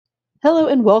Hello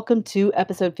and welcome to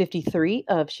episode 53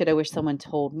 of Should I Wish Someone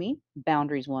Told Me?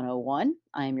 Boundaries 101.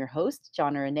 I am your host,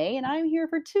 John Renee, and I'm here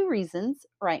for two reasons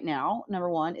right now. Number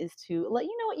one is to let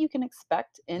you know what you can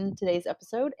expect in today's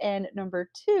episode, and number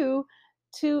two,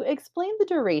 to explain the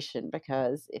duration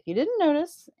because if you didn't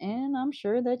notice, and I'm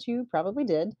sure that you probably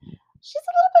did, she's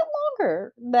a little bit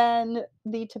longer than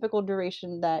the typical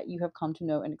duration that you have come to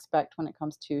know and expect when it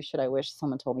comes to Should I Wish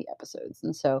Someone Told Me episodes.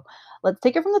 And so let's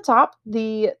take it from the top.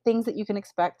 The things that you can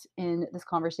expect in this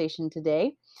conversation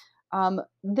today.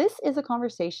 This is a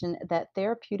conversation that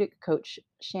therapeutic coach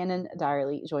Shannon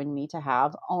Direly joined me to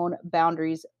have on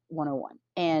Boundaries 101.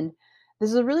 And this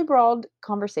is a really broad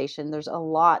conversation. There's a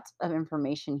lot of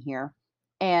information here.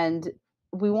 And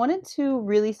we wanted to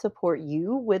really support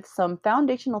you with some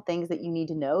foundational things that you need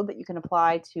to know that you can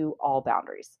apply to all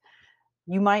boundaries.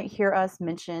 You might hear us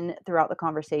mention throughout the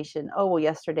conversation, oh, well,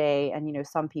 yesterday, and,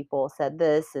 some people said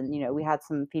this, and, we had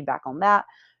some feedback on that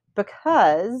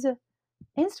because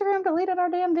Instagram deleted our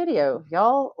damn video.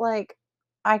 Y'all, like,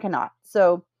 I cannot.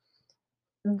 So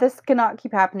this cannot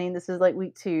keep happening. This is like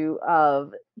week two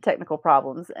of technical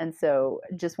problems. And so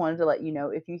just wanted to let you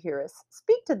know if you hear us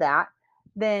speak to that,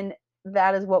 then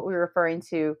that is what we're referring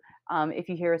to. If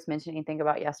you hear us mention anything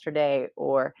about yesterday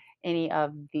or any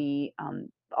of the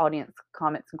audience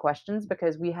comments and questions,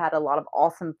 because we had a lot of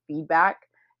awesome feedback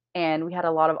and we had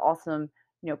a lot of awesome,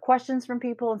 questions from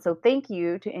people. And so thank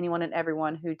you to anyone and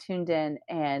everyone who tuned in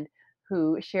and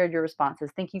who shared your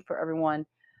responses. Thank you for everyone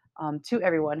to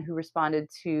everyone who responded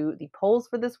to the polls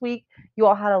for this week. You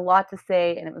all had a lot to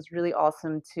say, and it was really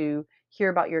awesome to hear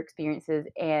about your experiences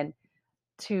and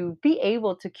to be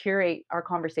able to curate our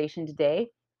conversation today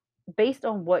based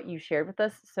on what you shared with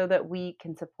us so that we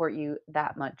can support you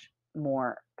that much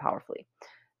more powerfully.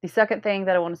 The second thing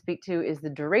that I want to speak to is the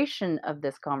duration of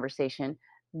this conversation.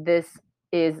 This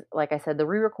is, like I said, the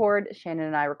re-record. Shannon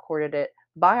and I recorded it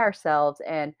by ourselves,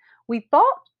 and we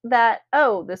thought that,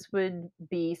 oh, this would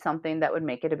be something that would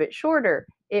make it a bit shorter.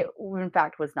 It, in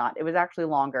fact, was not. It was actually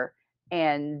longer.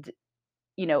 And,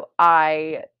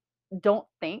 I don't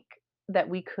think that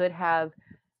we could have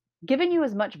given you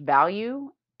as much value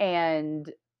and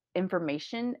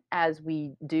information as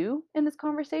we do in this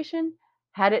conversation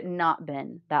had it not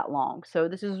been that long. So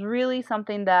this is really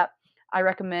something that I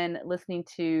recommend listening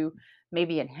to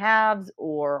maybe in halves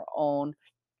or on,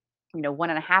 one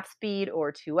and a half speed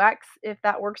or 2x if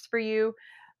that works for you,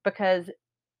 because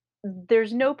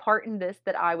there's no part in this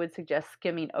that I would suggest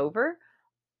skimming over.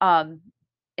 Um,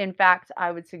 in fact,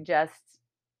 I would suggest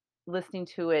listening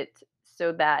to it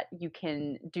so that you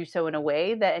can do so in a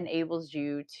way that enables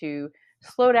you to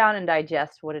slow down and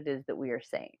digest what it is that we are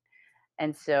saying.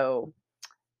 And so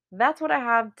that's what I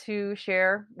have to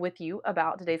share with you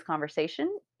about today's conversation.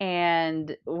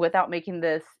 And without making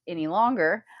this any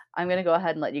longer, I'm going to go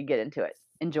ahead and let you get into it.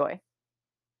 Enjoy.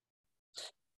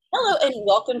 Hello and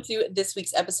welcome to this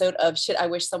week's episode of Should I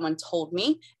Wish Someone Told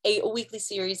Me, a weekly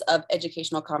series of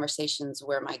educational conversations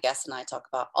where my guests and I talk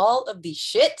about all of the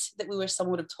shit that we wish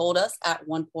someone would have told us at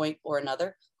one point or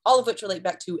another, all of which relate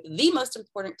back to the most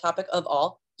important topic of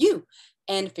all, you,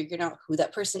 and figuring out who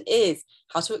that person is,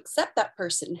 how to accept that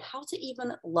person, how to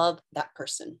even love that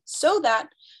person so that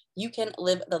you can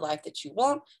live the life that you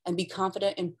want and be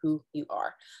confident in who you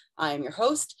are. I am your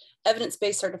host,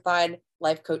 evidence-based certified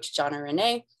life coach, John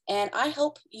Renee, and I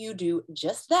help you do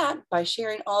just that by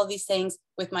sharing all of these things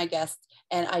with my guests.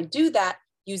 And I do that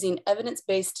using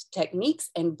evidence-based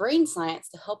techniques and brain science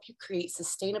to help you create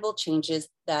sustainable changes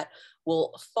that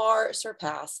will far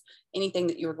surpass anything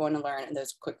that you're going to learn in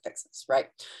those quick fixes, right?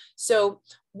 So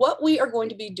what we are going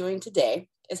to be doing today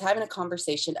is having a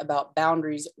conversation about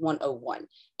Boundaries 101.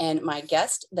 And my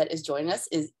guest that is joining us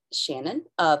is Shanon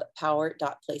of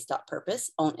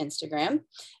power.place.purpose on Instagram.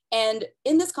 And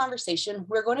in this conversation,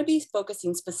 we're going to be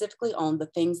focusing specifically on the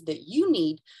things that you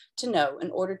need to know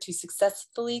in order to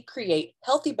successfully create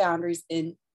healthy boundaries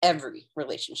in every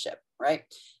relationship, right?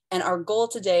 And our goal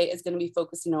today is going to be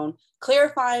focusing on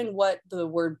clarifying what the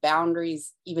word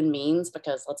boundaries even means,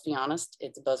 because let's be honest,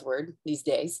 it's a buzzword these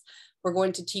days. We're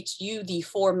going to teach you the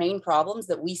 4 main problems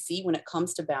that we see when it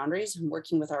comes to boundaries and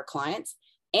working with our clients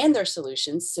and their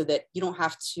solutions so that you don't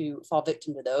have to fall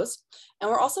victim to those. And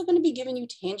we're also going to be giving you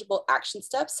tangible action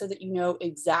steps so that you know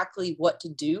exactly what to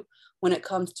do when it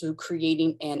comes to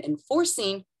creating and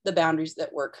enforcing the boundaries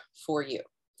that work for you.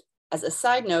 As a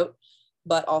side note,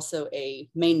 but also a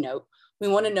main note, we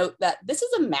want to note that this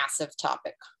is a massive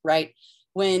topic, right?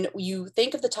 When you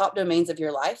think of the top domains of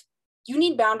your life, you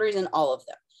need boundaries in all of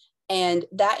them. And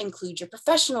that includes your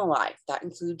professional life, that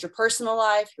includes your personal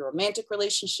life, your romantic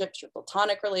relationships, your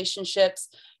platonic relationships,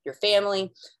 your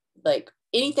family, like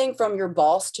anything from your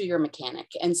boss to your mechanic.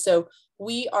 And so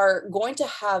we are going to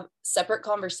have separate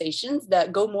conversations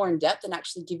that go more in depth and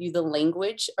actually give you the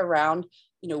language around,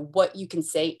 what you can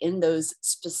say in those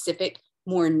specific,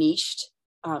 more niched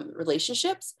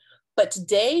relationships. But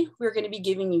today we're going to be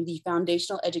giving you the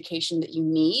foundational education that you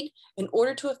need in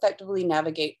order to effectively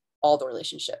navigate all the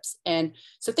relationships. And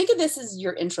so think of this as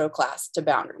your intro class to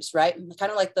boundaries, right?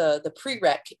 Kind of like the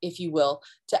prereq, if you will,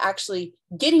 to actually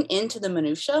getting into the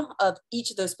minutia of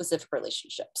each of those specific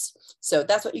relationships. So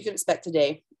that's what you can expect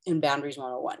today in Boundaries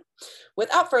 101.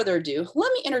 Without further ado,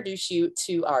 let me introduce you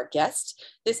to our guest.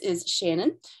 This is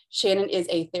Shanon. Shanon is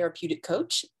a therapeutic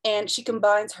coach, and she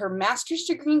combines her master's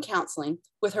degree in counseling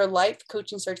with her life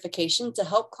coaching certification to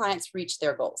help clients reach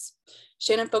their goals.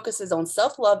 Shanon focuses on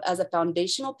self-love as a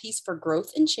foundational piece for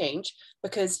growth and change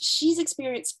because she's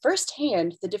experienced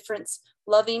firsthand the difference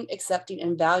loving, accepting,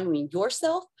 and valuing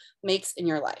yourself makes in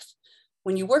your life.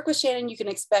 When you work with Shanon, you can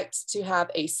expect to have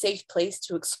a safe place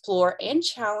to explore and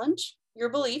challenge your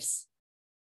beliefs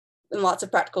and lots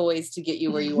of practical ways to get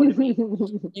you where you want to be.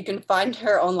 You can find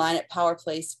her online at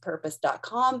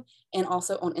powerplacepurpose.com and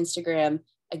also on Instagram,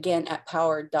 again, at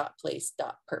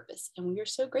power.place.purpose. And we are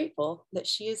so grateful that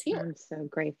she is here. I'm so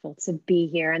grateful to be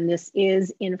here. And this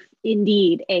is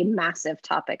indeed a massive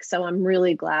topic. So I'm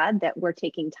really glad that we're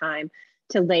taking time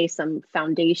to lay some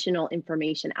foundational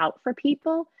information out for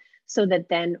people so that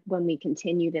then when we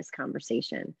continue this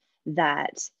conversation,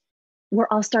 that we're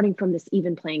all starting from this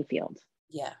even playing field.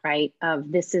 Yeah. Right. Of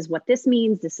this is what this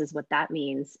means. This is what that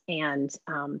means, and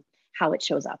how it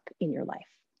shows up in your life.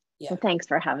 Yeah. So thanks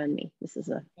for having me. This is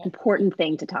an important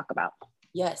thing to talk about.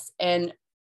 Yes. And,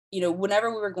 whenever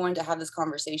we were going to have this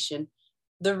conversation,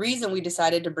 the reason we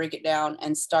decided to break it down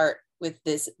and start with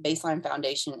this baseline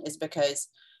foundation is because,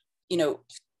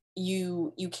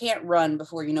 you can't run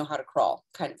before you know how to crawl,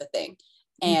 kind of a thing.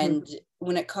 And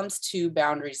when it comes to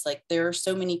boundaries, like there are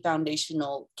so many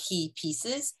foundational key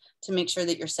pieces to make sure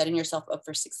that you're setting yourself up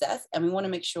for success. And we want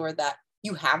to make sure that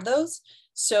you have those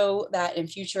so that in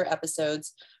future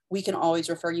episodes, we can always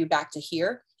refer you back to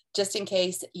here, just in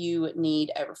case you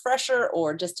need a refresher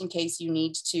or just in case you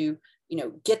need to,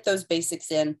 get those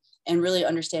basics in and really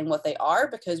understand what they are,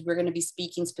 because we're going to be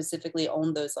speaking specifically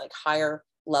on those like higher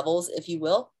levels, if you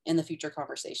will, in the future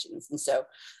conversations. And so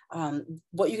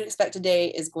what you can expect today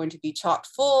is going to be chock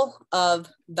full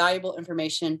of valuable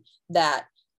information that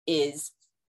is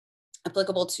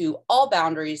applicable to all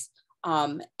boundaries.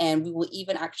 And we will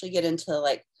even actually get into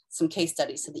like some case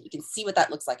studies so that you can see what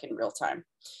that looks like in real time.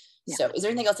 Yeah. So is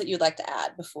there anything else that you'd like to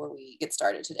add before we get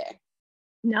started today?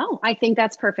 No, I think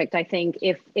that's perfect. I think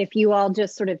if you all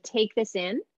just sort of take this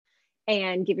in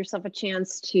and give yourself a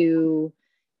chance to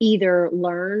either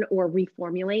learn or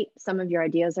reformulate some of your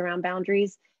ideas around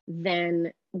boundaries,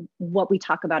 then what we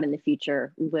talk about in the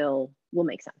future will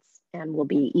make sense and will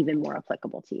be even more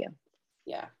applicable to you.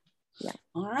 Yeah. Yeah.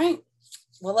 All right.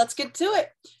 Well, let's get to it.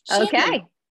 Shanon, okay.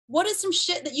 What is some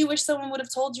shit that you wish someone would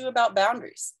have told you about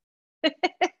boundaries?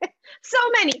 So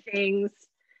many things.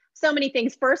 So many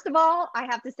things. First of all, I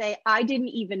have to say, I didn't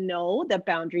even know that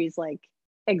boundaries like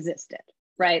existed,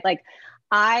 right? Like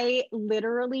I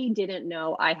literally didn't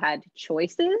know I had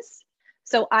choices.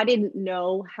 So I didn't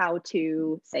know how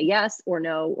to say yes or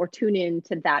no, or tune in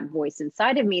to that voice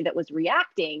inside of me that was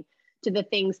reacting to the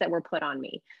things that were put on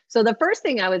me. So the first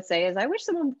thing I would say is I wish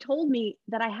someone told me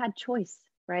that I had choice,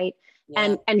 right?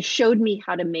 Yeah. And showed me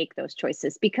how to make those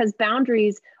choices, because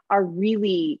boundaries are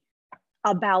really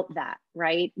about that,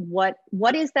 right? What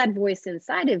is that voice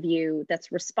inside of you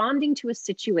that's responding to a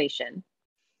situation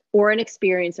or an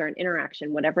experience or an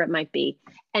interaction, whatever it might be,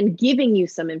 and giving you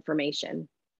some information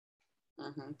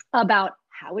about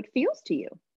how it feels to you,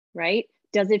 right?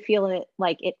 Does it feel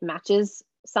like it matches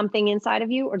something inside of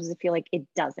you, or does it feel like it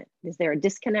doesn't? Is there a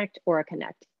disconnect or a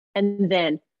connect? And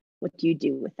then what do you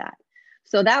do with that?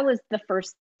 So that was the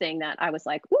first thing that I was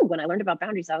like, ooh, when I learned about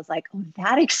boundaries, I was like, oh,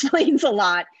 that explains a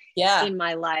lot in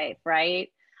my life, right?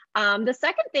 The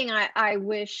second thing I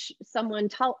wish someone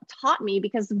taught me,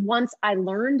 because once I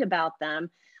learned about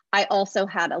them, I also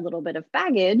had a little bit of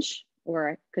baggage,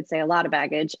 or I could say a lot of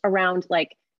baggage around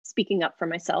like speaking up for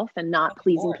myself and not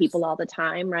pleasing people all the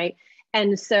time, right?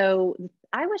 And so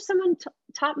I wish someone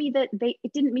taught me that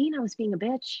it didn't mean I was being a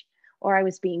bitch or I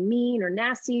was being mean or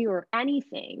nasty or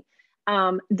anything.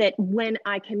 That when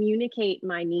I communicate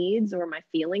my needs or my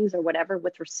feelings or whatever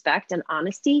with respect and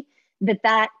honesty,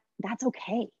 that's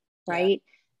okay, right?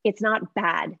 Yeah. It's not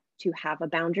bad to have a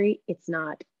boundary. It's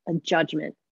not a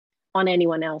judgment on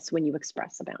anyone else when you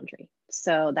express a boundary.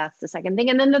 So that's the second thing.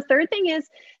 And then the third thing is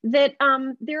that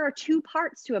there are two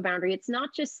parts to a boundary. It's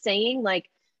not just saying like,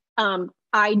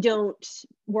 I don't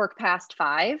work past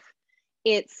 5.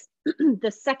 It's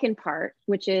the second part,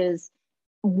 which is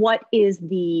what is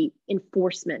the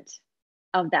enforcement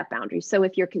of that boundary? So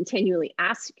if you're continually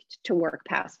asked to work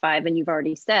past 5 and you've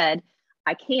already said,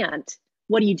 I can't,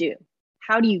 what do you do?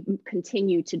 How do you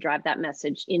continue to drive that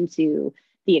message into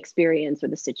the experience or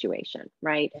the situation,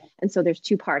 right? And so there's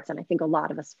 2 parts. And I think a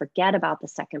lot of us forget about the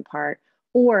second part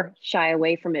or shy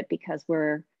away from it because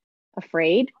we're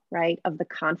afraid, right, of the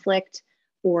conflict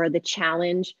or the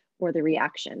challenge or the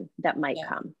reaction that might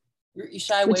come. You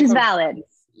shy away which is from valid. it.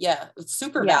 Yeah, it's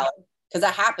super valid because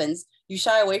that happens. You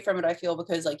shy away from it, I feel,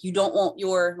 because like you don't want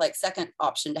your like second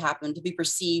option to happen to be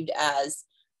perceived as,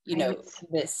 you know,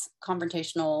 this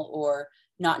confrontational or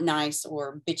not nice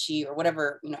or bitchy or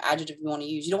whatever, you know, adjective you want to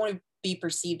use. You don't want to be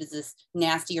perceived as this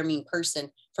nasty or mean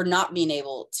person for not being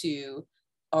able to,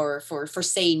 or for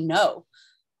saying no.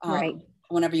 Right.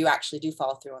 Whenever you actually do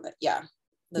follow through on it. Yeah.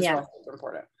 That's why I think it's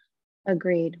important.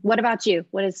 Agreed. What about you?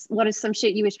 What is some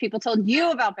shit you wish people told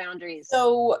you about boundaries?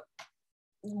 So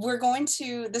we're going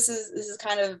to, this is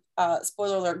kind of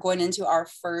spoiler alert, going into our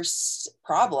first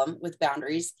problem with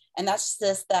boundaries. And that's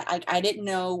just that I didn't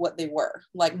know what they were.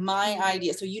 Like my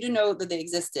idea. So you didn't know that they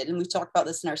existed. And we've talked about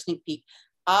this in our sneak peek.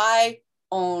 I,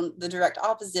 on the direct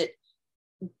opposite,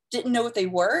 didn't know what they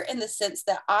were, in the sense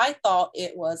that I thought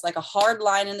it was like a hard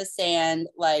line in the sand,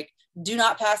 like do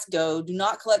not pass go, do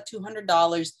not collect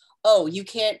 $200. Oh, you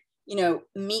can't, you know,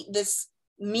 meet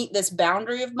this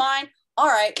boundary of mine. All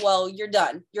right, well, you're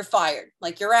done. You're fired.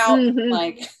 Like you're out.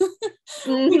 Like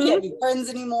we can't be friends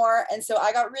anymore. And so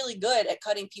I got really good at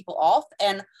cutting people off.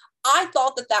 And I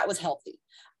thought that that was healthy.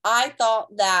 I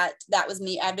thought that that was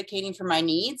me advocating for my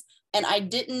needs. And I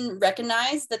didn't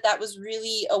recognize that that was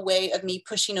really a way of me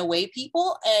pushing away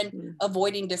people and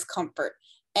avoiding discomfort.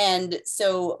 And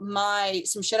so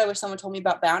some shit I wish someone told me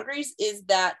about boundaries is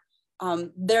that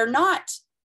they're not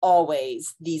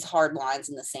always these hard lines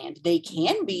in the sand. They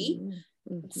can be.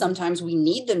 Sometimes we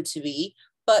need them to be,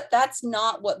 but that's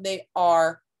not what they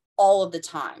are all of the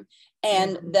time.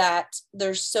 And that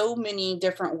there's so many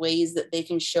different ways that they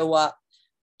can show up.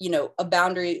 You know, a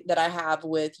boundary that I have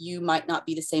with you might not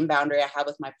be the same boundary I have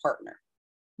with my partner.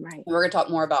 Right. And we're going to talk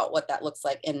more about what that looks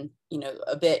like in, you know,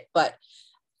 a bit, but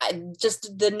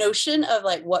just the notion of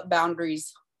like what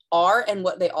boundaries are and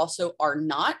what they also are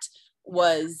not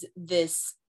was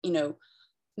this, you know,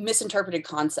 misinterpreted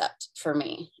concept for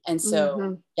me. And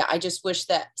so, yeah, I just wish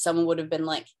that someone would have been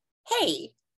like,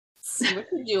 hey, see what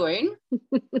you're doing.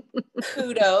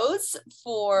 Kudos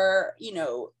for, you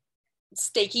know,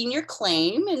 staking your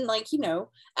claim and like, you know,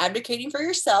 advocating for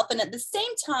yourself. And at the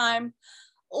same time,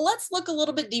 let's look a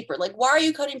little bit deeper. Like, why are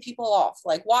you cutting people off?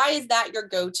 Like, why is that your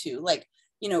go-to? Like,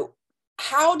 you know,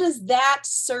 how does that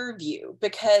serve you?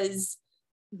 Because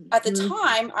at the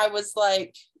time I was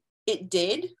like, it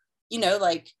did, you know,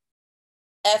 like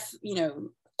F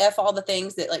all the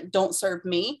things that like don't serve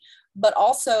me. But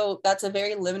also that's a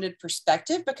very limited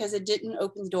perspective because it didn't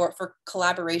open the door for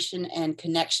collaboration and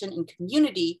connection and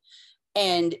community.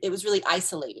 And it was really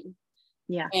isolating.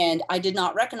 Yeah. And I did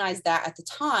not recognize that at the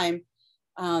time.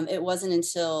 It wasn't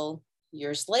until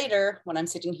years later when I'm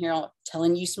sitting here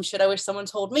telling you some shit I wish someone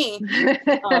told me.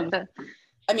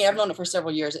 I mean, I've known it for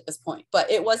several years at this point, but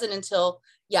it wasn't until,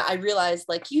 I realized,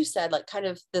 like you said, like kind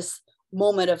of this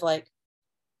moment of like,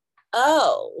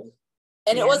 oh,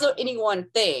 and it wasn't any one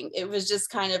thing. It was just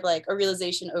kind of like a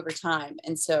realization over time.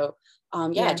 And so,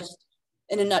 just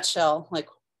in a nutshell, like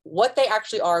what they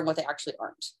actually are and what they actually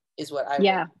aren't is what I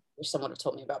wish someone would have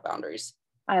told me about boundaries.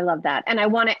 I love that. And I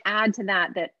want to add to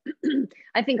that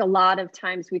I think a lot of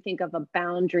times we think of a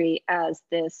boundary as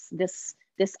this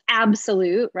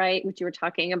absolute, right, which you were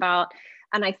talking about.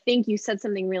 And I think you said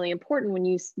something really important when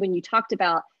you talked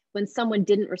about when someone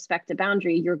didn't respect a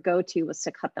boundary, your go-to was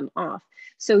to cut them off.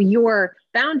 So your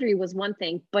boundary was one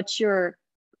thing, but your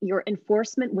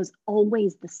enforcement was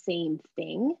always the same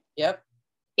thing. Yep.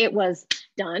 It was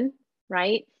done,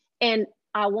 right? And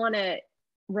I want to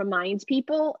remind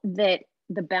people that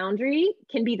the boundary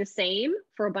can be the same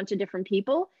for a bunch of different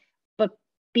people, but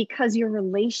because your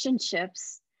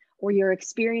relationships or your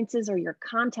experiences or your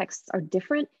contexts are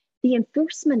different, the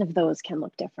enforcement of those can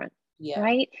look different. Yeah.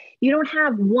 Right? You don't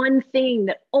have one thing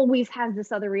that always has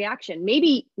this other reaction.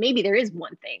 Maybe there is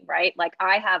one thing, right? Like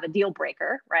I have a deal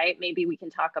breaker, right? Maybe we can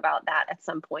talk about that at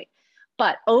some point.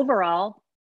 But overall,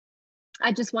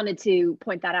 I just wanted to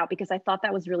point that out because I thought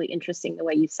that was really interesting the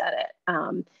way you said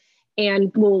it.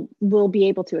 And we'll be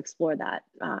able to explore that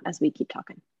as we keep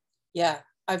talking. Yeah,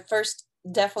 I first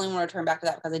definitely want to turn back to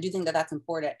that because I do think that that's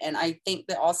important. And I think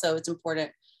that also it's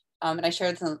important And I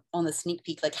shared this on the sneak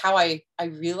peek, like how I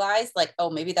realized like, oh,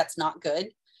 maybe that's not good.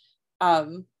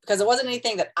 Because it wasn't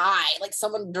anything that like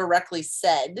someone directly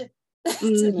said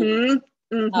to me.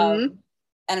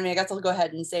 And I mean, I got to go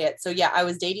ahead and say it. So yeah, I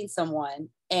was dating someone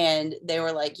and they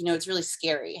were like, it's really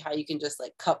scary how you can just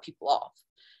like cut people off.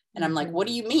 And I'm like, what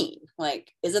do you mean?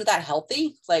 Like, isn't that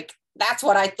healthy? Like, that's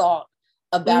what I thought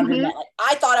a boundary meant. Like,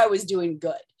 I thought I was doing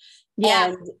good. Yeah.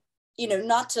 And,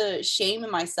 not to shame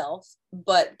myself,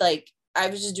 but like, I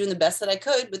was just doing the best that I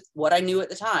could with what I knew at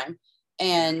the time.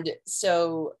 And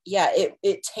so, yeah,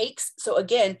 it takes, so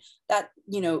again, that,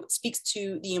 speaks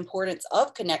to the importance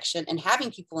of connection and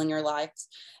having people in your lives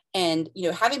and,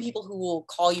 having people who will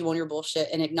call you on your bullshit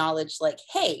and acknowledge like,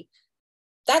 hey,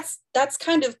 that's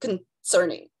kind of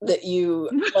concerning that you,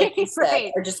 like you said,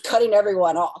 Right. are just cutting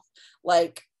everyone off.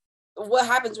 Like, what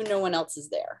happens when no one else is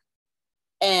there?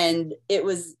 And it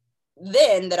was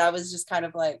then that I was just kind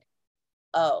of like,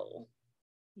 oh,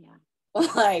 yeah.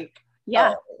 like,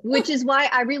 yeah. Oh. Which is why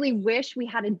I really wish we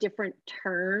had a different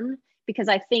term, because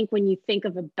I think when you think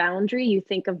of a boundary, you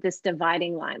think of this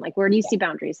dividing line. Like, where do you see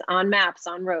boundaries? On maps,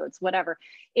 on roads, whatever.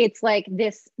 It's like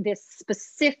this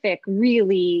specific,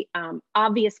 really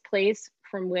obvious place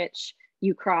from which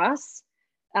you cross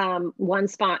one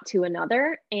spot to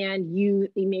another, and you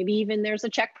maybe even there's a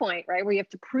checkpoint, right, where you have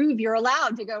to prove you're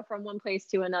allowed to go from one place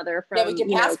to another from we can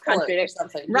passport country or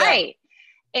something, right?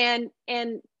 And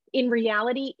in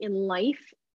reality, in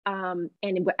life, and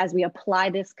as we apply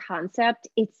this concept,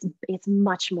 it's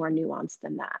much more nuanced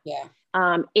than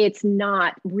that. It's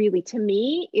not really, to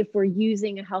me, if we're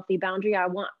using a healthy boundary, I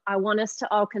want us to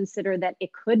all consider that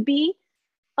it could be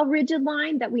a rigid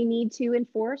line that we need to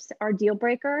enforce, our deal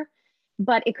breaker,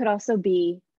 but it could also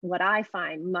be what I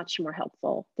find much more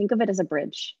helpful. Think of it as a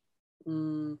bridge.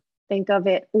 Think of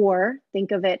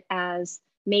it as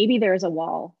maybe there's a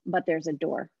wall, but there's a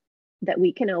door that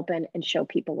we can open and show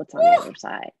people what's on the other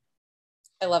side.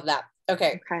 I love that.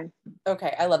 Okay.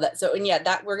 I love that. So, and yeah,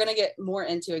 that we're going to get more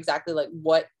into exactly like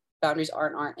what boundaries are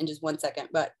and aren't in just one second.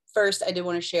 But first, I did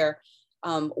want to share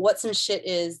what some shit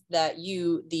is that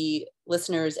you, the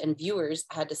listeners and viewers,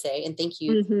 had to say. And thank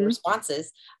you for the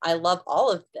responses. I love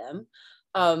all of them.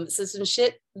 So some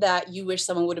shit that you wish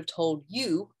someone would have told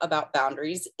you about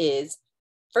boundaries is,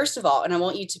 first of all, and I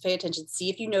want you to pay attention, see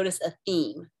if you notice a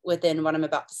theme within what I'm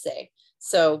about to say.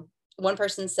 So one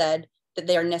person said that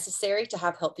they are necessary to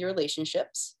have healthy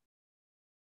relationships.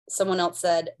 Someone else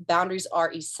said boundaries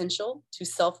are essential to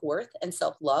self-worth and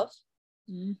self-love.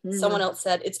 Someone else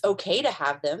said it's okay to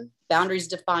have them. Boundaries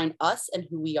define us and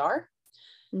who we are.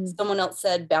 Someone else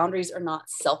said boundaries are not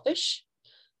selfish.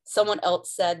 Someone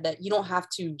else said that you don't have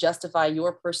to justify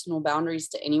your personal boundaries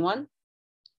to anyone.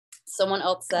 Someone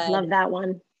else said, love that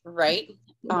one. Right.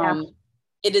 Yeah.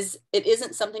 It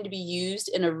isn't something to be used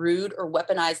in a rude or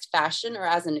weaponized fashion or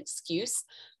as an excuse.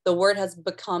 The word has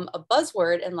become a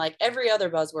buzzword, and like every other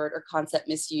buzzword or concept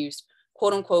misused,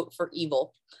 quote unquote, for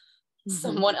evil.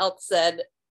 Someone else said,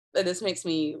 and this makes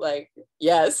me like,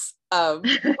 yes,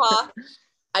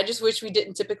 I just wish we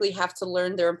didn't typically have to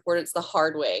learn their importance the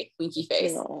hard way, winky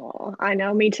face. Oh, I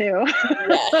know, me too.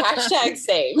 Yeah, hashtag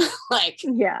same. Like,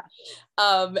 yeah.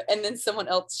 And then someone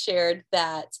else shared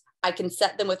that I can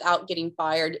set them without getting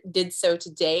fired, did so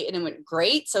today, and it went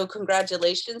great. So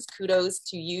congratulations, kudos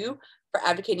to you for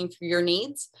advocating for your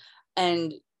needs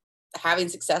and having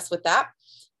success with that.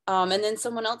 And then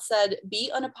someone else said,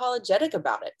 be unapologetic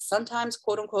about it. Sometimes,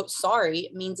 quote unquote, sorry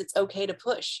means it's okay to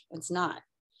push. It's not.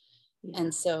 Yeah.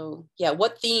 And so, yeah,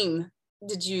 what theme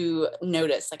did you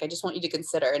notice? Like, I just want you to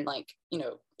consider, and like,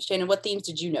 Shannon, what themes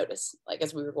did you notice? Like,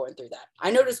 as we were going through that,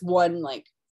 I noticed one, like,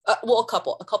 a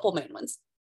couple main ones.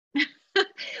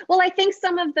 Well, I think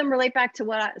some of them relate back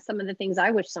to some of the things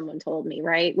I wish someone told me,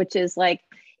 right? Which is like,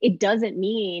 it doesn't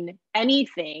mean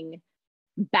anything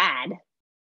bad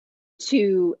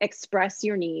to express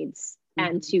your needs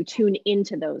and to tune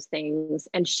into those things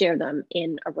and share them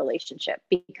in a relationship,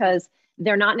 because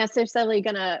they're not necessarily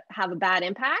going to have a bad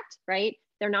impact, right?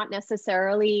 They're not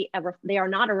necessarily, they are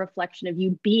not a reflection of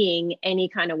you being any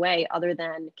kind of way other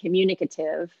than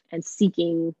communicative and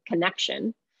seeking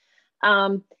connection.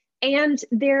 And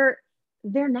they're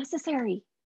necessary.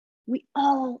 We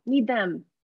all need them.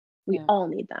 We all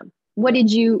need them. What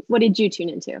did you tune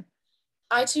into?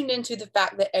 I tuned into the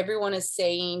fact that everyone is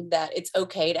saying that it's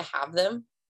okay to have them,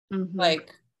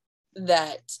 like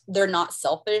that they're not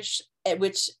selfish,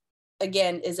 which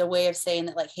again is a way of saying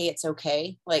that, like, hey, it's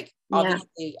okay. Like,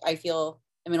 obviously, I feel,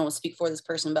 I mean, I won't speak for this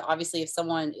person, but obviously if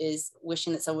someone is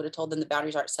wishing that someone would have told them the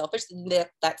boundaries aren't selfish, then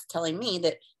that's telling me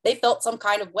that they felt some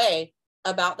kind of way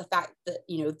about the fact that,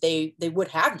 they would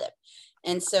have them.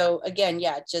 And so again,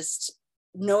 yeah, just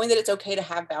knowing that it's okay to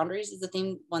have boundaries is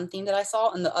one thing that I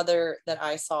saw. And the other that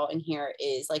I saw in here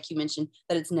is, like you mentioned,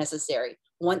 that it's necessary.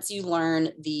 Once you learn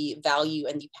the value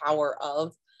and the power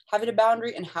of having a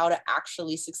boundary and how to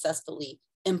actually successfully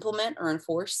implement or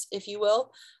enforce, if you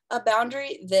will, a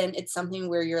boundary, then it's something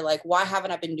where you're like, why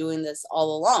haven't I been doing this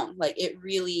all along? Like, it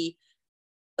really,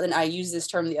 and I used this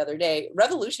term the other day,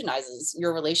 revolutionizes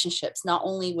your relationships, not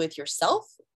only with yourself,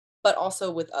 but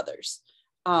also with others.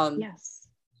 Yes.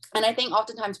 And I think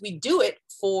oftentimes we do it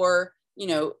for,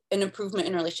 an improvement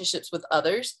in relationships with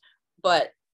others,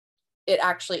 but it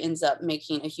actually ends up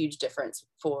making a huge difference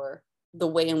for the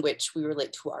way in which we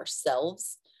relate to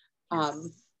ourselves,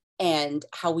 and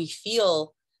how we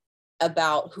feel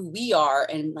about who we are,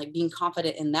 and like being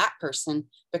confident in that person.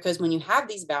 Because when you have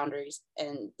these boundaries,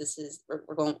 and this is,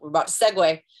 we're about to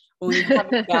segue, when you have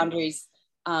these boundaries,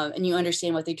 and you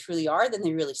understand what they truly are, then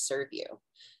they really serve you.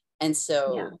 And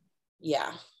so,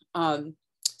 yeah.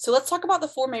 So let's talk about the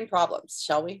 4 main problems,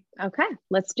 shall we? Okay,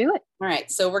 let's do it. All right.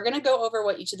 So we're going to go over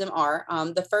what each of them are.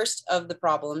 The first of the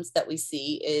problems that we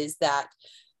see is that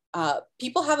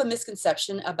people have a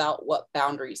misconception about what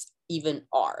boundaries even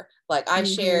are. Like I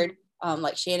shared,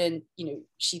 like Shannon,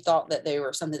 she thought that they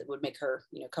were something that would make her,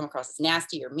 come across as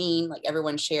nasty or mean. Like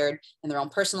everyone shared in their own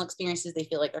personal experiences, they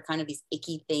feel like they're kind of these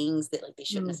icky things that like they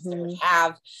shouldn't necessarily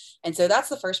have. And so that's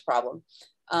the first problem.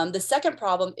 The second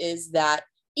problem is that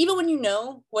even when you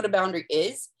know what a boundary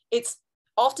is, it's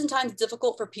oftentimes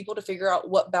difficult for people to figure out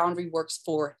what boundary works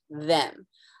for them.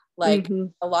 Like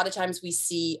a lot of times we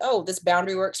see, oh, this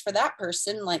boundary works for that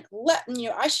person. Like,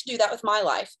 I should do that with my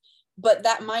life, but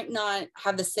that might not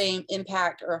have the same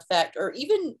impact or effect or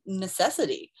even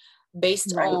necessity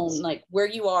based on like where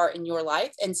you are in your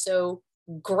life. And so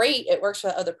great, it works for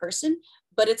the other person,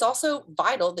 but it's also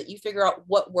vital that you figure out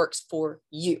what works for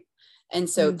you. And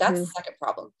so that's the second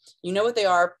problem. You know what they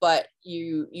are, but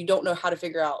you don't know how to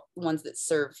figure out ones that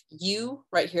serve you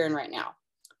right here and right now.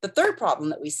 The third problem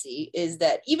that we see is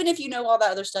that even if you know all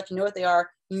that other stuff, you know what they are,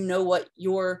 you know what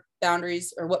your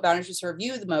boundaries or what boundaries will serve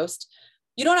you the most,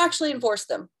 you don't actually enforce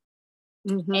them.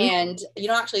 And you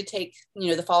don't actually take,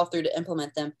 the follow through to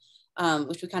implement them,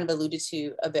 which we kind of alluded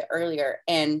to a bit earlier.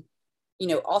 And,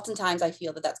 oftentimes I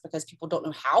feel that that's because people don't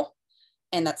know how.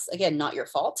 And that's, again, not your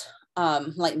fault.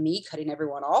 Like me cutting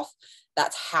everyone off.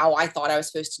 That's how I thought I was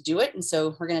supposed to do it. And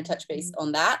so we're going to touch base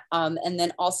on that. And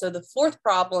then also the fourth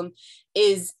problem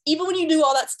is, even when you do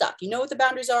all that stuff, you know what the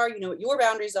boundaries are, you know what your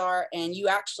boundaries are, and you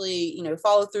actually,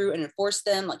 follow through and enforce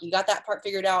them. Like you got that part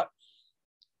figured out.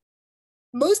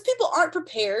 Most people aren't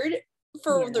prepared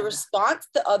for the response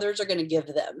that others are going to give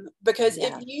them. Because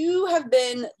if you have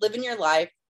been living your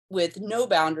life with no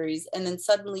boundaries and then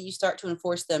suddenly you start to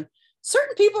enforce them,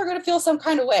 certain people are going to feel some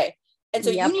kind of way. And so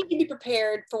you need to be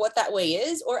prepared for what that way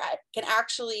is, or it can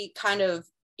actually kind of,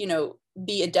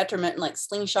 be a detriment and like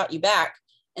slingshot you back,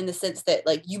 in the sense that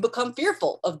like you become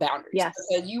fearful of boundaries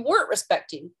because you weren't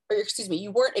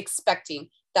you weren't expecting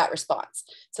that response.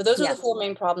 So those are the 4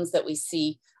 main problems that we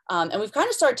see. And we've kind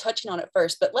of started touching on it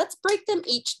first, but let's break them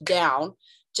each down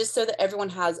just so that everyone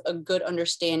has a good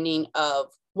understanding of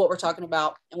what we're talking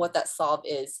about and what that solve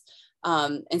is.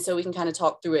 And so we can kind of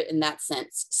talk through it in that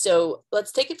sense. So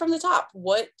let's take it from the top.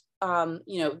 What,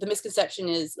 the misconception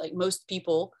is like most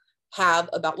people have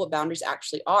about what boundaries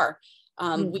actually are.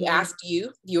 We asked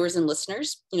you, viewers and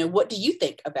listeners, what do you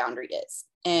think a boundary is?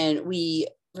 And we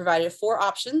provided 4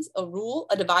 options: a rule,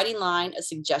 a dividing line, a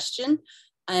suggestion.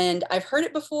 And I've heard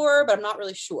it before, but I'm not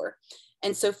really sure.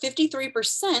 And so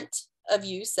 53% of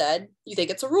you said you think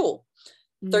it's a rule.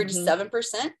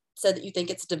 37% said that you think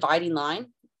it's a dividing line.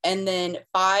 And then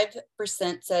 5%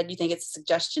 said you think it's a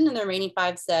suggestion. And the remaining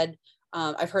 5 said,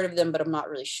 I've heard of them, but I'm not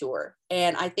really sure.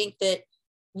 And I think that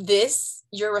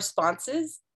your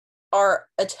responses are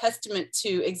a testament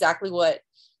to exactly what,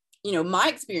 my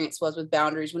experience was with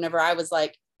boundaries whenever I was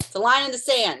like, it's a line in the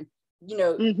sand,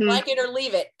 like it or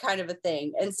leave it kind of a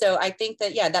thing. And so I think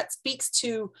that, that speaks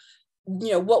to,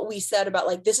 what we said about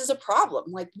like, this is a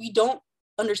problem. Like we don't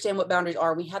understand what boundaries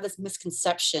are. We have this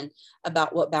misconception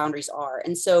about what boundaries are.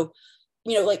 And so,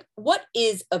 like, what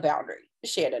is a boundary,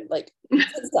 Shannon? Like,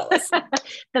 tell us. The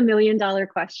 $1 million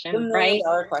question, The $1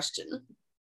 million question.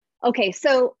 Okay,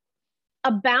 so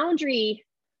a boundary,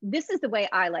 this is the way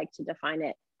I like to define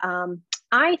it.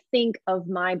 I think of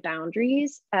my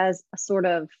boundaries as a sort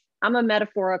of, I'm a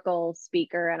metaphorical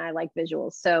speaker and I like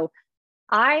visuals. So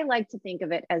I like to think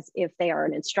of it as if they are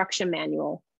an instruction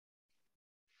manual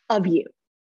of you,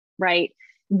 right?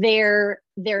 They're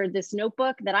this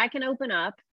notebook that I can open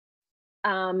up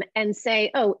and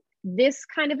say, oh, this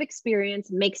kind of experience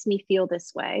makes me feel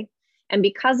this way. And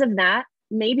because of that,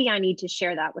 maybe I need to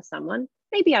share that with someone.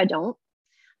 Maybe I don't.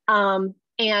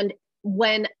 And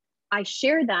when I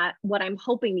share that, what I'm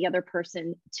hoping the other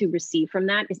person to receive from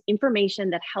that is information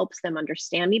that helps them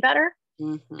understand me better,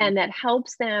 and that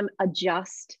helps them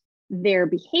adjust their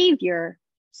behavior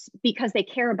because they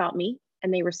care about me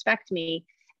and they respect me.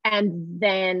 And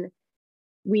then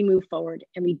we move forward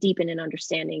and we deepen in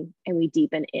understanding, and we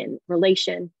deepen in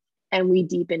relation, and we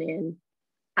deepen in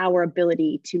our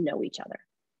ability to know each other.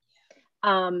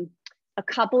 A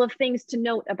couple of things to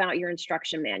note about your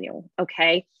instruction manual,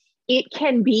 okay? It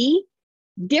can be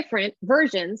different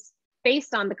versions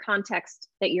based on the context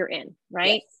that you're in,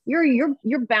 right? Yes.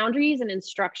 Your boundaries and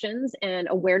instructions and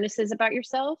awarenesses about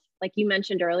yourself, like you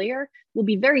mentioned earlier, will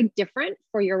be very different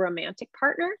for your romantic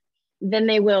partner than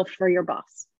they will for your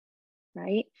boss,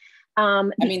 right?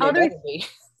 Well,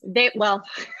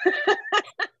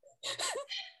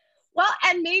 well,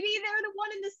 and maybe they're the one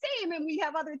and the same, and we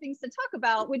have other things to talk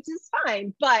about, which is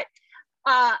fine. But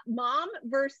mom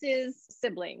versus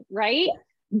sibling, right?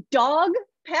 Yeah. Dog,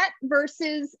 pet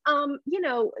versus,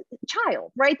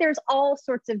 child, right? There's all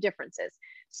sorts of differences.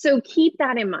 So keep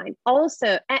that in mind.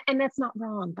 Also, and that's not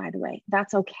wrong, by the way,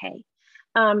 that's okay.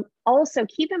 Also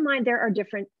keep in mind, there are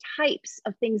different types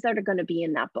of things that are going to be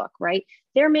in that book, right?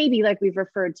 There may be, like we've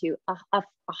referred to, a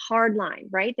hard line,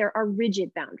 right? There are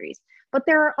rigid boundaries, but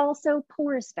there are also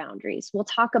porous boundaries. We'll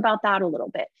talk about that a little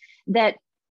bit, that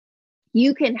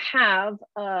you can have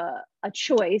a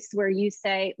choice where you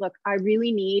say, look, I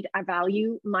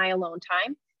value my alone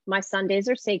time. My Sundays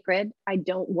are sacred. I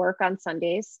don't work on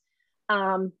Sundays.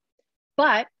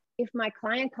 But if my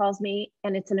client calls me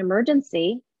and it's an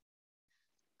emergency,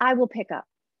 I will pick up,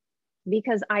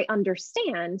 because I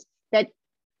understand that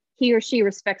he or she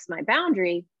respects my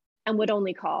boundary and would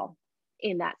only call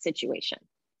in that situation.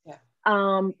 Yeah.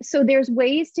 So there's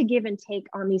ways to give and take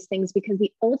on these things, because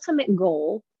the ultimate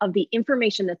goal of the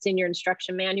information that's in your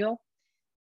instruction manual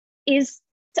is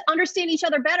to understand each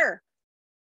other better,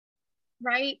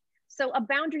 right? So a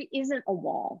boundary isn't a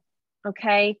wall,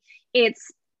 okay?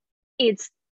 It's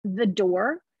the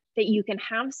door that you can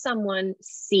have someone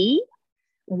see,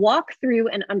 walk through,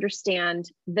 and understand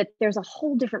that there's a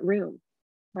whole different room,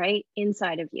 right,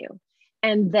 inside of you,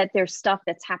 and that there's stuff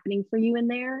that's happening for you in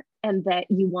there, and that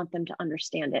you want them to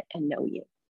understand it and know you.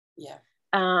 Yeah.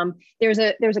 There's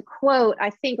a quote,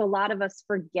 I think a lot of us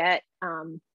forget,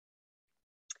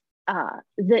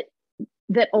 that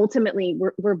ultimately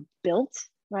we're built,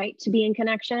 right, to be in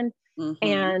connection,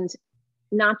 and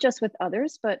not just with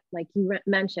others, but like you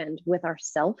mentioned, with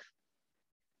ourself,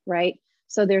 right?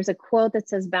 So there's a quote that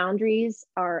says, boundaries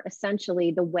are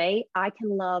essentially the way I can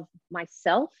love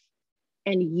myself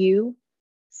and you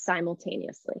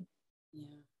simultaneously. Yeah.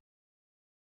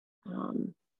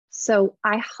 So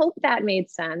I hope that made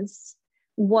sense.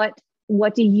 What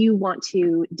do you want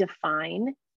to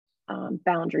define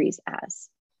boundaries as?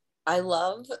 I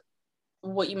love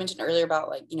what you mentioned earlier about,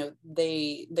 like,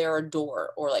 they're a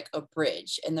door or like a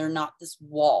bridge, and they're not this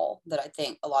wall that I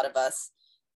think a lot of us,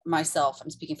 myself,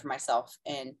 I'm speaking for myself,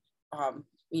 and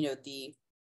the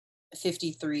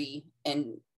 53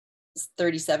 and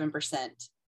 37%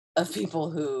 of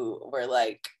people who were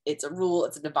like, it's a rule,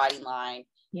 it's a dividing line,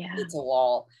 it's a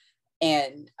wall.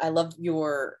 And I love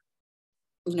your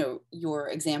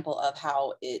example of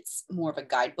how it's more of a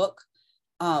guidebook.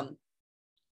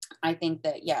 I think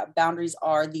that, boundaries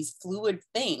are these fluid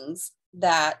things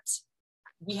that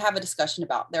we have a discussion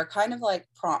about. They're kind of like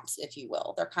prompts, if you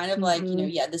will. They're kind of like,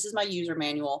 this is my user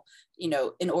manual,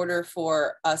 in order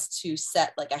for us to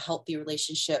set like a healthy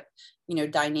relationship,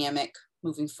 dynamic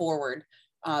moving forward.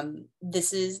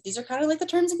 These are kind of like the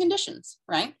terms and conditions,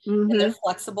 right? And they're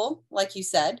flexible. Like you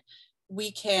said,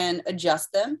 we can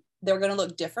adjust them. They're going to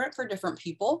look different for different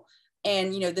people.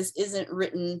 And, this isn't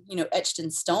written, etched in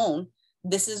stone.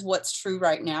 This is what's true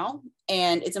right now.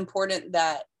 And it's important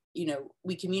that,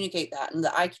 we communicate that, and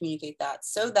that I communicate that,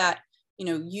 so that,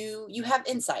 you have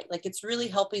insight. Like, it's really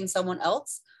helping someone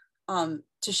else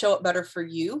to show up better for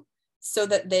you, so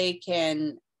that they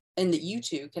can, and that you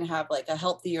two can have like a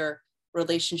healthier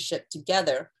relationship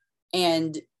together.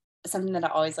 And something that I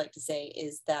always like to say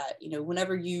is that,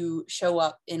 whenever you show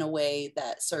up in a way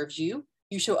that serves you,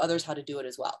 you show others how to do it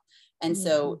as well. And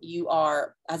so you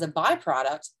are, as a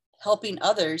byproduct, helping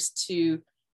others to,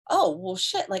 oh, well,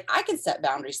 shit, like I can set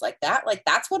boundaries like that. Like,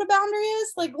 that's what a boundary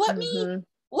is. Like, let me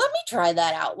try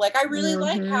that out. Like, I really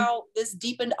like how this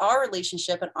deepened our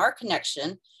relationship and our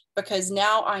connection, because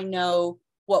now I know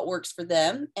what works for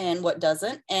them and what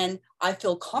doesn't. And I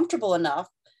feel comfortable enough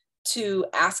to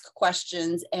ask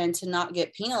questions and to not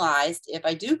get penalized if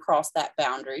I do cross that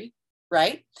boundary,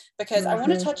 right? Because I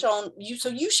want to Mhm. touch on you. So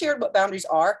you shared what boundaries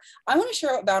are. I want to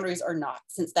share what boundaries are not,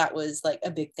 since that was like a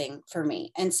big thing for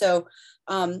me. And so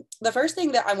the first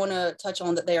thing that I want to touch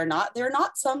on that they're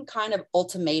not some kind of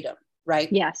ultimatum,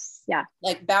 right? Yes. Yeah.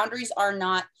 Like boundaries are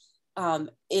not,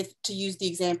 if to use the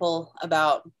example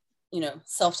about,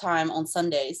 self-time on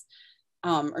Sundays,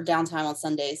 or downtime on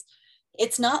Sundays,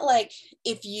 it's not like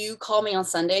if you call me on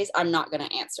Sundays, I'm not going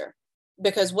to answer,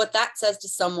 because what that says to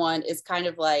someone is kind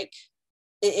of like,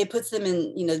 it puts them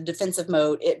in, defensive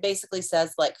mode. It basically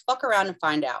says like, fuck around and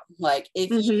find out. Like, if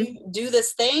Mhm. you do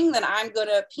this thing, then I'm going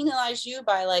to penalize you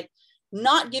by like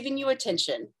not giving you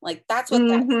attention. Like, that's what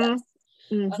that Mhm. says.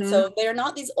 And Mhm. so they're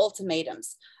not these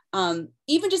ultimatums.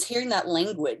 Even just hearing that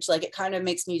language, like, it kind of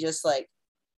makes me just like,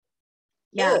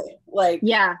 Yeah. ugh, like,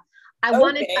 Yeah.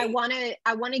 okay, I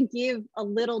want to give a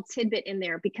little tidbit in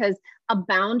there, because a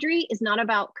boundary is not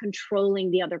about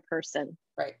controlling the other person,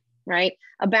 right, right?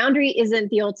 A boundary isn't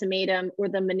the ultimatum or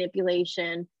the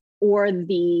manipulation or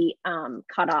the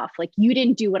cutoff. Like, you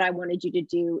didn't do what I wanted you to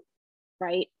do,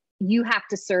 right? You have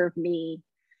to serve me.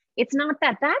 It's not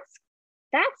that.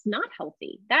 That's not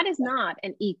healthy. That is not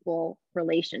an equal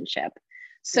relationship. yeah,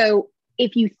 So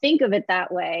if you think of it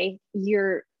that way,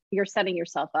 you're setting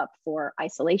yourself up for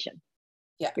isolation.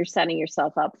 yeah, You're setting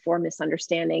yourself up for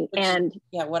misunderstanding. which is, And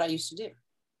yeah, what I used to do.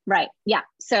 right, yeah.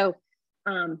 So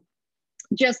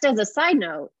just as a side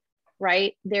note,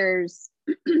 right, there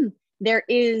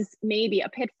is maybe a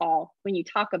pitfall when you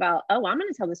talk about, oh, I'm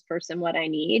going to tell this person what I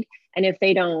need, and if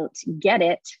they don't get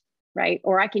it, right,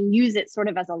 or I can use it sort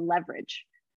of as a leverage.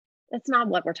 That's not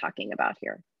what we're talking about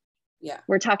here. Yeah,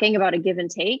 We're talking about a give and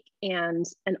take and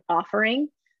an offering.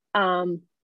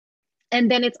 And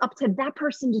then it's up to that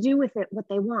person to do with it what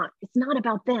they want. It's not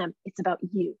about them, it's about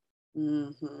you.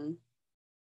 mm-hmm.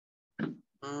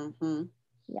 Mm-hmm.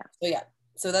 Yeah. So yeah,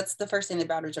 so that's the first thing that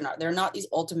boundaries are not. They're not these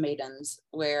ultimatums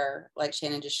where, like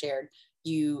Shanon just shared,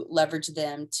 you leverage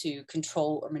them to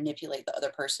control or manipulate the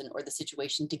other person or the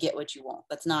situation to get what you want.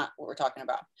 That's not what we're talking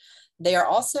about. They are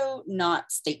also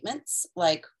not statements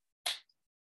like,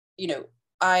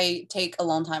 I take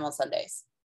alone time on Sundays.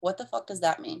 What the fuck does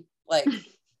that mean? Like,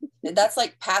 that's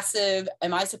like passive.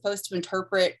 Am I supposed to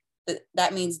interpret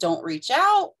that means don't reach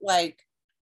out? Like,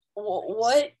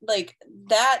 what? Like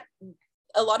that,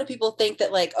 a lot of people think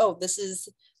that like, oh, this is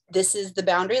the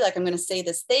boundary. Like, I'm going to say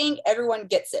this thing, everyone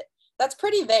gets it. That's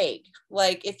pretty vague.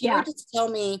 Like, if you were Yeah. just to tell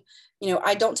me,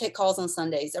 I don't take calls on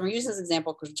Sundays. I'm using this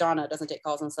example because Jonna doesn't take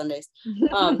calls on Sundays.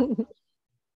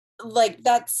 Like,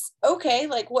 that's okay.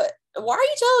 Like, what? Why are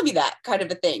you telling me that, kind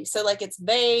of a thing? So like, it's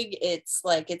vague. It's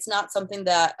like, it's not something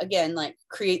that, again, like,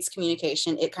 creates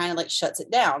communication. It kind of like shuts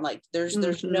it down. Like, there's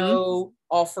no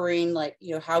offering. Like,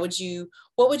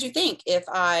 what would you think if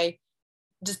I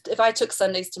took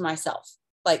Sundays to myself?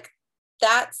 Like,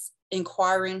 that's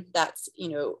inquiring. That's,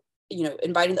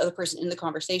 inviting the other person in the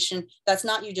conversation. That's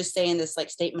not you just saying this like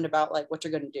statement about like what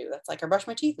you're going to do. That's like, I brush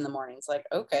my teeth in the morning. It's like,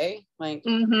 okay, like,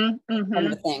 kind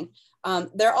of a thing.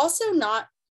 They're also not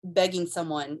begging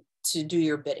someone to do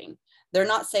your bidding. They're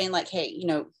not saying like, hey,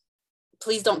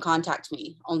 please don't contact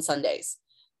me on Sundays,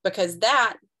 because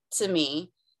that, to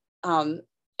me,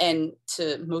 and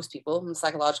to most people, the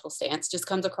psychological stance just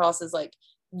comes across as like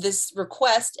this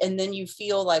request, and then you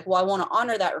feel like, well, I want to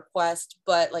honor that request,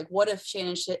 but like, what if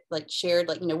Shanon shared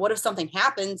like, what if something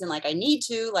happens and like I need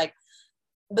to, like,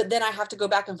 but then I have to go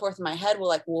back and forth in my head.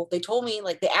 Well, they told me,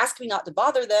 like, they asked me not to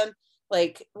bother them,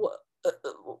 like,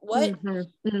 what?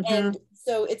 And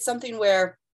so it's something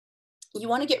where you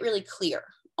want to get really clear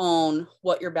on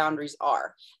what your boundaries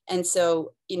are. And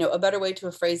so, a better way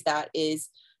to phrase that is,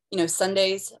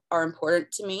 Sundays are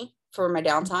important to me for my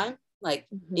downtime. Like,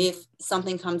 if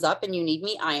something comes up and you need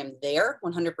me, I am there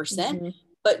 100%.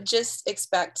 But just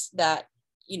expect that,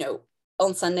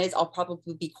 on Sundays, I'll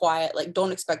probably be quiet. Like,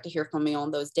 don't expect to hear from me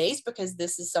on those days, because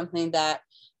this is something that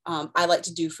I like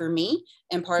to do for me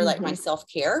and part of like my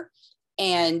self-care.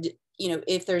 And,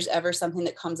 if there's ever something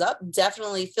that comes up,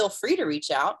 definitely feel free to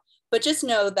reach out. But just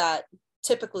know that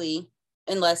typically,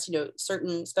 unless,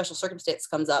 certain special circumstance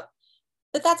comes up,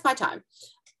 that's my time.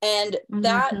 And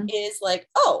that is like,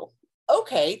 oh,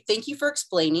 okay, thank you for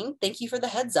explaining. Thank you for the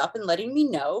heads up and letting me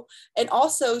know. And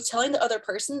also telling the other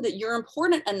person that you're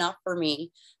important enough for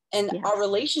me. And our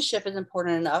relationship is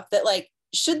important enough that, like,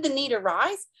 should the need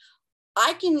arise,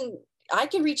 I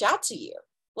can reach out to you.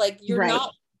 Like, you're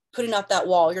not putting up that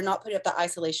wall. You're not putting up that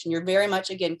isolation. You're very much,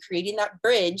 again, creating that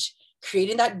bridge,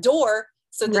 creating that door.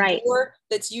 So the door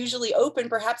that's usually open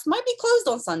perhaps might be closed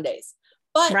on Sundays,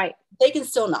 but they can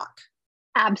still knock.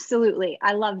 Absolutely.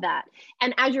 I love that.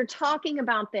 And as you're talking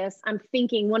about this, I'm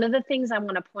thinking one of the things I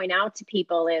want to point out to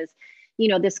people is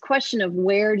this question of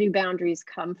where do boundaries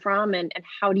come from, and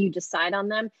how do you decide on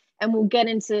them? And we'll get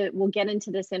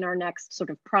into this in our next sort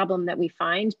of problem that we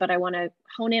find, but I want to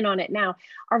hone in on it now.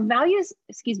 Our boundaries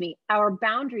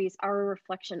are a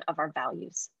reflection of our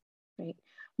values, right?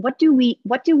 What do we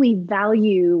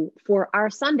value for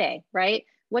our Sunday, right?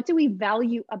 What do we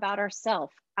value about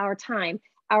ourselves, our time,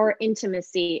 our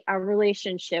intimacy, our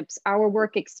relationships, our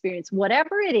work experience,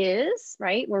 whatever it is,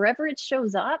 right? Wherever it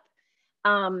shows up,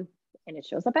 and it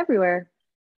shows up everywhere,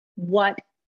 what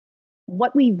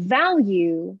we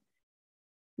value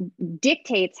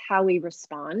dictates how we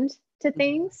respond to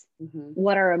things,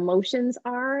 what our emotions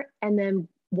are, and then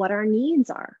what our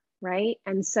needs are, right?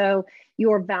 And so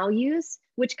your values,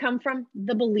 which come from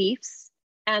the beliefs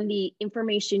and the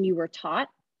information you were taught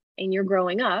in your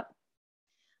growing up,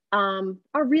 are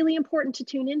really important to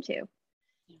tune into.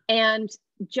 And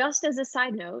just as a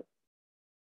side note,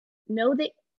 know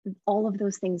that all of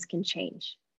those things can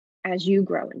change as you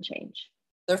grow and change.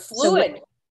 They're fluid.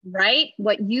 So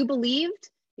what you believed,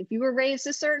 if you were raised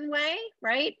a certain way,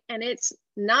 right? And it's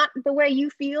not the way you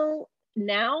feel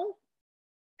now,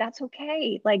 that's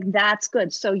okay. Like, that's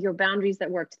good. So your boundaries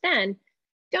that worked then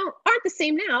aren't the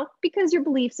same now because your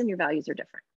beliefs and your values are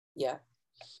different. Yeah.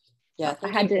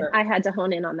 I had to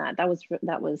hone in on that. That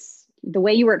was the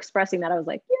way you were expressing that. I was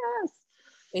like, yes.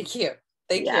 Thank you.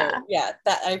 Yeah,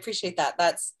 I appreciate that.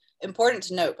 That's important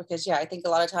to note because I think a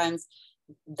lot of times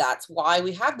that's why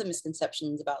we have the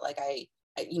misconceptions about like,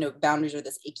 boundaries are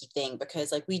this icky thing,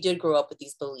 because like we did grow up with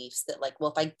these beliefs that like,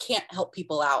 well, if I can't help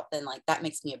people out, then like that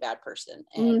makes me a bad person.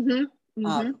 And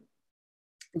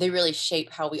they really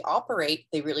shape how we operate.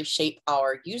 They really shape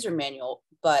our user manual.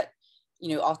 But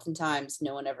oftentimes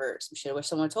no one ever, some shit I wish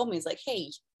someone told me is like, hey,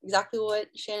 exactly what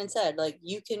Shannon said, like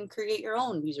you can create your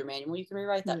own user manual, you can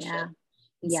rewrite that shit.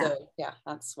 And so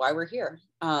that's why we're here.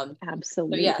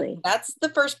 Absolutely. So that's the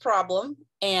first problem.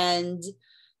 And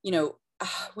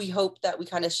we hope that we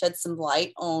kind of shed some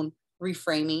light on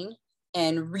reframing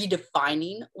and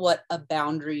redefining what a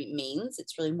boundary means.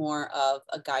 It's really more of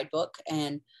a guidebook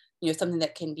and something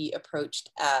that can be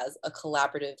approached as a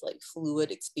collaborative, like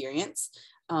fluid experience,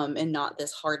 and not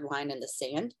this hard line in the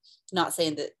sand. Not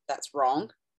saying that that's wrong,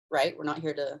 right? We're not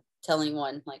here to tell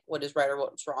anyone like what is right or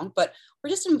what's wrong, but we're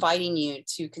just inviting you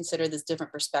to consider this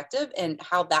different perspective and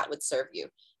how that would serve you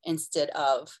instead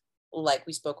of, like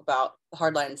we spoke about, the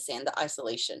hard line in the sand, the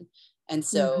isolation. And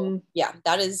so,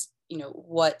 that is,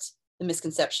 what the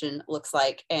misconception looks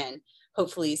like, and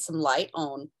hopefully some light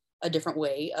on a different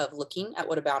way of looking at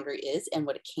what a boundary is and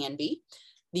what it can be.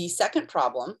 The second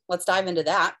problem, let's dive into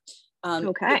that.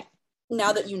 Okay.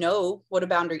 Now that you know what a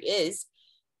boundary is,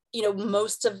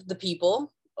 most of the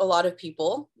people, a lot of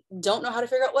people don't know how to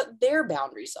figure out what their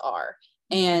boundaries are.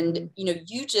 And,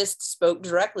 you just spoke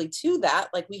directly to that.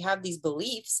 Like we have these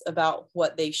beliefs about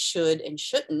what they should and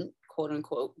shouldn't, quote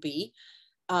unquote, be.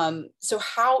 So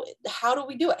how do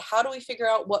we do it? How do we figure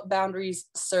out what boundaries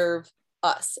serve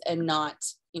us and not,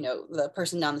 the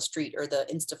person down the street or the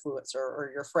Instafluencer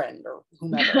or your friend or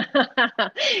whomever?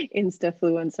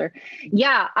 Instafluencer.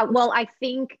 Yeah. Well, I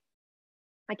think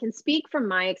I can speak from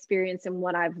my experience and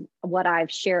what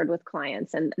I've shared with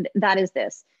clients. And that is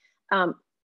this.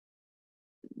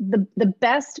 The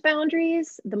best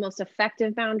boundaries, the most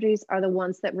effective boundaries are the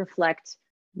ones that reflect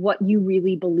what you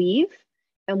really believe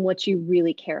and what you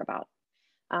really care about.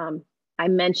 I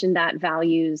mentioned that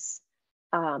values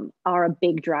are a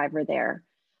big driver there.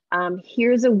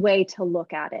 Here's a way to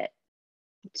look at it.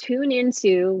 Tune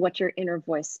into what your inner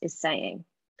voice is saying.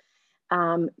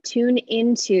 Tune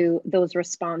into those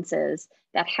responses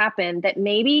that happen that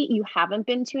maybe you haven't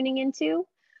been tuning into,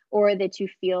 or that you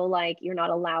feel like you're not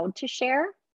allowed to share.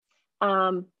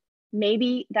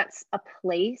 Maybe that's a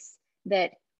place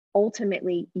that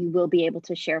ultimately you will be able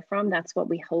to share from. That's what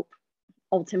we hope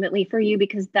ultimately for you,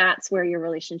 because that's where your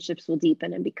relationships will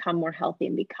deepen and become more healthy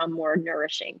and become more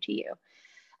nourishing to you.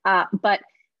 But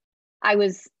I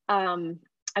was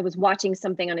watching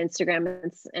something on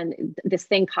Instagram and this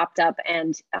thing popped up,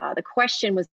 and the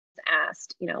question was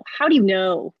asked, how do you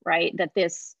know, right, that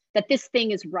this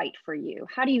thing is right for you?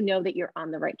 How do you know that you're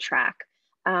on the right track,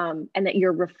 and that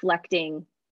you're reflecting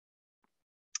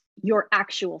your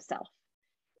actual self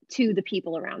to the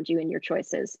people around you and your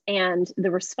choices? And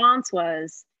the response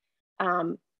was,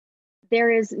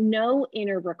 there is no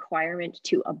inner requirement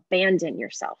to abandon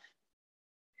yourself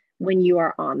when you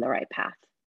are on the right path.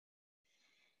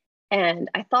 And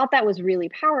I thought that was really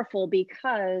powerful,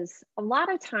 because a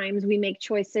lot of times we make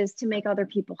choices to make other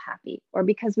people happy, or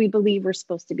because we believe we're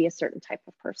supposed to be a certain type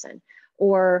of person,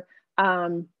 or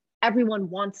everyone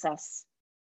wants us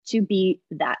to be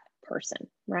that person,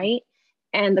 right?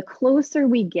 And the closer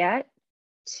we get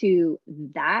to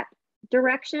that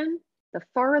direction, the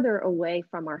farther away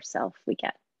from ourself we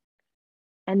get.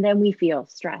 And then we feel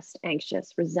stressed,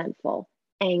 anxious, resentful,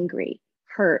 angry,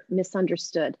 hurt,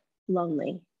 misunderstood,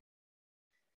 lonely.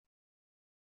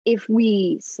 If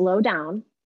we slow down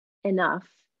enough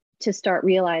to start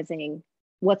realizing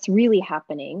what's really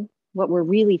happening, what we're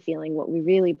really feeling, what we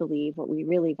really believe, what we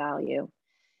really value,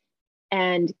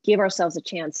 and give ourselves a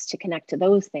chance to connect to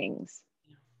those things,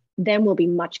 then we'll be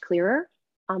much clearer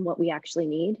on what we actually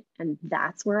need. And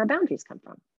that's where our boundaries come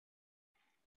from.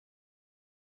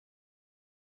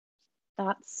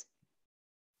 Thoughts?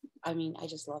 I mean, I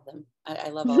just love them. I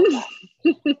love all of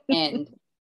that. And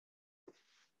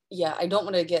yeah, I don't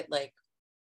want to get like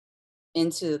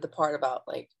into the part about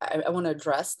like, I want to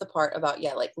address the part about,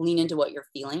 yeah, like lean into what you're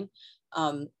feeling.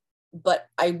 But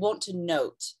I want to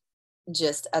note,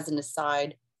 just as an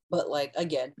aside, but like,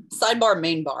 again, sidebar,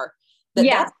 main bar,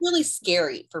 that's really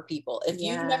scary for people. If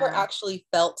you've never actually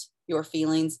felt your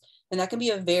feelings, then that can be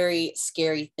a very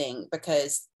scary thing,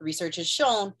 because research has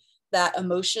shown that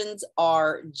emotions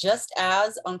are just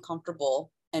as uncomfortable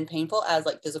and painful as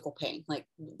like physical pain. Like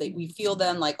we feel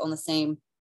them like on the same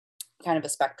kind of a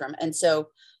spectrum. And so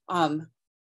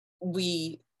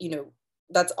we,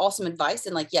 that's awesome advice.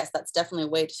 And like, yes, that's definitely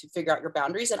a way to figure out your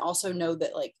boundaries, and also know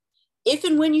that like, if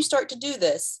and when you start to do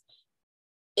this,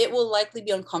 it will likely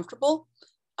be uncomfortable.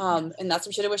 And that's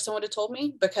what I wish someone had told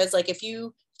me, because like, if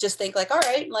you just think like, all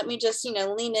right, let me just,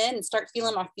 lean in and start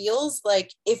feeling my feels.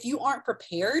 Like, if you aren't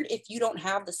prepared, if you don't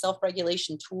have the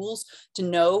self-regulation tools to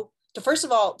know, to first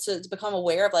of all, to become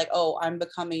aware of like, oh, I'm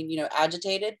becoming,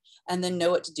 agitated, and then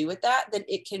know what to do with that, then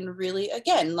it can really,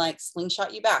 again, like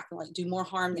slingshot you back and like do more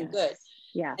harm than good.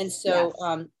 Yeah. And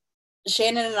so,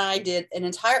 Shannon and I did an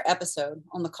entire episode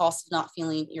on the cost of not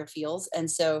feeling your feels.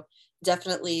 And so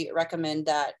definitely recommend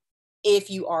that if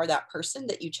you are that person,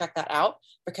 that you check that out,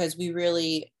 because we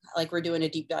really, like, we're doing a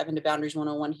deep dive into Boundaries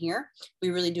 101 here. We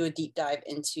really do a deep dive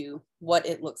into what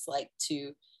it looks like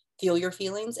to feel your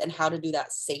feelings and how to do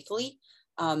that safely.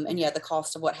 And yeah, the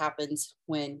cost of what happens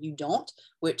when you don't,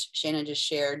 which Shannon just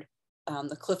shared,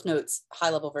 the Cliff Notes high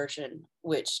level version,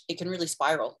 which it can really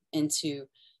spiral into,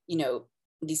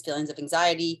 these feelings of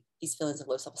anxiety, these feelings of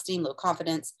low self-esteem, low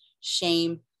confidence,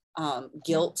 shame,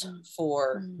 guilt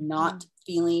for not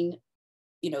feeling,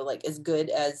 like as good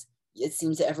as it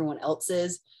seems that everyone else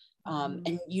is.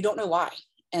 And you don't know why.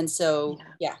 And so,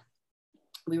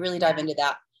 we really dive into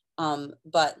that.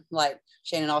 But like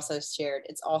Shannon also shared,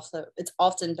 it's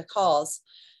often because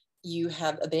you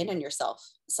have abandoned yourself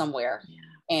somewhere,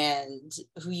 and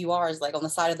who you are is like on the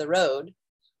side of the road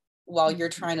while you're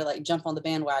trying to like jump on the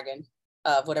bandwagon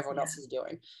of what everyone else is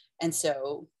doing. And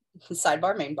so,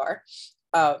 sidebar, main bar,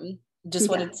 just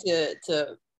wanted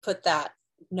to put that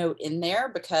note in there,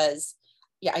 because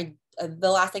the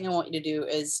last thing I want you to do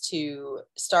is to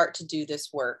start to do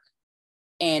this work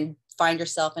and find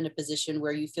yourself in a position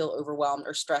where you feel overwhelmed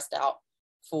or stressed out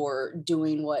for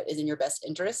doing what is in your best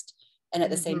interest. And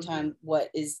at the same time, what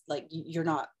is like, you're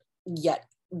not yet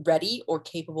ready or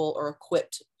capable or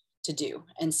equipped to do.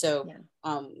 And so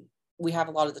we have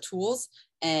a lot of the tools,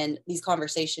 and these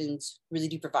conversations really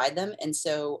do provide them. And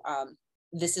so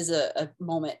this is a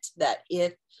moment that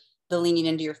if the leaning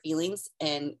into your feelings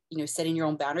and, setting your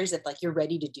own boundaries, if like you're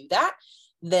ready to do that,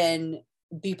 then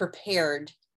be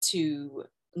prepared to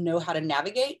know how to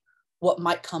navigate what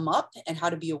might come up and how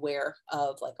to be aware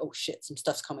of like, oh shit, some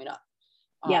stuff's coming up.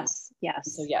 Yes.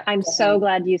 So I'm so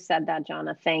glad you said that,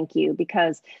 Jonna. Thank you,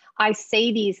 because I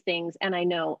say these things and I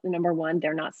know, number one,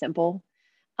 they're not simple.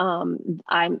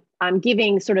 I'm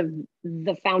giving sort of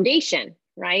the foundation,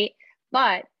 right?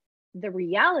 But the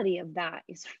reality of that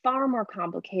is far more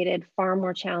complicated, far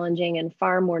more challenging, and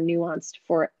far more nuanced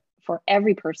for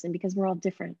every person, because we're all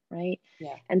different, right?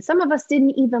 Yeah. And some of us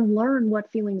didn't even learn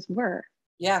what feelings were.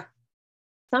 Yeah.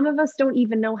 Some of us don't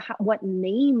even know what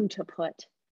name to put,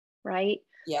 right?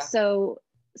 Yeah. So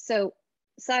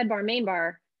sidebar, main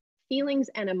bar, feelings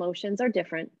and emotions are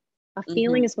different. A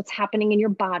feeling is what's happening in your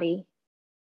body.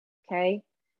 Okay.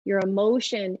 Your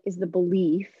emotion is the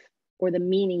belief or the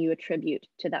meaning you attribute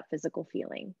to that physical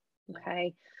feeling.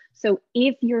 Okay. So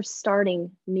if you're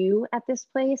starting new at this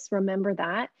place, remember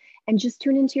that and just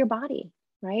tune into your body,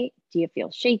 right? Do you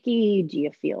feel shaky? Do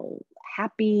you feel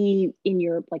happy in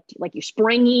your, like you're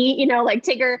springy, like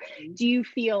Tigger? Do you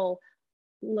feel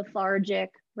lethargic,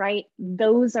 right?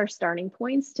 Those are starting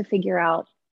points to figure out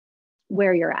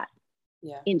where you're at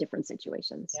in different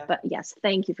situations. But yes,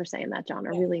 thank you for saying that, John.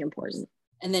 Are really important.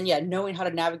 And then, knowing how to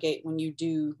navigate when you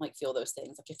do like feel those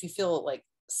things. Like if you feel like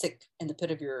sick in the pit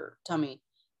of your tummy,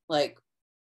 like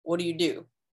what do you do?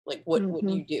 Like what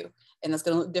do you do? And that's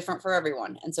going to look different for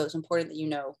everyone. And so it's important that you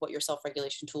know what your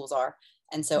self-regulation tools are.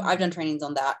 And so I've done trainings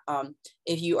on that.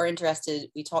 If you are interested,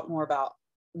 we talk more about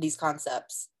these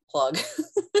concepts, plug,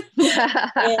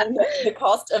 and the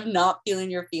cost of not feeling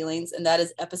your feelings. And that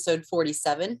is episode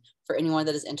 47 for anyone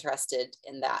that is interested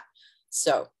in that.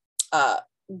 So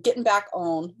getting back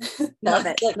on, love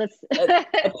it. Like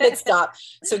a pit stop.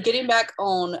 So getting back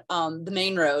on the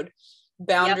main road,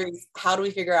 boundaries, how do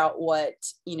we figure out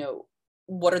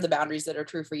what are the boundaries that are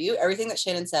true for you? Everything that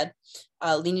Shanon said,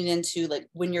 leaning into like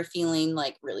when you're feeling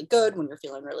like really good, when you're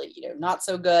feeling really, not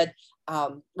so good,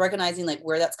 recognizing like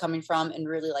where that's coming from and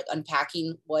really like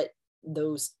unpacking what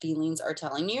those feelings are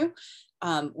telling you,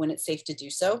 when it's safe to do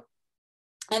so.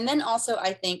 And then also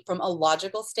I think from a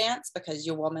logical stance, because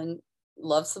your woman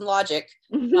loves some logic,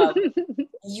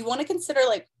 you want to consider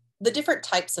like the different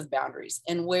types of boundaries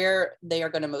and where they are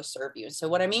going to most serve you. So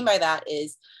what I mean by that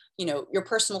is, your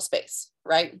personal space,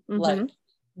 right? Like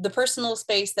the personal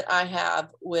space that I have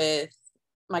with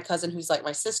my cousin, who's like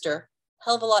my sister,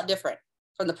 hell of a lot different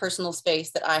from the personal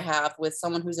space that I have with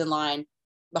someone who's in line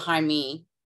behind me,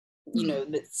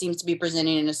 that seems to be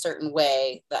presenting in a certain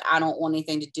way that I don't want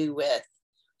anything to do with,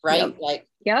 right?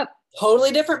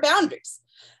 Totally different boundaries.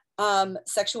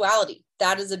 Sexuality,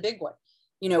 that is a big one.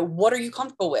 What are you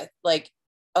comfortable with? Like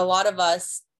a lot of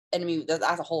us, and I mean, that's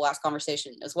a whole last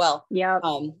conversation as well.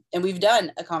 And we've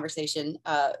done a conversation,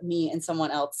 me and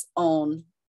someone else on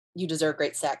You Deserve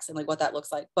Great Sex and like what that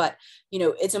looks like. But,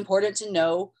 it's important to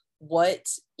know what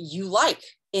you like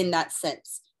in that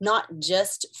sense, not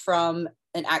just from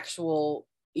an actual,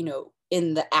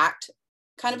 in the act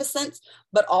kind of a sense,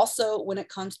 but also when it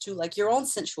comes to like your own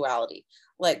sensuality,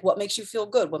 like what makes you feel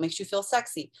good, what makes you feel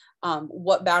sexy,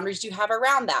 what boundaries do you have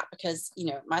around that? Because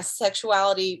my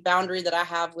sexuality boundary that I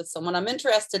have with someone I'm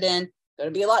interested in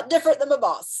going to be a lot different than my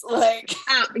boss. Like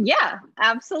yeah,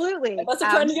 absolutely, unless I'm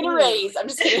trying to get a raise. I'm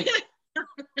just kidding.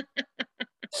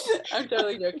 I'm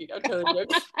totally joking.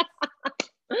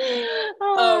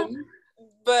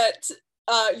 But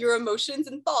your emotions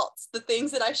and thoughts, the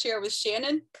things that I share with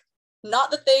Shanon,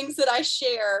 not the things that I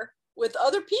share with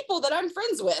other people that I'm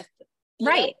friends with.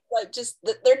 Like just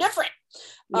they're different.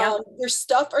 Your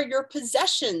stuff or your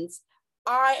possessions.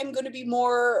 I am going to be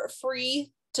more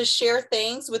free to share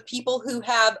things with people who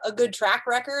have a good track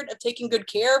record of taking good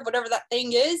care of whatever that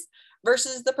thing is,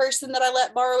 versus the person that I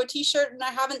let borrow a t-shirt and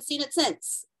I haven't seen it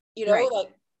since,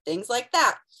 like things like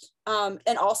that.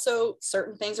 And also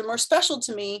certain things are more special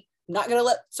to me. I'm not going to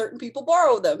let certain people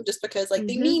borrow them just because like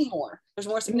they mean more. There's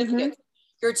more significance.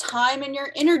 Your time and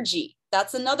your energy,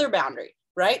 that's another boundary,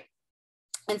 right?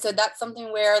 And so that's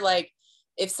something where like,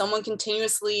 if someone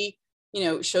continuously,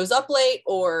 shows up late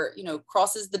or,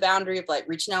 crosses the boundary of like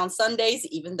reaching out on Sundays,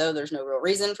 even though there's no real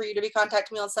reason for you to be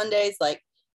contacting me on Sundays, like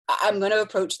I'm going to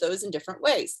approach those in different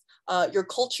ways. Your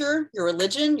culture, your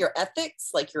religion, your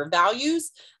ethics, like your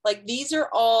values, like these are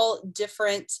all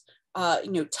different,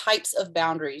 types of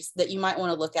boundaries that you might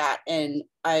want to look at. And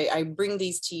I bring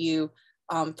these to you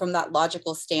from that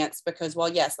logical stance, because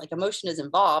while yes, like emotion is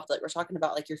involved, like we're talking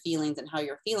about like your feelings and how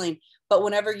you're feeling, but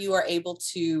whenever you are able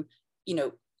to,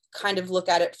 kind of look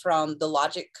at it from the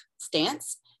logic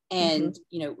stance and,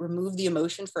 remove the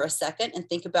emotion for a second and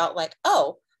think about like,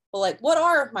 oh, well, like what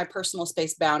are my personal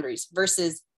space boundaries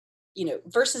versus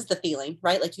the feeling,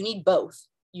 right? Like you need both.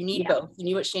 You need both. You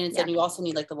need what Shanon said. And you also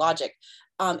need like the logic.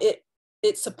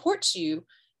 It supports you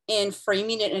in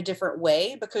framing it in a different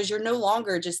way, because you're no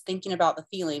longer just thinking about the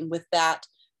feeling with that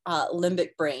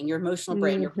limbic brain, your emotional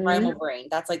brain, your primal brain.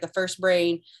 That's like the first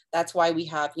brain. That's why we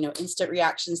have, instant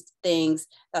reactions to things.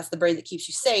 That's the brain that keeps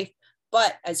you safe.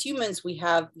 But as humans, we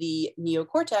have the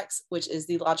neocortex, which is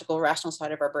the logical, rational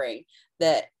side of our brain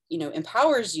that,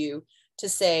 empowers you to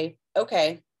say,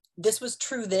 okay, this was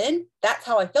true then. That's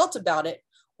how I felt about it.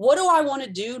 What do I want to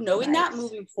do knowing that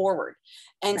moving forward?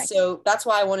 And so that's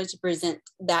why I wanted to present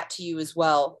that to you as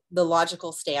well, the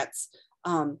logical stance,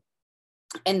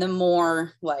 and the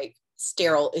more like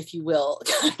sterile, if you will,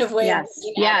 kind of way of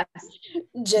looking at it.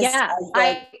 Just as,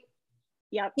 like,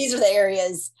 these are the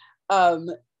areas.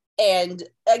 And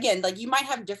again, like you might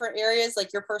have different areas,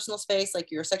 like your personal space,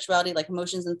 like your sexuality, like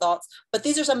emotions and thoughts, but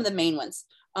these are some of the main ones.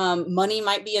 Money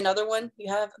might be another one.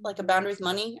 You have like a boundary with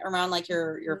money around like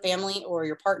your family or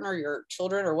your partner, your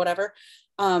children or whatever.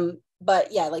 But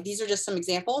yeah, like these are just some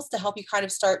examples to help you kind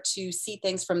of start to see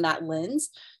things from that lens,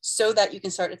 so that you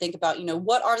can start to think about,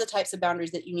 what are the types of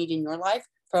boundaries that you need in your life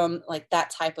from like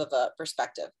that type of a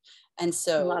perspective. And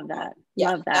so love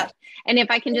that. And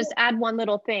if I can just add one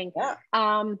little thing,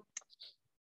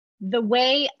 the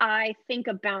way I think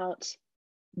about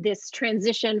this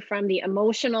transition from the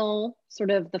emotional,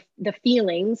 sort of the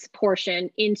feelings portion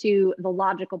into the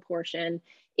logical portion,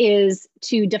 is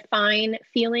to define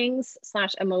feelings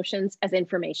 / emotions as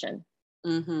information.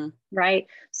 Mm-hmm. Right?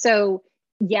 So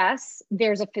yes,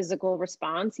 there's a physical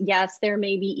response. Yes, there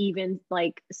may be even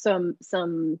like some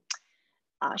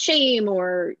shame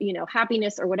or, you know,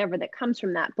 happiness or whatever that comes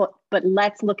from that. But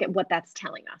let's look at what that's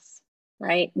telling us,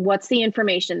 right? What's the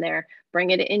information there?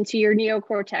 Bring it into your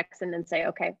neocortex and then say,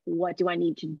 okay, what do I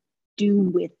need to do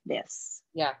with this?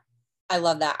 Yeah, I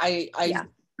love that. I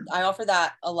offer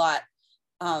that a lot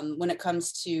when it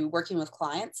comes to working with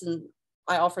clients, and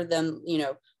I offer them, you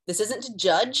know, this isn't to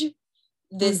judge.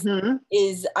 This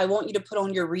is, I want you to put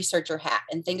on your researcher hat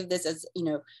and think of this as, you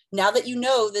know, now that you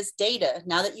know this data,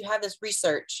 now that you have this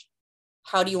research,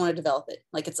 how do you want to develop it?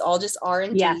 Like, it's all just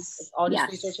R&D. Yes. It's all just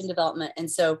research and development.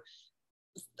 And so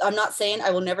I'm not saying, I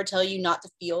will never tell you not to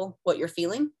feel what you're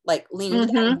feeling, like lean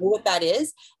into that, know what that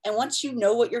is. And once you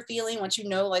know what you're feeling, once you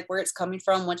know like where it's coming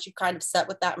from, once you kind of sat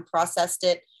with that and processed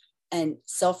it and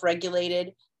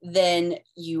self-regulated, then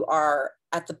you are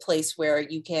at the place where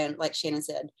you can, like Shanon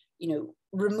said, you know,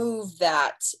 remove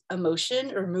that emotion,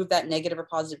 remove that negative or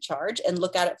positive charge, and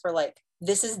look at it for like,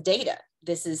 this is data.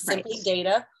 This is simply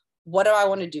data. What do I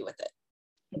want to do with it?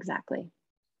 Exactly.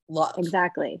 Love.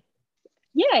 Exactly.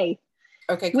 Yay.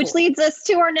 Okay, cool. Which leads us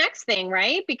to our next thing,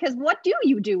 right? Because what do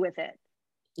you do with it?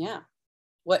 Yeah.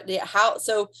 How,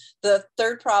 so the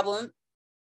third problem,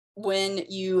 when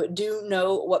you do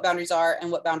know what boundaries are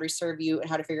and what boundaries serve you and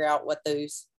how to figure out what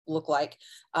those look like,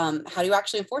 how do you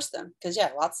actually enforce them? Because yeah,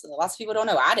 lots of people don't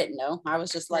know. I didn't know. I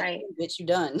was just like, hey, bitch, you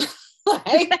done.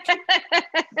 Like,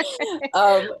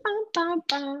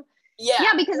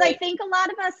 yeah, because I think a lot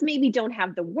of us maybe don't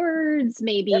have the words,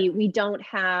 maybe we don't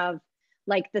have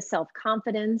like the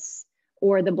self-confidence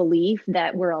or the belief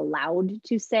that we're allowed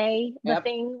to say the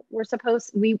thing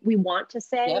we want to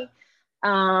say.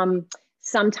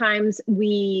 Sometimes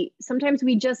we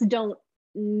just don't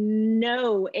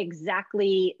know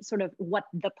exactly sort of what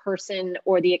the person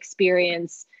or the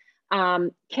experience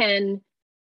can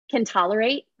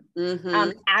tolerate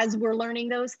as we're learning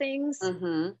those things.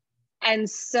 And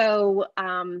so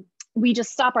we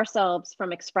just stop ourselves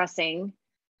from expressing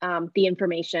the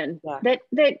information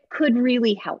that could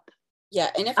really help. Yeah.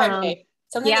 And if I may,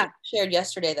 something that you shared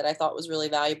yesterday that I thought was really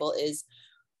valuable is,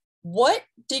 what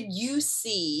did you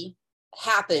see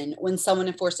happen when someone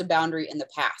enforced a boundary in the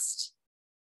past?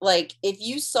 Like, if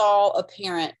you saw a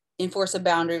parent enforce a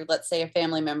boundary with, let's say, a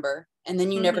family member, and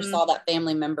then you never saw that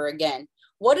family member again,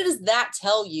 what does that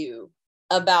tell you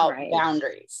about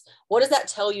boundaries? What does that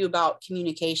tell you about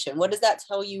communication? What does that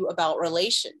tell you about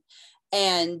relation?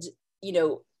 And, you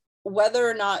know, whether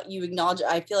or not you acknowledge it,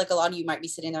 I feel like a lot of you might be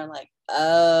sitting there like,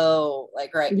 oh,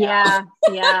 like right now.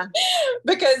 Yeah.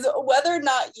 Because whether or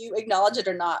not you acknowledge it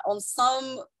or not, on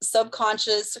some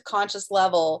subconscious, conscious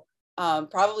level,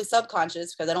 probably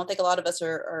subconscious, because I don't think a lot of us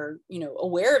are, you know,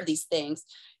 aware of these things,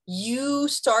 you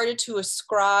started to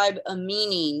ascribe a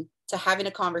meaning to having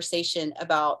a conversation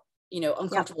about, you know,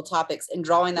 uncomfortable topics, and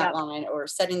drawing that line or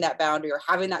setting that boundary or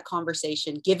having that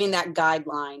conversation, giving that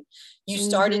guideline. You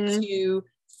started to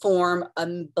form a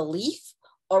belief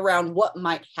around what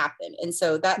might happen. And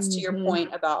so that's to your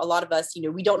point about a lot of us, you know,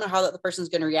 we don't know how that the person's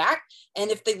going to react. And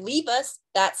if they leave us,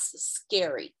 that's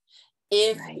scary.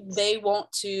 If they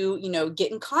want to, you know,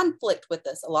 get in conflict with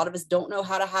us, a lot of us don't know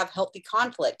how to have healthy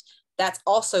conflict. That's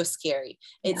also scary.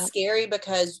 It's scary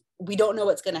because we don't know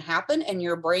what's going to happen, and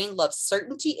your brain loves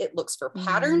certainty. It looks for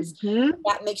patterns.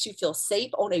 That makes you feel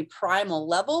safe on a primal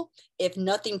level. If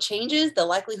nothing changes, the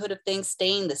likelihood of things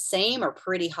staying the same are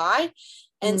pretty high.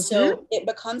 And so it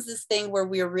becomes this thing where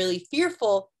we are really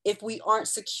fearful if we aren't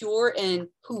secure in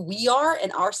who we are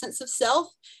and our sense of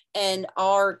self and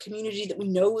our community that we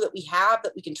know that we have,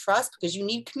 that we can trust, because you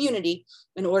need community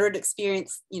in order to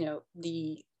experience, you know,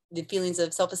 the feelings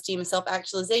of self-esteem and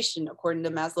self-actualization according to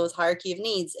Maslow's hierarchy of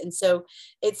needs. And so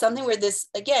it's something where this,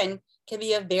 again, can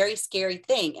be a very scary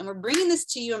thing. And we're bringing this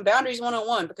to you in Boundaries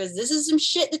 101 because this is some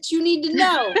shit that you need to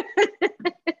know,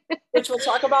 which we'll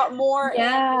talk about more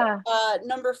in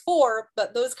number 4,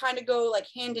 but those kind of go like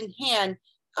hand in hand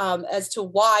as to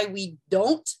why we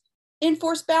don't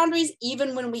enforce boundaries,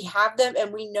 even when we have them.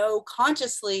 And we know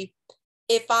consciously,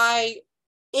 if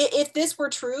this were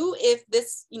true, if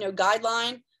this, you know,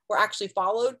 guideline were actually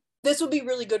followed, this would be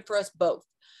really good for us both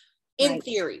in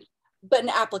theory, but in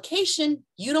application,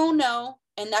 you don't know.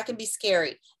 And that can be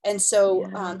scary. And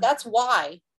so that's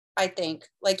why I think,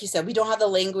 like you said, we don't have the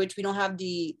language, we don't have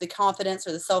the confidence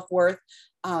or the self-worth.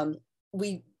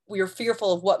 We are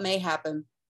fearful of what may happen.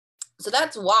 So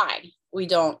that's why we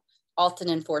don't often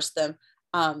enforce them.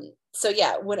 So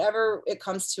yeah, whenever it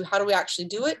comes to how do we actually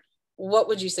do it, what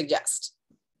would you suggest?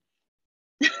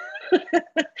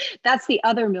 That's the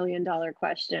other $1 million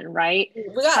question, right?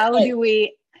 We got How like, do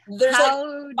we, there's how,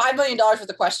 like $5 million worth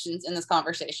of questions in this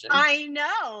conversation. I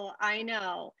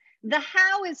know. The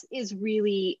how is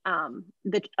really a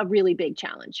really big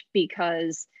challenge,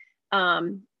 because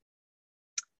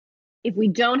if we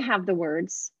don't have the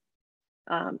words,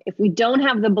 if we don't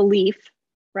have the belief,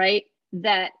 right,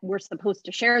 that we're supposed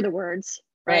to share the words,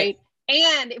 right?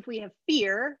 And if we have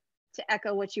fear, to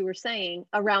echo what you were saying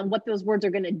around what those words are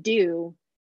going to do,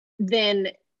 then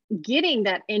getting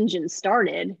that engine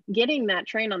started, getting that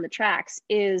train on the tracks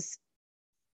is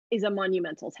a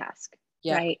monumental task,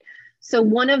 right? So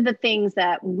one of the things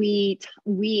that we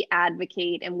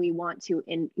advocate and we want to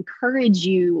encourage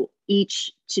you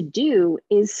each to do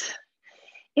is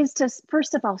to,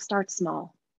 first of all, start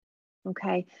small.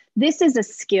 Okay, this is a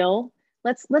skill.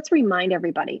 Let's remind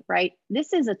everybody, right?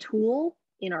 This is a tool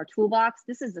in our toolbox.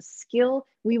 This is a skill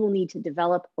we will need to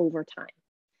develop over time.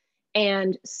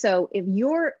 And so if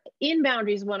you're in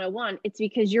Boundaries 101, it's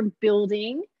because you're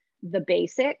building the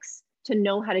basics to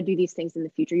know how to do these things in the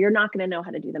future. You're not going to know how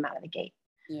to do them out of the gate.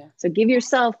 So give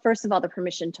yourself, first of all, the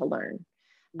permission to learn.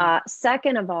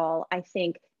 Second of all, I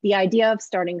think the idea of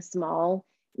starting small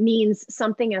means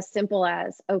something as simple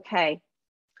as, okay,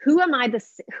 who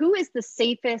is the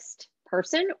safest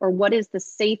person, or what is the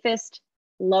safest,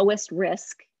 lowest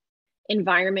risk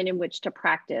environment in which to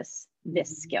practice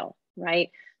this skill, right?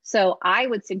 So I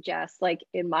would suggest, like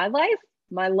in my life,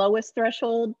 my lowest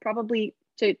threshold probably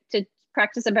to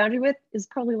practice a boundary with is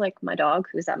probably like my dog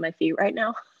who's at my feet right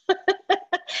now,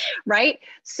 right?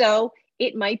 So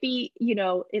it might be,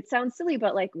 it sounds silly,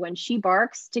 but like when she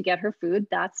barks to get her food,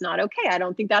 that's not okay. I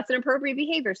don't think that's an appropriate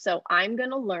behavior. So I'm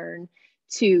going to learn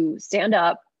to stand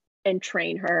up and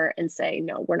train her and say,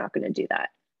 no, we're not going to do that.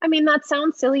 I mean, that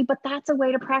sounds silly, but that's a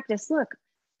way to practice. Look,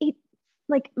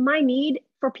 like my need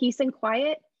for peace and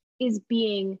quiet is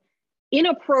being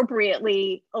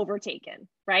inappropriately overtaken,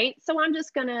 right? So I'm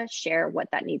just going to share what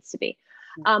that needs to be.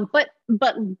 But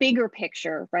bigger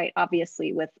picture, right?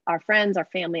 Obviously with our friends, our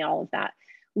family, all of that,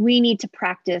 we need to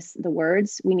practice the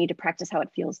words. We need to practice how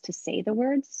it feels to say the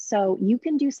words. So you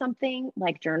can do something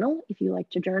like journal. If you like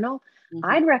to journal,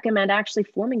 I'd recommend actually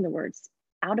forming the words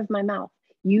out of my mouth.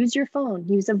 Use your phone,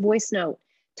 use a voice note,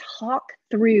 talk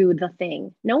through the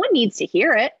thing. No one needs to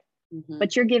hear it,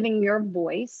 but you're giving your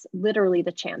voice literally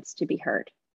the chance to be heard.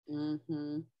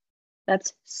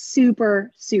 That's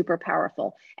super, super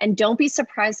powerful. And don't be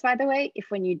surprised, by the way, if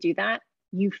when you do that,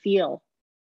 you feel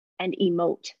and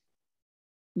emote.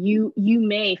 You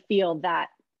may feel that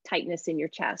tightness in your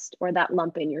chest or that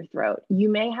lump in your throat. You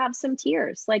may have some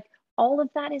tears. Like, all of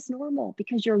that is normal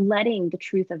because you're letting the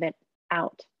truth of it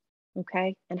out.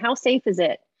 Okay. And how safe is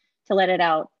it to let it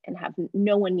out and have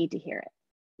no one need to hear it?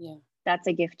 Yeah. That's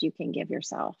a gift you can give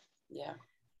yourself. Yeah.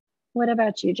 What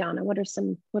about you, Jonna? What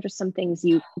are some things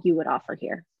you would offer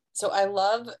here? So I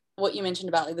love what you mentioned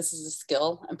about like, this is a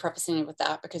skill, and prefacing it with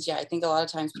that, because I think a lot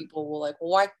of times people will like,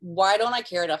 well, why don't I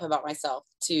care enough about myself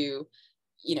to,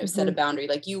 set a boundary?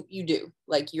 Like you do,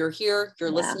 like you're here, you're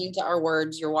listening to our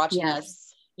words, you're watching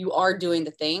us, you are doing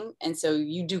the thing. And so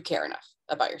you do care enough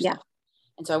about yourself.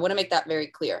 And so I want to make that very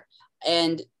clear.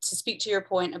 And to speak to your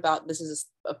point about this is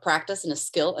a practice and a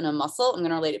skill and a muscle, I'm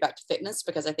going to relate it back to fitness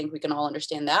because I think we can all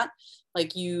understand that.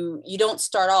 Like you don't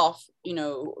start off,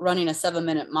 running a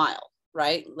 7-minute mile,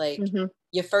 right? Like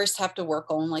you first have to work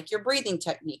on like your breathing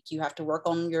technique. You have to work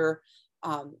on your,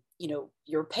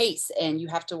 your pace, and you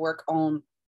have to work on,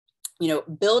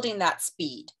 building that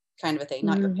speed kind of a thing,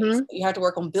 not your pace. But you have to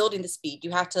work on building the speed.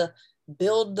 You have to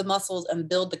build the muscles and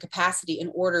build the capacity in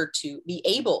order to be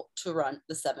able to run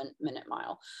the 7-minute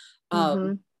mile.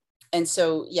 And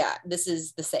so, this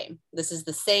is the same.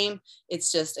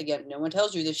 It's just, again, no one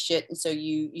tells you this shit. And so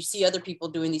you see other people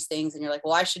doing these things and you're like,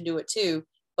 well, I should do it too.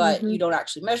 But you don't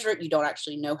actually measure it. You don't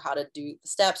actually know how to do the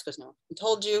steps because no one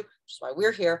told you, which is why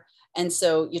we're here. And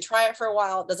so you try it for a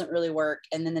while, it doesn't really work.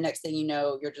 And then the next thing you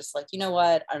know, you're just like, you know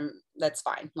what, that's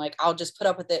fine. Like, I'll just put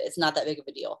up with it. It's not that big of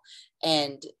a deal.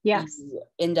 And you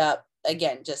end up,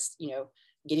 again, just,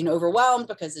 getting overwhelmed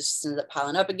because it just ends up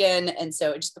piling up again. And so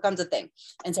it just becomes a thing.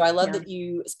 And so I love that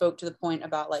you spoke to the point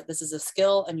about like, this is a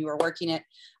skill and you are working it.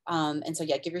 And so,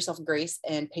 give yourself grace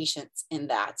and patience in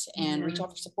that, and reach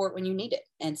out for support when you need it.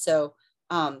 And so,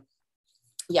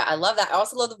 I love that. I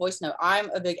also love the voice note. I'm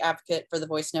a big advocate for the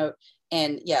voice note.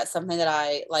 And something that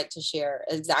I like to share,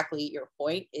 exactly your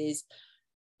point, is,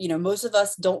 you know, most of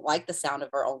us don't like the sound of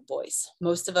our own voice.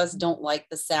 Most of us don't like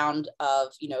the sound of,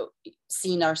 you know,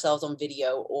 seeing ourselves on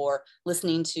video or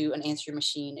listening to an answering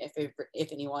machine,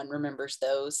 if anyone remembers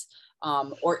those,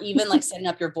 or even like setting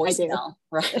up your I do. voicemail,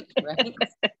 right? Right.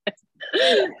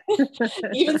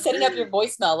 Even setting up your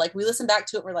voicemail, like we listen back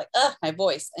to it, we're like, my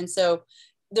voice. And so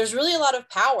there's really a lot of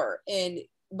power in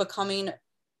becoming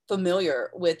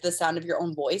familiar with the sound of your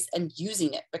own voice and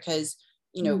using it, because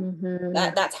you know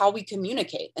that's how we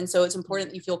communicate. And so it's important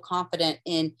that you feel confident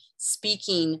in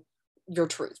speaking your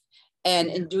truth and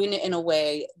in doing it in a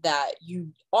way that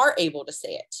you are able to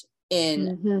say it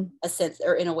in a sense,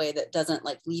 or in a way that doesn't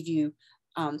like leave you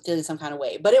feeling some kind of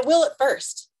way. But it will at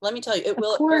first. Let me tell you, it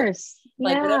will at first.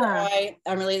 Like whenever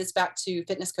I'm relating this back to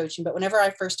fitness coaching, but whenever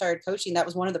I first started coaching, that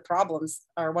was one of the problems,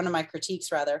 or one of my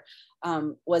critiques rather,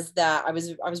 was that I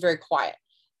was very quiet.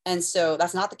 And so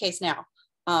that's not the case now.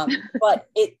 But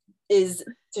it is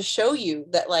to show you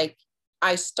that like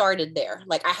I started there.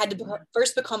 Like I had to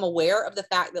first become aware of the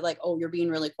fact that like, oh, you're being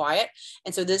really quiet.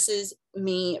 And so this is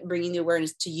me bringing the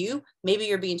awareness to you. Maybe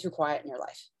you're being too quiet in your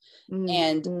life.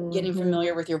 And getting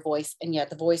familiar with your voice. And yet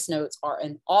the voice notes are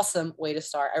an awesome way to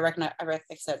start. I recommend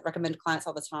to clients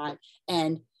all the time.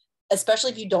 And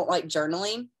especially if you don't like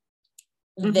journaling,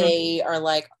 they are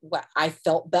like, well, I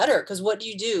felt better. Because what do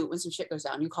you do when some shit goes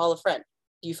down? You call a friend.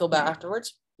 Do you feel better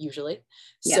afterwards? Usually.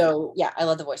 So yeah, I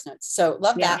love the voice notes. So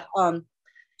love that.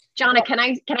 Jonna, can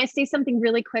I say something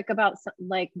really quick about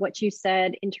like what you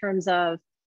said in terms of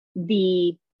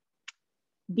the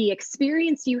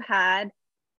experience you had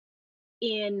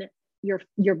in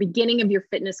your beginning of your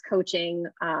fitness coaching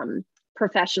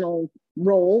professional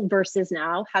role versus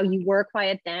now, how you were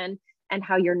quiet then and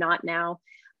how you're not now.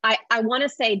 I want to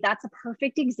say that's a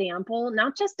perfect example,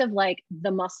 not just of like the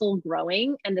muscle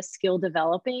growing and the skill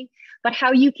developing, but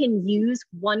how you can use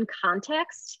one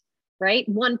context, right?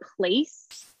 One place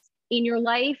in your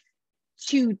life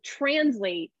to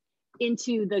translate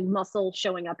into the muscle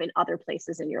showing up in other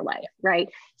places in your life, right?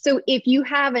 So if you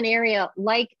have an area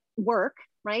like work,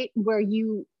 right, where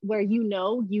you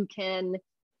know you can,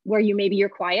 where you maybe you're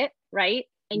quiet, right,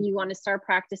 and you want to start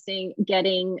practicing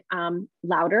getting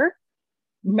louder,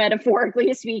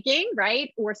 metaphorically speaking,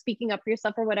 right, or speaking up for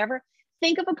yourself or whatever,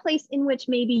 think of a place in which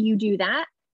maybe you do that,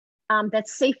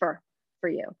 that's safer for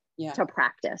you to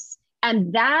practice.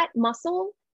 And that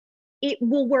muscle, it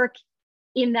will work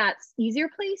in that easier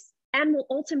place and will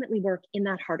ultimately work in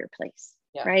that harder place,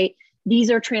 right?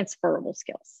 These are transferable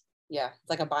skills. Yeah, it's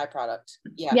like a byproduct.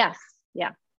 Yes.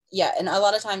 Yeah, and a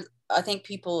lot of times I think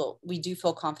we do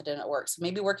feel confident at work. So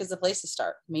maybe work is the place to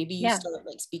start. Maybe you start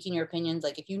like speaking your opinions.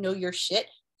 Like if you know your shit,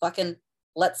 fucking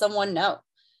let someone know.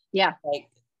 Yeah. Like,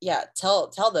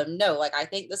 tell them, no, like I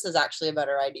think this is actually a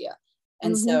better idea.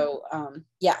 And so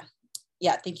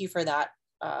thank you for that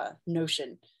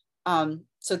notion.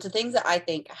 So to things that I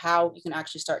think how you can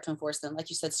actually start to enforce them, like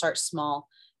you said, start small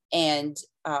and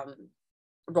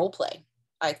role play.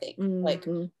 I think like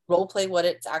role play what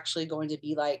it's actually going to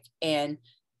be like. And,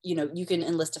 you know, you can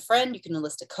enlist a friend, you can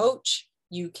enlist a coach,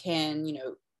 you can, you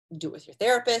know, do it with your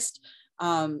therapist,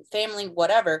 family,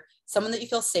 whatever, someone that you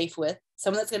feel safe with,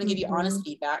 someone that's going to give you honest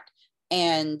feedback,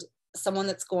 and someone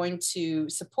that's going to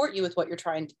support you with what you're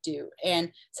trying to do.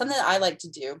 And something that I like to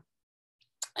do,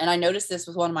 and I noticed this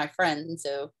with one of my friends, and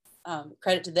so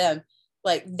credit to them,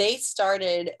 like they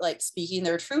started like speaking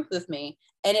their truth with me.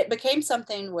 And it became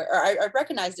something where I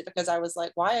recognized it because I was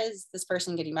like, why is this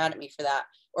person getting mad at me for that?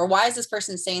 Or why is this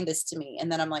person saying this to me?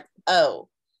 And then I'm like, oh,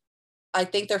 I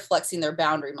think they're flexing their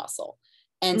boundary muscle.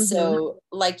 And so,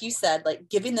 like you said, like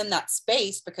giving them that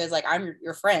space, because like I'm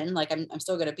your friend, like I'm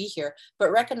still going to be here,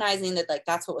 but recognizing that like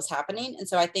that's what was happening. And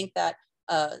so I think that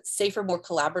a safer, more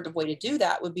collaborative way to do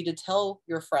that would be to tell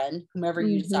your friend, whomever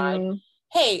you decide,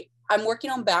 hey, I'm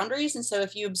working on boundaries. And so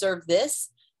if you observe this,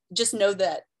 just know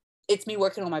that it's me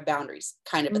working on my boundaries,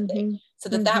 kind of a thing. So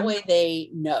that way they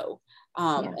know,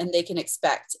 and they can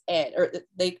expect, or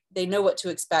they know what to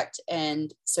expect.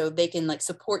 And so they can like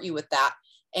support you with that.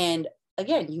 And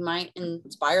again, you might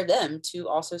inspire them to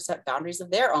also set boundaries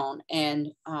of their own.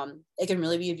 And it can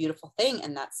really be a beautiful thing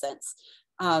in that sense.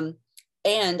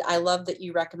 And I love that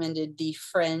you recommended the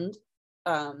friend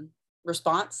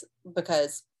response,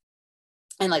 because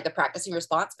and like the practicing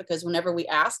response, because whenever we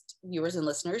asked viewers and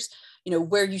listeners, you know,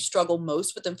 where you struggle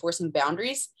most with enforcing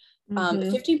boundaries,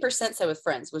 15% said with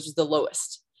friends, which is the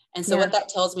lowest. And so what that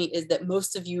tells me is that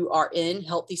most of you are in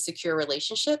healthy, secure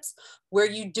relationships where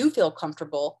you do feel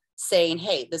comfortable saying,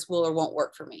 hey, this will or won't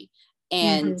work for me.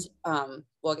 And well,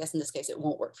 I guess in this case, it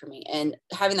won't work for me. And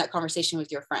having that conversation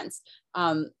with your friends.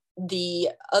 the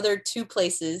other two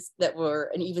places that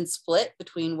were an even split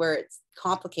between where it's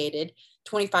complicated,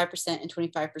 25% and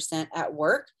 25% at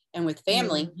work and with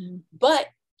family. Mm-hmm. But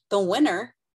the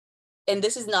winner, and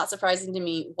this is not surprising to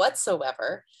me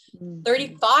whatsoever, Mm-hmm.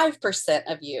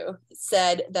 35% of you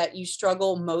said that you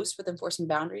struggle most with enforcing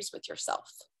boundaries with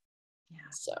yourself. Yeah.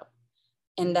 So,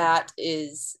 and that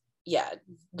is, yeah,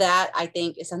 that I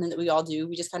think is something that we all do.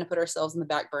 We just kind of put ourselves in the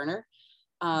back burner.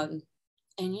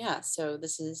 And yeah, so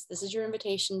this is your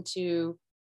invitation to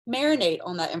marinate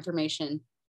on that information,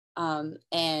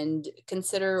 and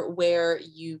consider where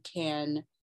you can,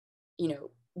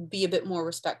 be a bit more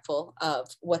respectful of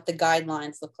what the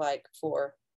guidelines look like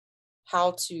for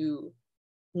how to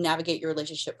navigate your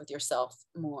relationship with yourself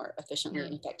more efficiently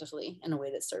and effectively in a way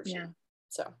that serves you.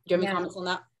 So, do you have any comments on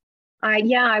that?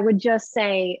 I would just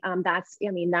say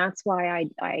that's why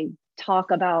I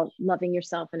talk about loving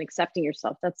yourself and accepting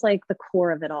yourself. That's like the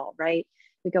core of it all, right?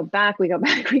 We go back, we go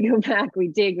back, we go back, we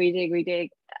dig, we dig, we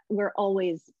dig. We're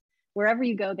always, wherever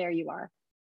you go, there you are,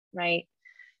 right?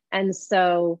 And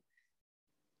so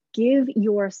give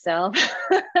yourself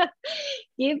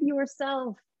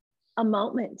a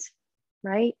moment,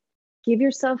 right? Give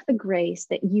yourself the grace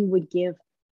that you would give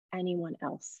anyone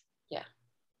else. Yeah.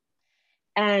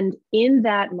 And in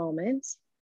that moment,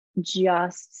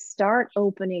 just start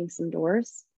opening some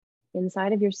doors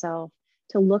inside of yourself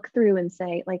to look through and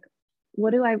say, like,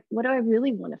 what do I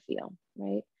really want to feel,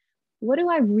 right? What do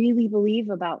I really believe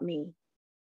about me?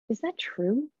 Is that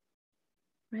true?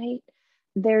 Right?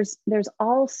 There's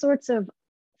all sorts of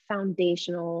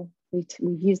foundational, we've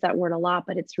used that word a lot,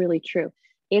 but it's really true.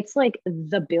 It's like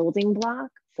the building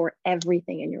block for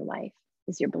everything in your life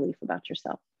is your belief about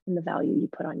yourself and the value you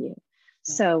put on you.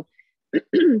 So,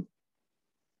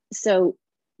 so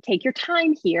take your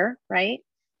time here, right?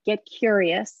 Get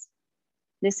curious.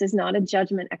 This is not a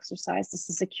judgment exercise. This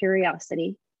is a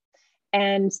curiosity,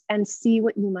 and see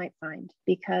what you might find,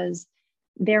 because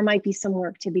there might be some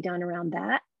work to be done around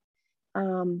that,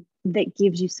 that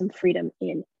gives you some freedom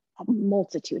in a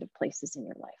multitude of places in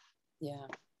your life. Yeah.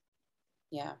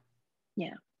 Yeah.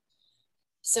 Yeah.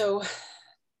 So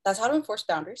that's how to enforce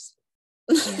boundaries.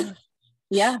 Yeah.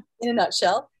 Yeah. In a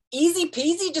nutshell. Easy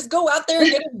peasy, just go out there and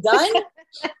get it done.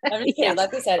 I'm just kidding.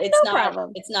 Like we said,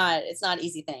 it's not an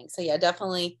easy thing. So yeah,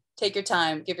 definitely take your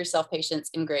time, give yourself patience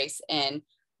and grace, and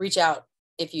reach out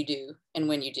if you do and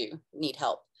when you do need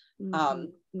help.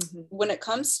 When it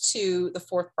comes to the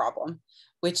fourth problem,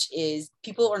 which is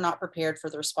people are not prepared for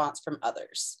the response from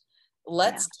others,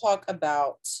 let's talk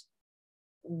about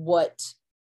what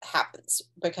happens,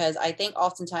 because I think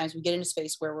oftentimes we get in a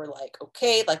space where we're like,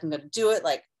 okay, like I'm going to do it.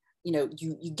 Like,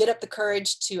 you get up the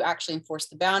courage to actually enforce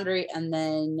the boundary, and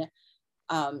then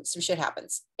some shit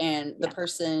happens, and the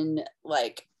person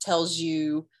like tells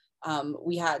you,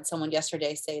 we had someone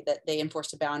yesterday say that they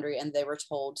enforced a boundary and they were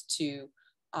told to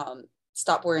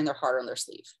stop wearing their heart on their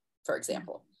sleeve, for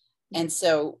example. And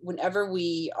so whenever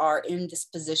we are in this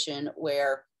position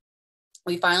where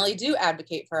we finally do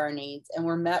advocate for our needs and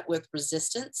we're met with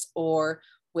resistance or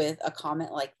with a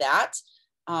comment like that,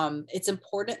 it's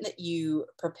important that you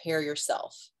prepare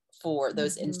yourself for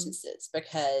those instances,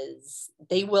 because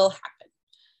they will happen.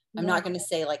 I'm not going to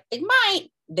say like they might,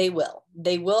 they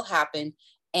will happen.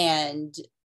 And,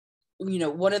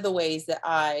 one of the ways that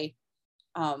I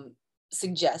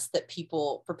suggest that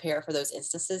people prepare for those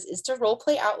instances is to role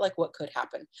play out like what could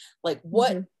happen, like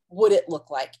what would it look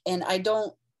like. And I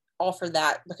don't offer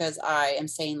that because I am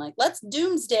saying like, let's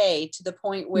doomsday to the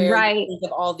point where you think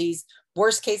of all these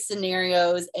worst case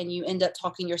scenarios and you end up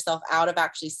talking yourself out of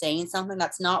actually saying something.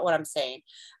 That's not what I'm saying.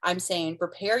 I'm saying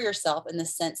prepare yourself in the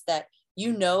sense that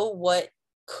you know what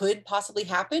could possibly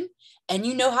happen and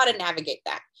you know how to navigate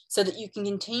that so that you can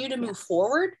continue to move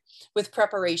forward with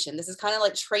preparation. This is kind of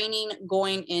like training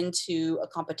going into a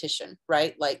competition,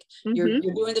 right? Like you're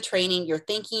doing the training, you're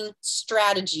thinking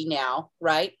strategy now,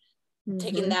 right?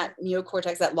 Taking that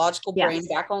neocortex, that logical brain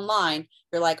back online.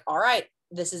 You're like, all right,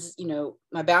 this is,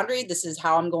 my boundary. This is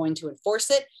how I'm going to enforce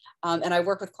it. And I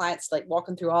work with clients like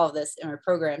walking through all of this in my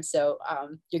program. So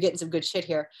you're getting some good shit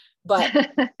here. But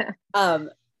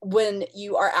when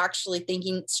you are actually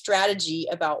thinking strategy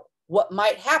about what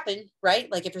might happen, right?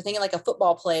 Like if you're thinking like a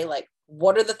football play, like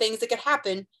what are the things that could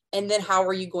happen? And then how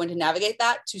are you going to navigate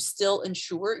that to still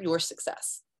ensure your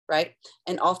success, right?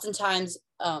 And oftentimes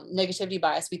negativity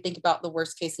bias, we think about the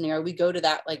worst case scenario. We go to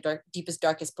that like deepest,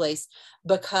 darkest place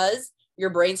because your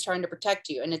brain's trying to protect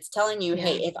you. And it's telling you,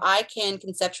 hey, if I can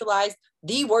conceptualize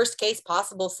the worst case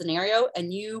possible scenario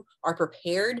and you are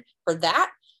prepared for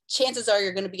that, chances are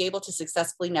you're going to be able to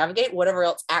successfully navigate whatever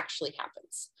else actually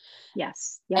happens.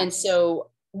 Yes. And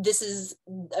so this is,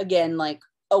 again, like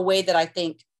a way that I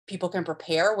think people can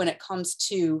prepare when it comes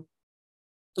to,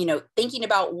 you know, thinking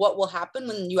about what will happen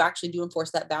when you actually do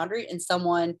enforce that boundary and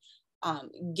someone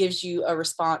gives you a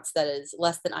response that is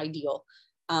less than ideal.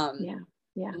 Yeah.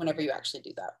 Whenever you actually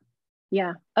do that.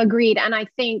 Yeah, agreed. And I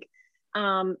think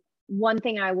one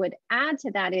thing I would add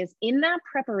to that is in that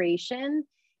preparation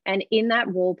and in that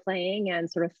role playing and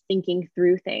sort of thinking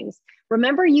through things,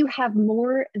 remember you have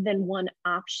more than one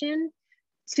option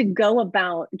to go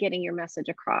about getting your message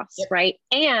across, Yep. right?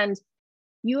 And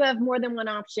you have more than one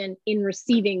option in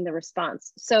receiving the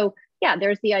response. So yeah,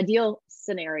 there's the ideal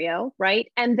scenario,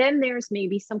 right? And then there's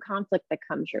maybe some conflict that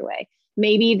comes your way.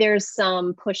 Maybe there's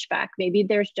some pushback, maybe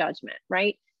there's judgment,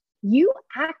 right? You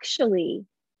actually,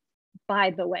 by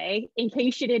the way, in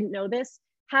case you didn't know this,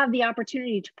 have the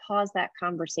opportunity to pause that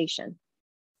conversation.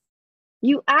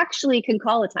 You actually can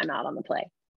call a timeout on the play,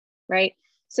 right?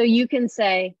 So you can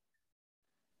say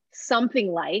something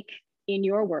like, in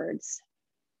your words,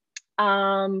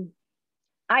 I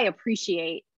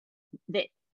appreciate that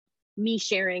me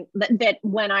sharing that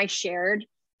when I shared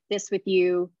this with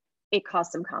you, it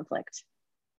caused some conflict,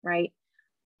 right?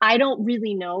 I don't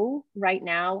really know right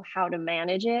now how to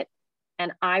manage it.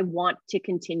 And I want to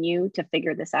continue to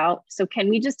figure this out. So can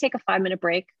we just take a 5-minute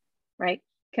break, right?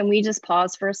 Can we just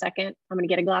pause for a second? I'm going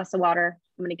to get a glass of water.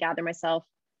 I'm going to gather myself,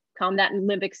 calm that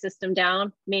limbic system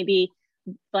down, maybe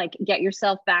like get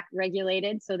yourself back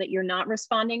regulated so that you're not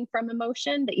responding from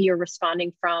emotion, that you're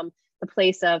responding from the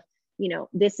place of, you know,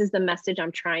 this is the message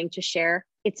I'm trying to share.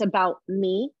 It's about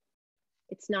me.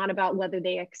 It's not about whether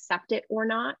they accept it or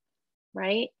not,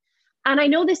 right? And I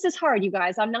know this is hard, you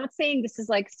guys. I'm not saying this is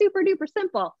like super duper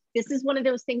simple. This is one of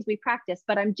those things we practice,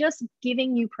 but I'm just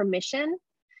giving you permission.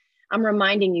 I'm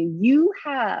reminding you, you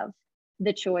have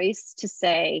the choice to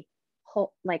say,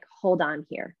 hold on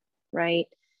here, right?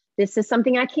 This is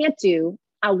something I can't do.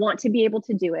 I want to be able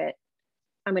to do it.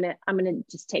 I'm gonna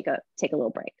just take a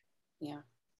little break.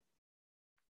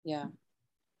 Yeah.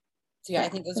 So yeah, I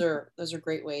think those are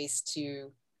great ways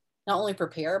to not only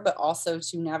prepare, but also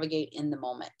to navigate in the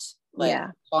moment. Like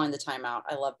calling the timeout.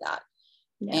 I love that.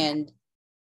 Yeah. And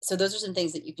so those are some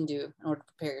things that you can do in order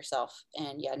to prepare yourself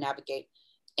and navigate.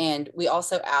 And we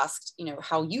also asked, you know,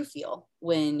 how you feel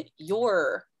when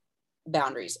your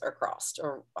boundaries are crossed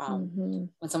or when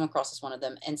someone crosses one of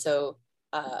them. And so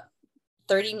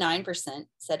 39%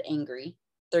 said angry,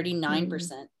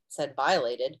 39% said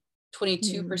violated,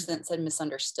 22% said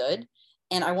misunderstood.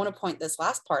 And I want to point this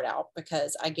last part out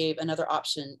because I gave another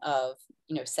option of,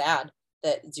 you know, sad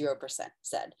that 0%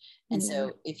 said. And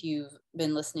so if you've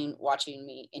been listening, watching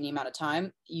me any amount of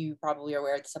time, you probably are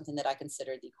aware of something that I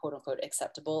consider the quote unquote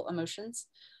acceptable emotions.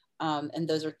 And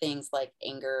those are things like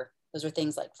anger. Those are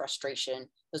things like frustration.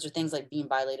 Those are things like being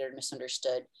violated or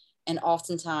misunderstood. And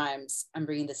oftentimes I'm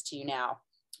bringing this to you now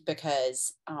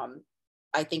because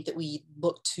I think that we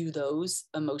look to those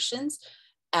emotions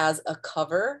as a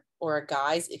cover or a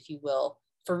guise, if you will,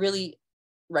 for really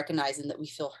recognizing that we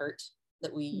feel hurt,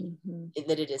 that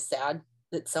that it is sad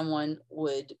that someone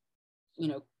would, you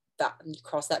know,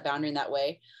 cross that boundary in that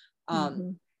way.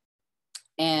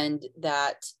 And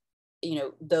that, you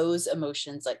know, those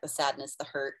emotions like the sadness, the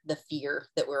hurt, the fear,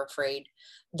 that we're afraid,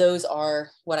 those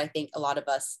are what I think a lot of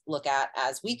us look at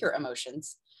as weaker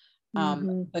emotions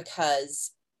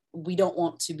because we don't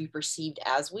want to be perceived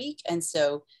as weak. And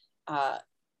so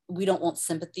we don't want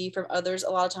sympathy from others a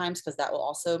lot of times because that will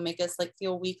also make us like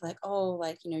feel weak, like, oh,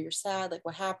 like, you know, you're sad, like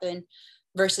what happened?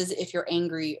 Versus if you're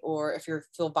angry or if you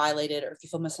feel violated or if you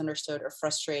feel misunderstood or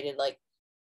frustrated, like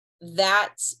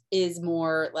that is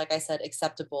more, like I said,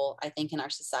 acceptable, I think, in our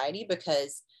society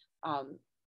because,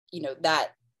 you know,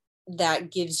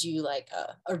 that gives you like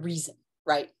a reason,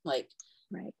 right? Like,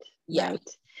 right. Yeah. Right.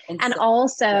 And so,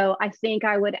 also, I think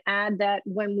I would add that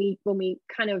when we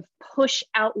kind of push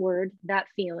outward that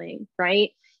feeling,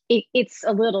 right, it's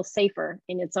a little safer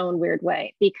in its own weird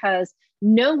way because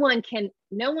no one can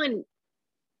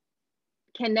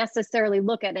necessarily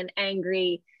look at an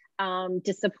angry,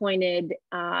 disappointed,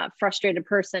 frustrated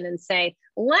person and say,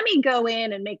 let me go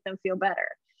in and make them feel better.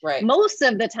 Right. Most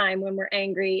of the time when we're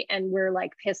angry and we're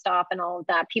like pissed off and all of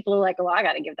that, people are like, oh, I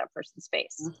got to give that person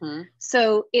space.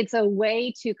 So it's a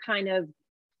way to kind of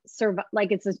survive.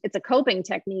 Like it's a coping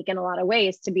technique in a lot of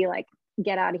ways to be like,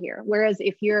 get out of here. Whereas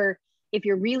if you're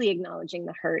really acknowledging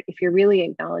the hurt, if you're really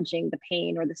acknowledging the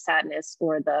pain or the sadness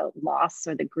or the loss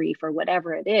or the grief or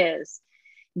whatever it is,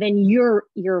 then you're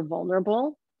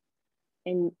vulnerable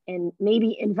and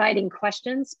maybe inviting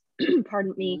questions,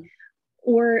 pardon me,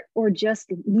 or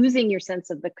just losing your sense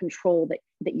of the control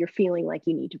that you're feeling like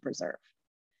you need to preserve.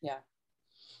 Yeah.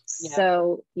 Yeah.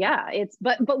 So yeah,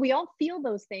 but we all feel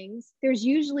those things. There's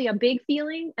usually a big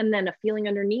feeling and then a feeling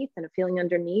underneath and a feeling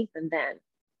underneath and then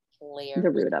Layer. the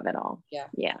root of it all. Yeah.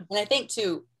 Yeah. And I think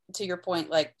to your point,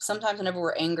 like sometimes whenever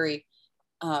we're angry,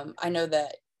 I know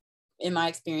that in my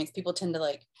experience, people tend to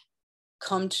like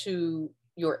come to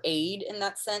your aid in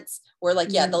that sense, where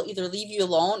like, yeah, they'll either leave you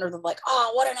alone or they're like,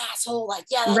 oh, what an asshole. Like,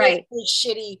 yeah, that is Right. really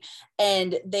shitty.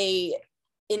 And they,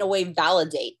 in a way,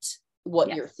 validate what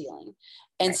Yes. you're feeling.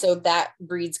 And Right. so that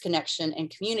breeds connection and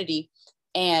community.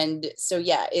 And so,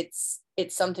 yeah, it's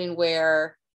something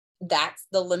where that's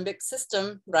the limbic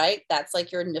system, right? That's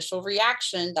like your initial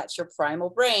reaction. That's your primal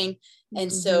brain.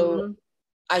 And so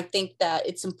I think that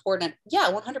it's important. Yeah,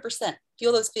 100%.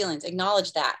 Feel those feelings,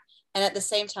 acknowledge that. And at the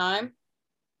same time,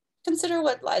 consider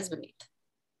what lies beneath.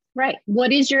 Right.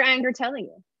 What is your anger telling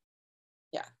you?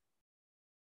 Yeah.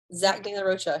 Zach De La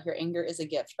Rocha, your anger is a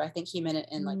gift, but I think he meant it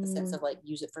in like the sense of like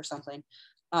use it for something.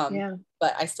 Yeah.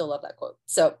 But I still love that quote.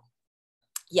 So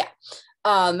yeah.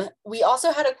 We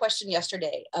also had a question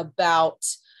yesterday about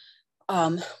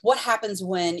what happens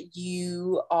when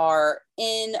you are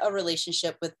in a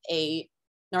relationship with a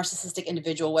narcissistic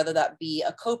individual, whether that be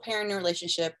a co-parenting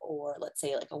relationship or let's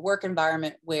say like a work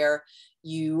environment where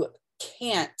you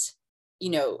can't,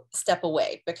 step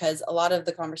away, because a lot of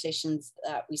the conversations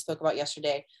that we spoke about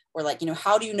yesterday were like,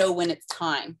 how do you know when it's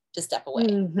time to step away?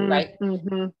 Right.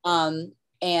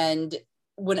 And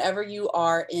whenever you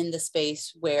are in the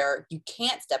space where you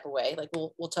can't step away, like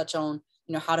we'll touch on,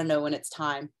 how to know when it's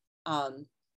time. And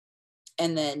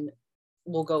then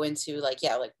we'll go into like,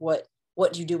 yeah, like what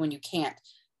do you do when you can't?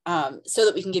 So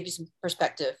that we can give you some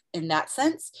perspective in that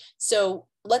sense. So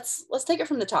let's take it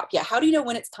from the top. Yeah. How do you know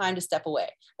when it's time to step away?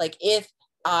 Like if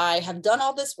I have done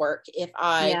all this work, if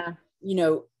I,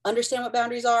 understand what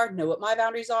boundaries are, know what my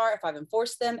boundaries are, if I've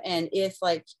enforced them, and if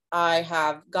like I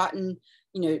have gotten,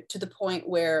 to the point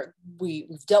where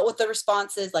we've dealt with the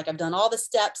responses, like I've done all the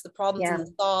steps, the problems and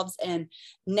the solves, and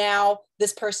now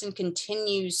this person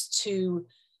continues to,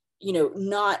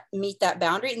 not meet that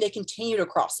boundary and they continue to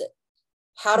cross it.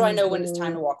 How do I know when it's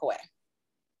time to walk away?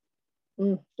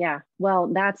 Yeah.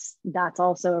 Well, that's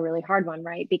also a really hard one,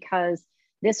 right? Because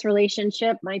this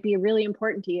relationship might be really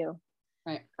important to you.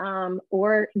 Right.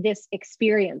 Or this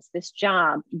experience, this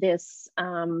job, this,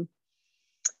 I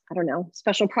don't know,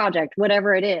 special project,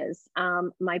 whatever it is,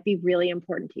 might be really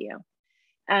important to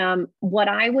you. What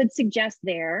I would suggest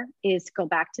there is go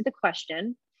back to the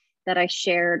question that I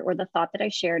shared, or the thought that I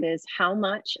shared is, how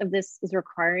much of this is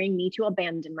requiring me to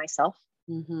abandon myself?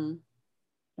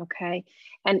 Okay.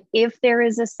 And if there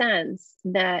is a sense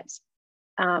that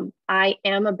I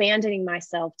am abandoning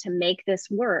myself to make this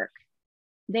work,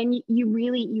 then you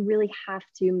really have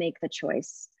to make the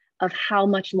choice of how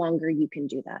much longer you can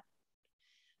do that.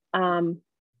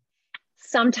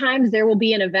 Sometimes there will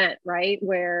be an event, right,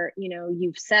 where,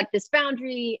 you've set this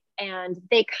boundary and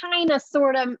they kind of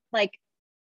sort of like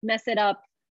mess it up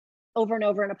over and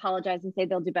over and apologize and say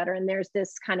they'll do better. And there's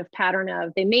this kind of pattern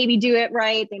of they maybe do it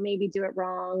right, they maybe do it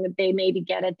wrong, they maybe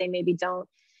get it, they maybe don't.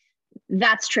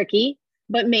 That's tricky,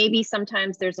 but maybe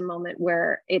sometimes there's a moment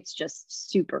where it's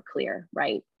just super clear,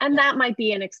 right? And that might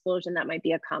be an explosion, that might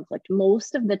be a conflict.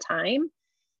 Most of the time,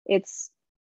 it's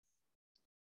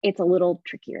a little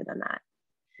trickier than that.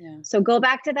 Yeah. So go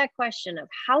back to that question of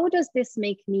how does this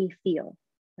make me feel,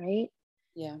 right?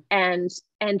 Yeah. And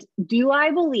do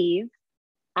I believe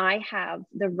I have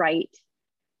the right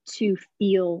to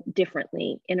feel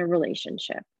differently in a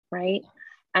relationship, right?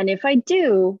 And if I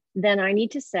do, then I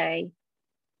need to say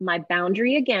my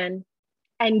boundary again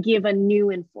and give a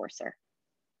new enforcer.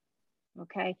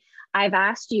 Okay. I've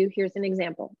asked you, here's an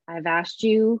example. I've asked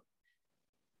you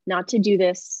not to do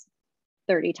this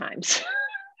 30 times,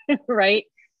 right?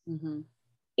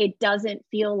 It doesn't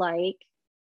feel like,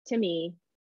 to me,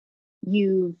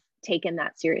 you've taken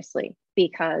that seriously,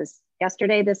 because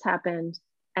yesterday this happened,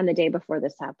 and the day before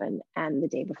this happened, and the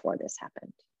day before this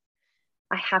happened.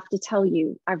 I have to tell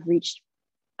you, I've reached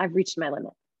my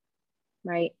limit,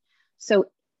 right? So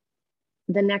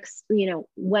the next,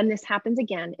 when this happens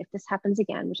again, if this happens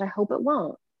again, which I hope it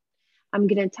won't, I'm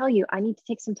going to tell you, I need to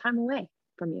take some time away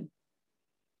from you,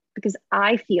 because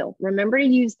I feel, remember to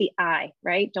use the I,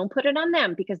 right? Don't put it on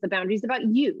them, because the boundary is about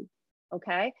you.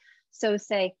 Okay. So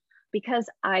say, because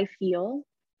I feel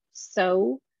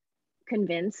so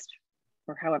convinced,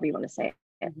 or however you want to say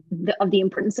it, of the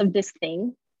importance of this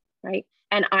thing, right?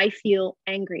 And I feel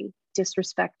angry,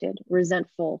 disrespected,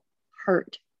 resentful,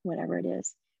 hurt, whatever it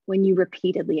is, when you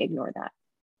repeatedly ignore that.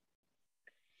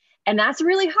 And that's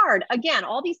really hard. Again,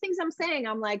 all these things I'm saying,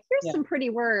 I'm like, here's some pretty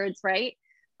words, right?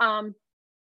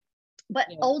 But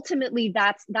Yeah. ultimately,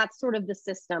 that's sort of the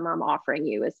system I'm offering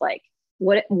you, is like,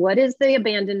 what is the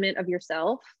abandonment of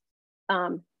yourself?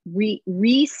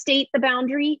 Restate the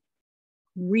boundary,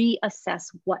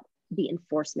 reassess what the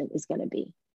enforcement is going to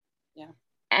be. Yeah.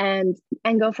 And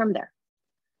go from there.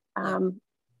 Yeah.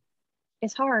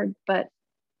 It's hard, but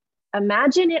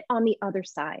imagine it on the other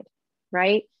side,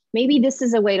 right? Maybe this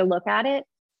is a way to look at it.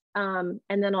 And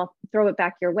then I'll throw it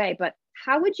back your way. But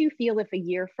how would you feel if a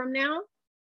year from now,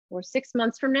 or 6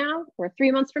 months from now, or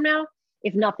 3 months from now,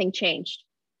 if nothing changed?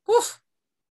 Oof.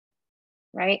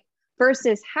 Right?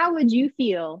 Versus how would you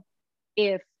feel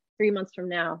if 3 months from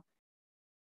now,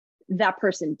 that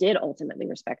person did ultimately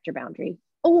respect your boundary,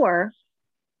 or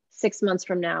 6 months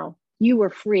from now, you were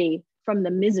free from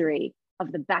the misery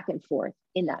of the back and forth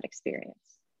in that experience?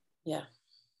 Yeah.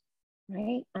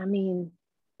 Right? I mean,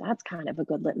 that's kind of a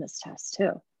good litmus test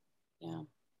too. Yeah.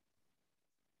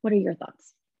 What are your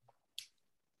thoughts?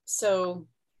 So,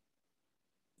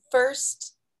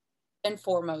 first and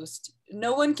foremost,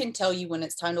 no one can tell you when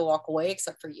it's time to walk away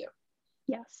except for you.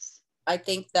 Yes. I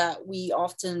think that we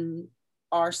often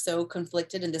are so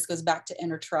conflicted, and this goes back to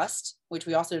inner trust, which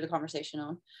we also did a conversation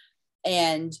on.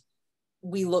 And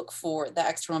we look for the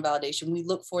external validation. We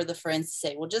look for the friends to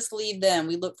say, well, just leave them.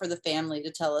 We look for the family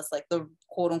to tell us like the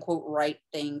quote unquote right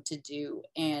thing to do.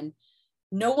 And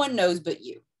no one knows but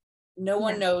you. No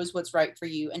one knows what's right for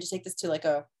you. And to take this to like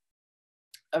a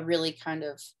really kind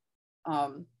of, I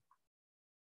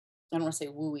don't want to say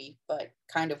wooey, but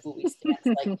kind of wooey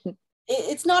stance. Like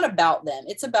it's not about them.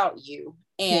 It's about you.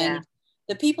 And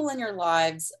the people in your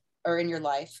lives or in your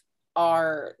life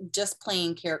are just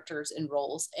playing characters and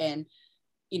roles. And,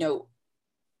 you know,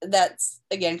 that's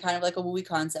again, kind of like a wooey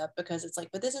concept, because it's like,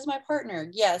 but this is my partner.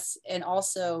 Yes. And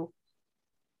also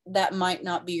that might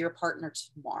not be your partner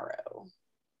tomorrow,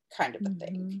 kind of a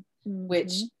thing,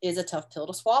 which is a tough pill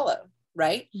to swallow.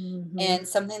 Right. And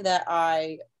something that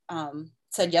I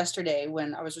said yesterday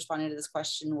when I was responding to this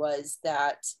question was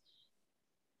that,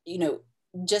 you know,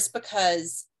 just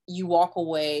because you walk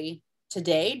away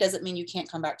today doesn't mean you can't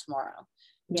come back tomorrow.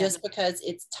 Just because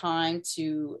it's time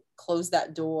to close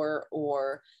that door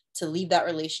or to leave that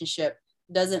relationship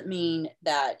doesn't mean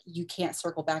that you can't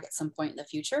circle back at some point in the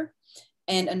future.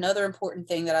 And another important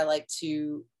thing that I like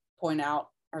to point out,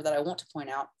 or that I want to point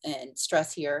out and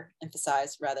stress here,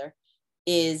 emphasize rather,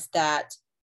 is that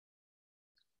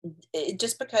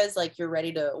just because like you're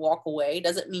ready to walk away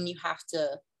doesn't mean you have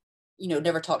to, you know,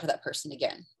 never talk to that person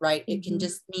again, right? It can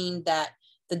just mean that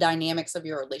the dynamics of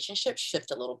your relationship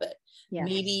shift a little bit.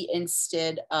 Maybe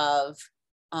instead of,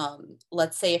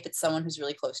 let's say if it's someone who's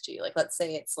really close to you, like let's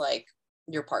say it's like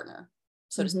your partner,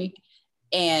 so to speak,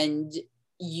 and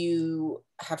you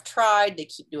have tried, they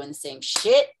keep doing the same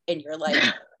shit, and you're like,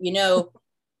 you know,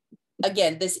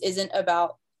 again, this isn't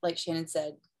about, like Shanon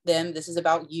said, them, this is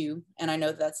about you. And I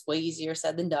know that's way easier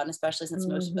said than done, especially since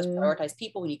most of us prioritize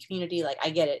people. We need community. Like I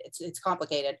get it. It's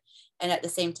complicated. And at the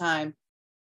same time,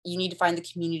 you need to find the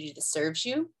community that serves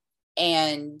you.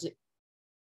 And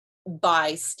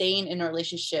by staying in a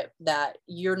relationship that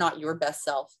you're not your best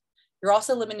self, you're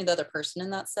also limiting the other person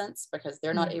in that sense, because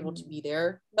they're not able to be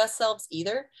their best selves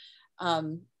either.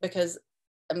 Because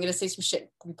I'm going to say some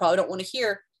shit you probably don't want to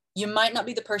hear. You might not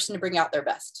be the person to bring out their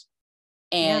best.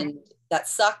 And that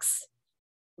sucks,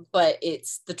 but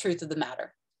it's the truth of the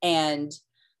matter. And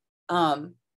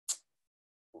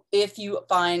if you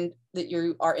find that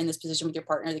you are in this position with your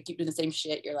partner, they keep doing the same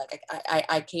shit, you're like,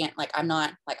 I can't, like, I'm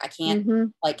not, like, I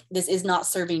can't, like, this is not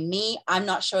serving me. I'm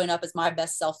not showing up as my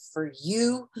best self for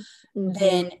you.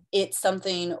 Then it's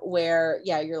something where,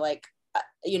 yeah, you're like,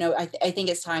 you know, I think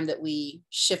it's time that we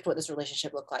shift what this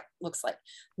relationship looks like.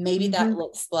 Maybe that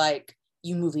looks like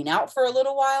you moving out for a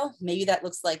little while. Maybe that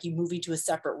looks like you moving to a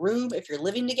separate room if you're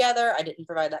living together. I didn't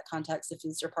provide that context if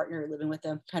it's your partner, you're living with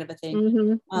them, kind of a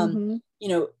thing. You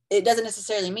know, it doesn't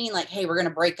necessarily mean like, hey, we're going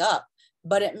to break up,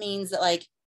 but it means that like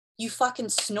you fucking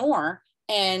snore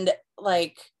and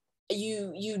like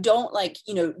you don't like,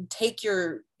 you know, take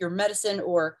your medicine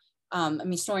or I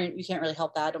mean, snoring, you can't really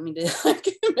help that. I don't mean to like,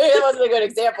 maybe that wasn't a good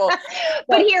example.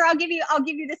 But here, I'll give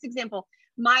you this example.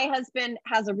 My husband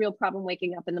has a real problem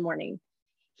waking up in the morning.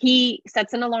 He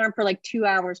sets an alarm for like 2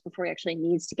 hours before he actually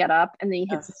needs to get up, and then he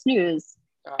hits a snooze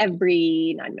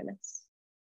every 9 minutes.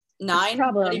 9?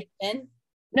 Problem. 10?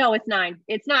 No, it's 9.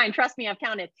 It's 9. Trust me, I've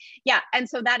counted. Yeah. And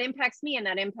so that impacts me, and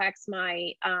that impacts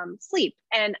my sleep.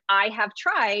 And I have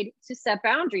tried to set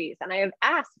boundaries, and I have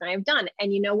asked, and I have done.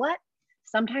 And you know what?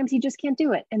 Sometimes he just can't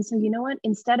do it. And so, you know what?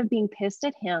 Instead of being pissed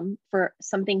at him for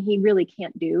something he really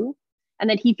can't do, and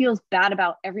that he feels bad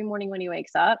about every morning when he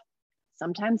wakes up,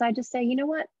 sometimes I just say, you know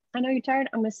what? I know you're tired.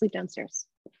 I'm going to sleep downstairs.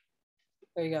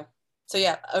 There you go. So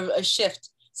yeah, a shift.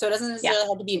 So it doesn't necessarily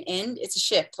have to be an end. It's a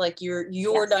shift. Like your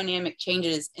Yes. dynamic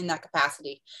changes in that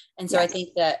capacity. And so Yes. I think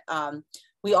that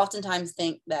we oftentimes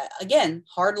think that, again,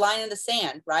 hard line in the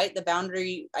sand, right? The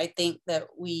boundary, I think that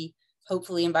we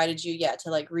hopefully invited you, to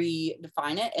like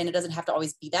redefine it. And it doesn't have to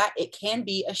always be that. It can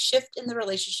be a shift in the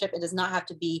relationship. It does not have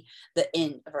to be the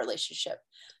end of a relationship.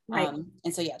 Right.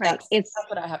 And so, Right. That's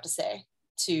what I have to say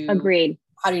to Agreed.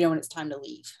 how do you know when it's time to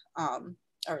leave a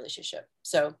relationship?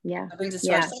 So that brings us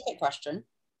to our second question,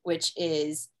 which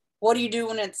is, what do you do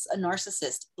when it's a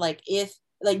narcissist?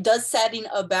 Does setting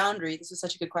a boundary, this is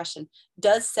such a good question,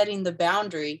 does setting the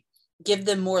boundary give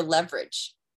them more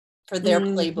leverage for their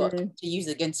playbook to use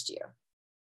against you?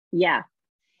 Yeah.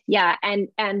 And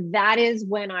that is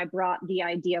when I brought the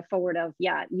idea forward of,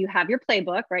 you have your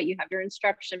playbook, right? You have your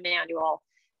instruction manual,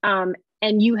 and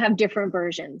you have different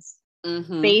versions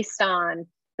based on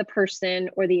the person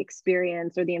or the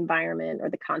experience or the environment or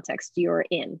the context you're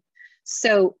in.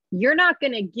 So you're not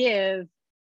going to give,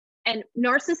 and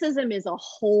narcissism is a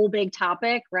whole big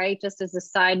topic, right? Just as a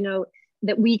side note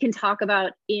that we can talk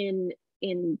about in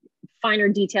finer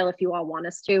detail if you all want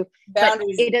us to.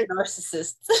 Boundaries, but it is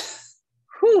narcissists.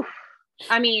 Whew,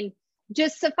 I mean,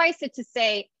 just suffice it to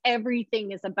say,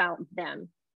 everything is about them,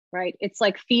 right? It's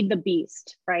like feed the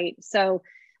beast, right? So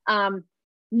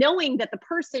knowing that the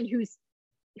person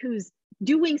who's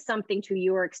doing something to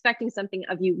you or expecting something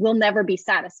of you will never be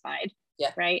satisfied,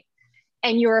 right?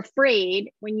 And you're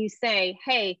afraid when you say,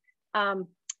 hey,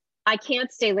 I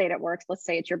can't stay late at work. Let's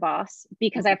say it's your boss,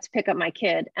 because I have to pick up my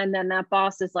kid. And then that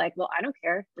boss is like, well, I don't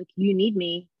care. Like, you need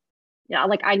me.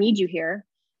 Like, I need you here.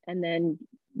 And then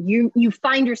you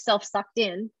find yourself sucked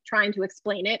in trying to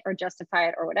explain it or justify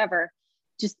it or whatever.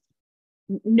 Just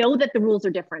know that the rules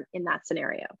are different in that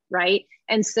scenario, right?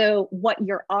 And so what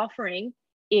you're offering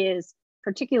is,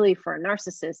 particularly for a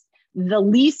narcissist, the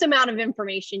least amount of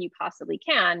information you possibly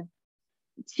can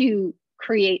to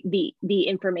create the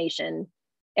information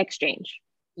exchange,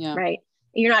 right?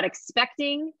 You're not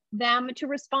expecting them to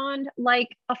respond like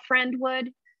a friend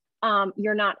would.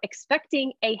 You're not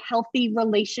expecting a healthy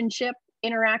relationship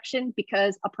interaction,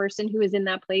 because a person who is in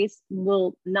that place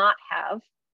will not have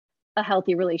a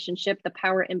healthy relationship. The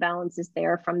power imbalance is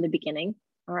there from the beginning.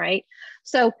 All right.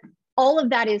 So all of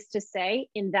that is to say,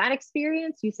 in that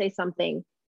experience, you say something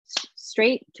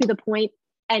straight to the point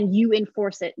and you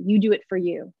enforce it. You do it for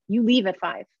you. You leave at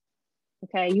 5.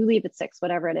 Okay. You leave at 6,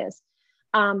 whatever it is.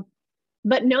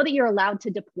 But know that you're allowed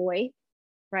to deploy,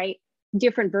 right,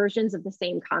 different versions of the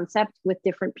same concept with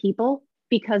different people,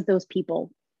 because those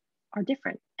people are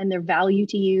different, and their value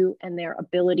to you and their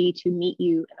ability to meet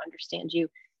you and understand you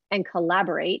and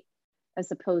collaborate,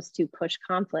 as opposed to push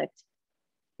conflict,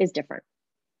 is different.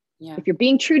 If you're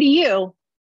being true to you,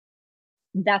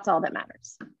 that's all that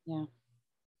matters. Go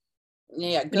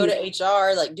to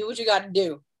HR, like, do what you got to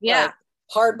do. Like,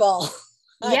 hardball.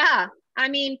 I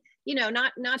mean,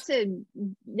 not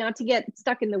to get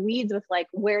stuck in the weeds with like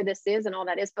where this is and all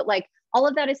that is, but like all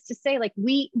of that is to say, like,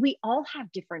 we all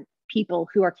have different people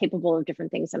who are capable of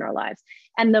different things in our lives.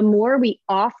 And the more we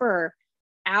offer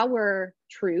our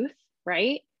truth,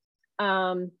 right,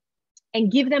 and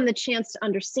give them the chance to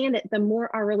understand it, the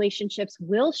more our relationships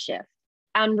will shift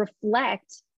and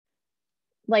reflect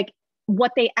like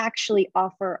what they actually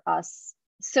offer us.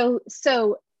 So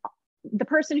the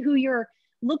person who you're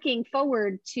looking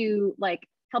forward to, like,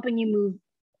 helping you move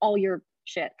all your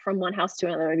shit from one house to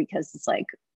another because it's like,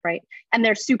 right, and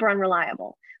they're super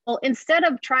unreliable. Well, instead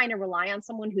of trying to rely on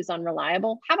someone who's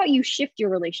unreliable, how about you shift your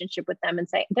relationship with them and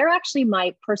say, they're actually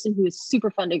my person who is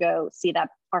super fun to go see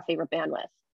our favorite band with,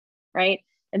 right?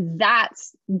 And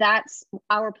that's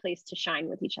our place to shine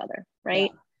with each other, right?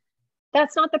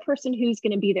 That's not the person who's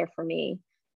going to be there for me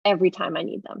every time I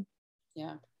need them.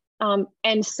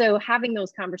 And so having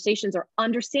those conversations, or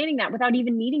understanding that without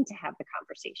even needing to have the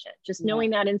conversation, just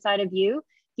knowing that inside of you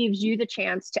gives you the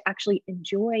chance to actually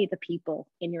enjoy the people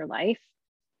in your life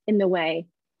in the way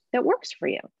that works for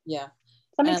you. Does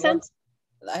that make sense?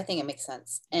 I think it makes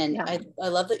sense. And I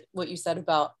love that what you said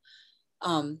about,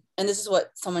 and this is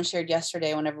what someone shared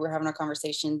yesterday whenever we were having our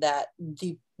conversation, that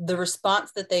the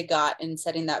response that they got in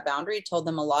setting that boundary told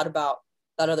them a lot about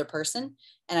that other person.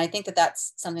 And I think that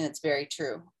that's something that's very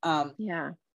true.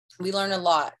 We learn a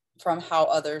lot from how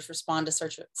others respond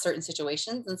to certain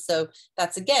situations. And so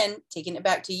that's, again, taking it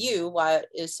back to you, why it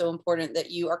is so important that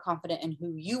you are confident in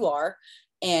who you are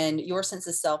and your sense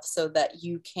of self, so that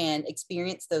you can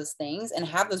experience those things and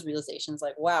have those realizations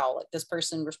like, wow, like this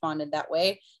person responded that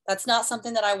way. That's not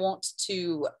something that I want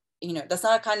to, that's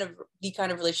not the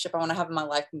kind of relationship I want to have in my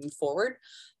life moving forward.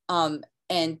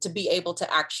 And to be able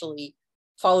to actually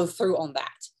follow through on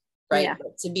that, right? Yeah.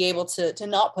 But to be able to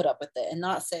not put up with it and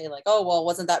not say like, oh, well, it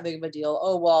wasn't that big of a deal.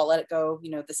 Oh, well, let it go,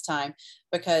 this time.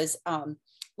 Because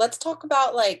let's talk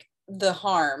about like the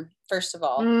harm, first of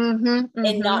all, in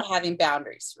not having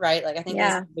boundaries, right? Like, I think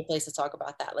this is a good place to talk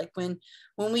about that. Like when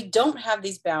we don't have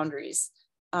these boundaries,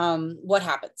 what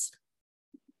happens?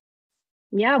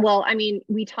 Yeah, well, I mean,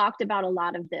 we talked about a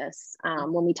lot of this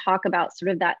when we talk about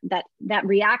sort of that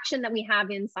reaction that we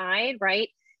have inside, right?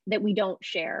 That we don't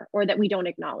share or that we don't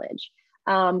acknowledge.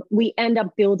 We end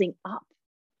up building up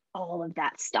all of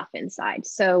that stuff inside.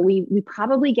 So we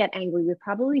probably get angry, we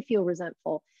probably feel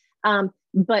resentful.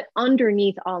 But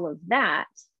underneath all of that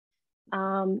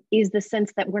is the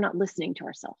sense that we're not listening to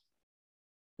ourselves,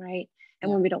 right? And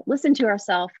when we don't listen to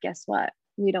ourselves, guess what?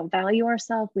 We don't value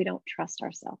ourselves, we don't trust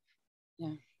ourselves.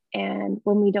 Yeah. And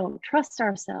when we don't trust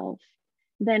ourselves,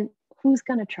 then who's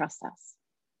going to trust us?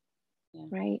 Yeah.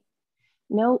 Right?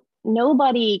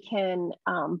 Nobody can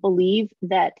believe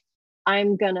that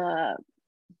I'm going to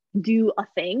do a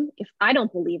thing if I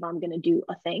don't believe I'm going to do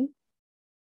a thing.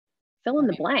 Fill in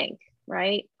the blank,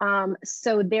 right?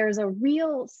 So there's a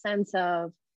real sense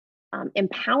of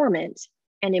empowerment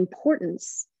and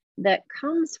importance that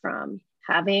comes from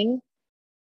having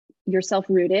yourself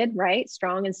rooted, right?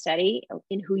 Strong and steady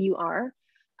in who you are.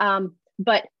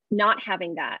 But not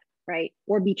having that, right?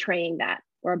 Or betraying that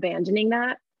or abandoning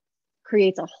that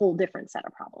creates a whole different set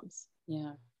of problems.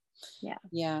 Yeah. Yeah.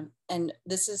 Yeah. And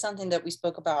this is something that we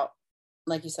spoke about,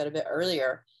 like you said, a bit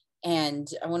earlier. And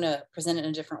I want to present it in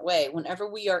a different way. Whenever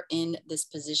we are in this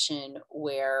position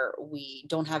where we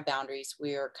don't have boundaries,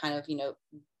 we're kind of,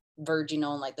 verging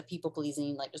on like the people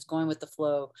pleasing, like just going with the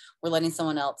flow, we're letting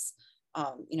someone else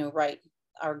write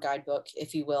our guidebook,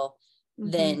 if you will,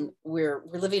 then we're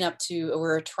living up to, or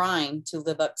we're trying to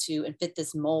live up to and fit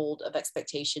this mold of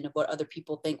expectation of what other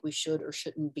people think we should or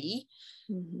shouldn't be.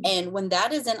 And when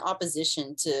that is in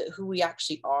opposition to who we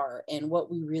actually are and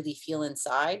what we really feel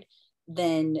inside,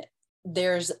 then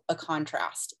there's a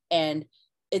contrast. And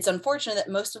it's unfortunate that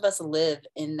most of us live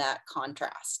in that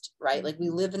contrast, right? Like we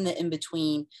live in the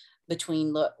in-between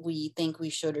between what we think we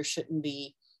should or shouldn't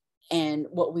be and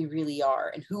what we really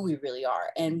are and who we really are.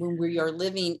 And when we are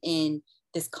living in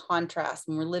this contrast,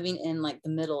 when we're living in like the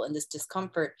middle and this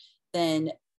discomfort,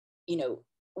 then,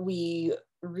 we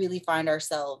really find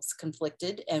ourselves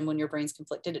conflicted. And when your brain's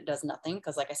conflicted, it does nothing.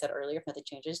 Because like I said earlier, if nothing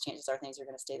changes, chances are things are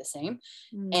going to stay the same.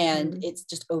 And it's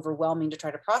just overwhelming to try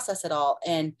to process it all.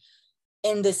 And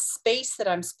in this space that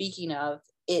I'm speaking of,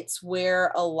 it's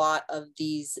where a lot of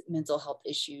these mental health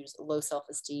issues, low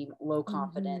self-esteem, low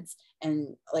confidence,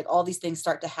 and like all these things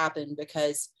start to happen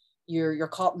because you're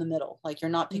caught in the middle. Like you're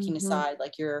not picking a side,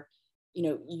 like you're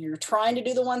trying to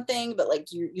do the one thing, but like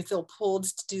you feel pulled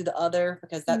to do the other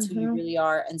because that's who you really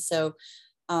are. And so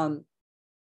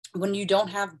when you don't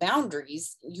have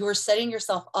boundaries, you're setting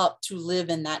yourself up to live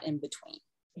in that in between.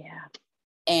 Yeah.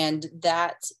 And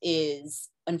that is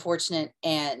unfortunate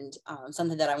and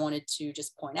something that I wanted to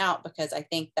just point out, because I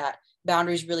think that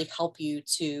boundaries really help you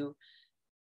to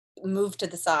move to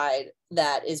the side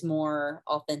that is more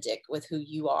authentic with who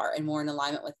you are and more in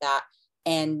alignment with that.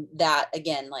 And that,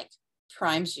 again, like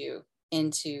primes you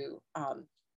into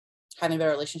having a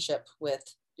better relationship with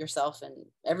yourself and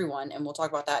everyone. And we'll talk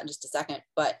about that in just a second.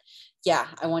 But yeah,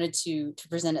 I wanted to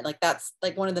present it like that's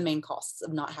like one of the main costs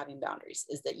of not having boundaries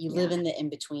is that you live in the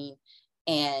in-between.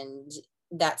 And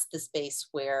that's the space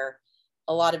where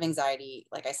a lot of anxiety,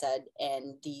 like I said,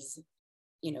 and these,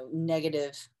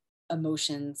 negative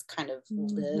emotions kind of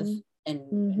live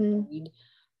and breed.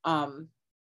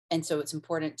 And so it's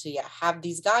important to have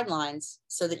these guidelines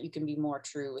so that you can be more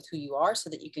true with who you are, so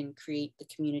that you can create the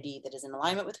community that is in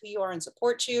alignment with who you are and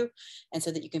support you, and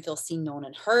so that you can feel seen, known,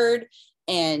 and heard.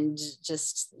 And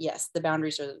just, yes, the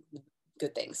boundaries are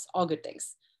good things, all good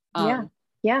things.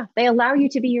 Yeah. They allow you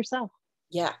to be yourself.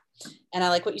 Yeah. And I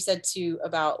like what you said too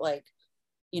about like,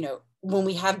 when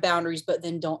we have boundaries, but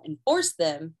then don't enforce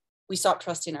them, we stop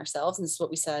trusting ourselves. And this is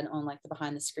what we said on like the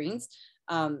behind the screens.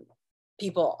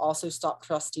 People also stop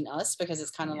trusting us because it's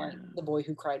kind of like the boy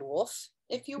who cried wolf,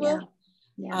 if you will.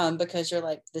 Because you're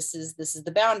like, this is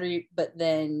the boundary, but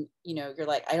then, you're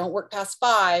like, I don't work past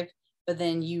 5, but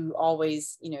then you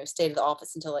always, stay to the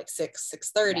office until like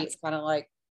 6:30. It's kind of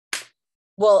like,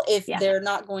 well, if they're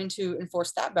not going to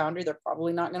enforce that boundary, they're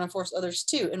probably not going to enforce others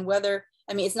too.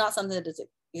 And it's not something that is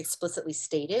explicitly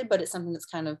stated, but it's something that's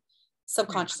kind of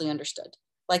subconsciously understood.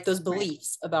 Like those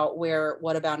beliefs about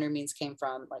what a boundary means came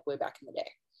from like way back in the day.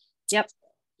 Yep.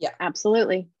 Yeah,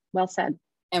 absolutely. Well said.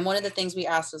 And one of the things we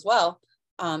asked as well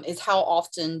is how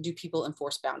often do people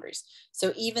enforce boundaries?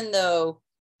 So even though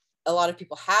a lot of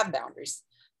people have boundaries,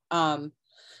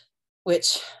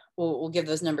 which we'll give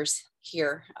those numbers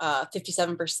here.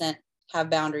 57% have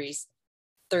boundaries.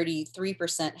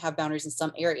 33% have boundaries in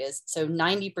some areas. So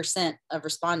 90% of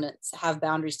respondents have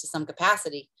boundaries to some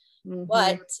capacity,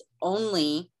 but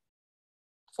only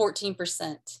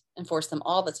 14% enforce them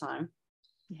all the time.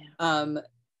 Yeah.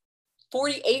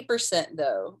 48%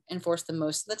 though enforce them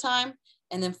most of the time,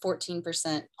 and then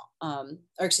 14%, or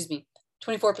excuse me,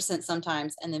 24%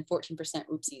 sometimes, and then 14%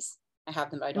 oopsies. I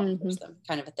have them, but I don't enforce them,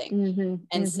 kind of a thing.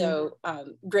 And so,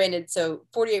 granted, so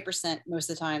 48% most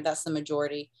of the time, that's the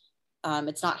majority.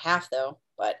 It's not half though,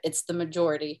 but it's the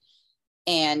majority,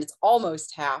 and it's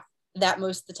almost half. That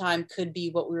most of the time could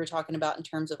be what we were talking about in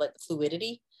terms of like the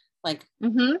fluidity, like,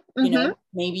 you know,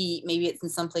 maybe it's in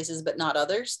some places, but not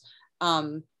others.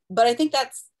 But I think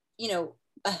that's, you know,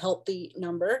 a healthy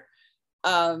number.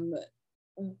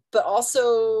 But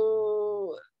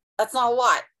also that's not a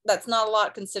lot. That's not a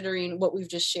lot considering what we've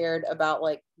just shared about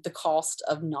like the cost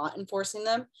of not enforcing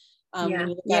them. When you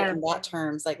look at it in that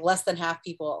terms, like less than half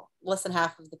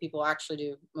of the people actually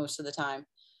do most of the time.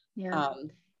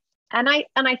 And I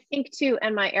think too,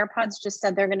 and my AirPods just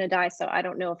said they're going to die, so I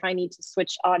don't know if I need to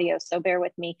switch audio, so bear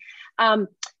with me. But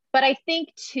I think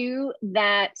too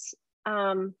that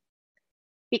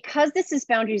because this is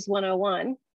Boundaries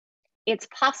 101, it's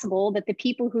possible that the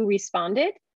people who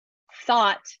responded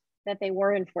thought that they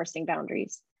were enforcing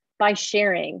boundaries by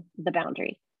sharing the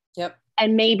boundary. Yep.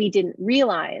 And maybe didn't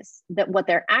realize that what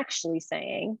they're actually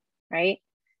saying, right,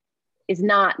 is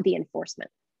not the enforcement.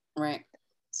 Right.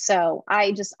 So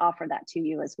I just offer that to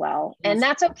you as well. And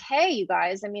that's okay, you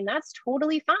guys. I mean, that's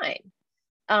totally fine.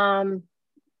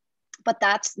 But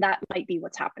that might be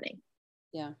what's happening.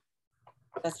 Yeah,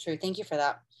 that's true. Thank you for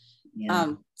that.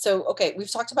 Yeah. So, okay,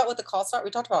 we've talked about what the costs are. We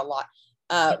talked about a lot.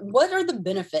 What are the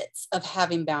benefits of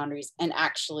having boundaries and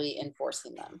actually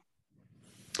enforcing them?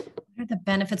 What are the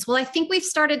benefits? Well, I think we've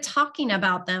started talking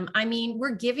about them. I mean,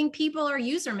 we're giving people our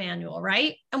user manual,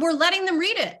 right? And we're letting them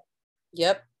read it.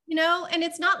 Yep. You know, and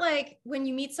it's not like when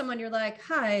you meet someone, you're like,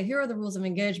 hi, here are the rules of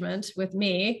engagement with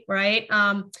me, right?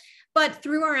 But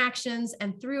through our actions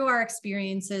and through our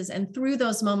experiences and through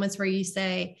those moments where you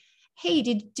say, hey,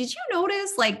 did you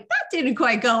notice like that didn't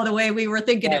quite go the way we were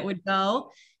thinking it would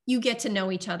go? You get to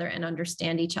know each other and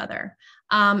understand each other.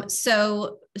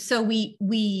 So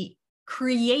we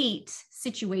create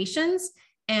situations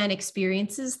and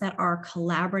experiences that are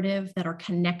collaborative, that are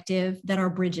connective, that are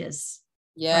bridges.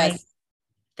 Yes. Right?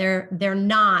 They're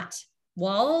not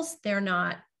walls, they're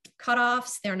not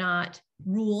cutoffs, they're not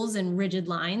rules and rigid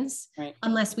lines, right,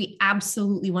 unless we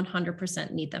absolutely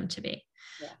 100% need them to be.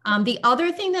 Yeah. The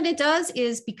other thing that it does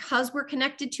is because we're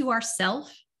connected to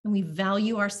ourself and we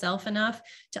value ourself enough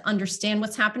to understand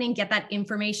what's happening, get that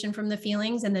information from the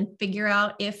feelings, and then figure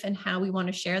out if and how we want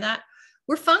to share that,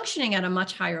 we're functioning at a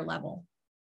much higher level.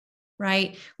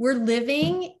 Right? We're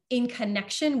living in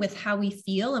connection with how we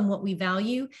feel and what we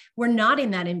value. We're not in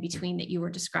that in between that you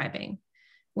were describing,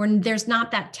 where there's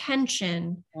not that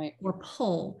tension right, or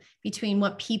pull between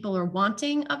what people are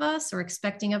wanting of us or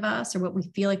expecting of us or what we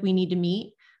feel like we need to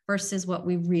meet versus what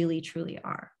we really truly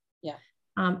are. Yeah.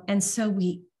 And so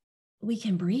we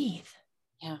can breathe.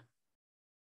 Yeah.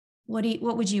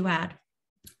 What would you add?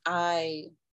 I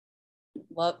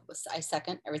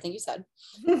second everything you said.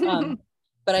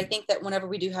 But I think that whenever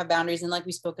we do have boundaries, and like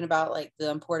we've spoken about, like the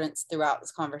importance throughout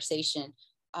this conversation,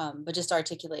 but just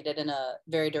articulated in a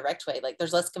very direct way, like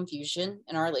there's less confusion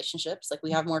in our relationships. Like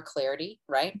we have more clarity,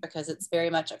 right? Because it's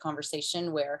very much a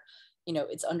conversation where, you know,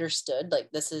 it's understood, like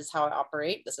this is how I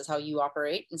operate, this is how you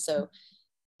operate. And so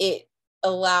it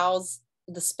allows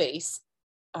the space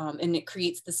and it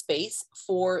creates the space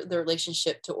for the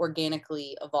relationship to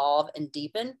organically evolve and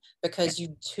deepen because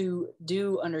you two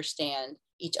do understand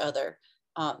each other.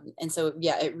 And so,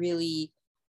 yeah, it really,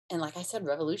 and like I said,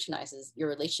 revolutionizes your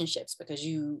relationships because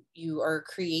you are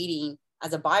creating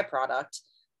as a byproduct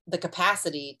the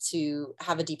capacity to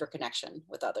have a deeper connection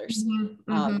with others.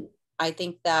 I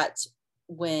think that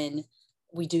when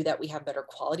we do that, we have better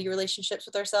quality relationships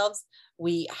with ourselves.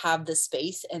 We have the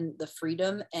space and the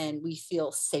freedom, and we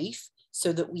feel safe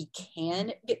so that we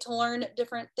can get to learn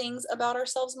different things about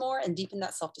ourselves more and deepen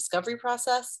that self-discovery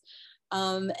process.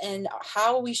 And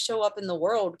how we show up in the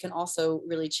world can also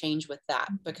really change with that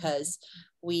because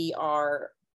we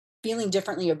are feeling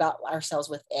differently about ourselves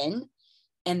within,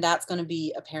 and that's going to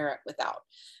be apparent without.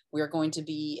 We're going to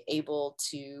be able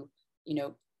to, you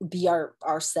know, be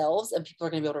ourselves, and people are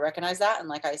going to be able to recognize that. And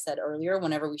like I said earlier,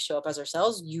 whenever we show up as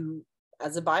ourselves, you,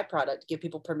 as a byproduct, give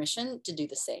people permission to do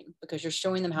the same because you're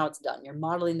showing them how it's done. You're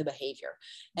modeling the behavior.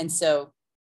 And so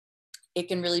it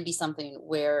can really be something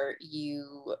where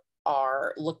you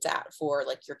are looked at for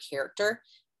like your character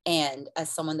and as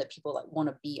someone that people like want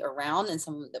to be around and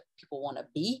someone that people want to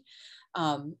be,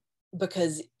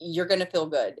 because you're going to feel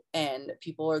good, and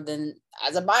people are then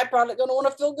as a byproduct going to want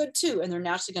to feel good too, and they're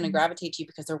naturally going to gravitate to you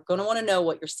because they're going to want to know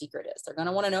what your secret is. They're going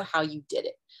to want to know how you did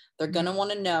it. They're going to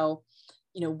want to know,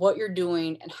 you know, what you're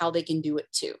doing and how they can do it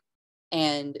too.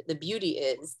 And the beauty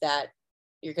is that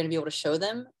you're going to be able to show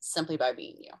them simply by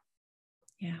being you.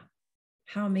 Yeah.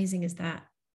 How amazing is that?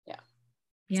 Yeah.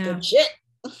 Yeah. It's good shit.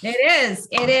 It is.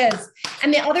 It is.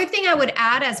 And the other thing I would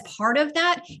add as part of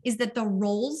that is that the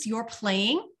roles you're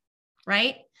playing,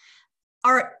 right,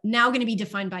 are now going to be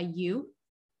defined by you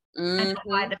and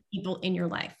by the people in your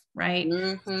life, right?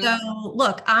 So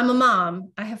look, I'm a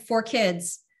mom. I have 4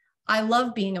 kids. I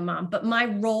love being a mom, but my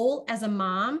role as a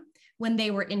mom when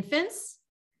they were infants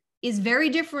is very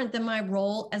different than my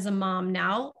role as a mom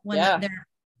now when they're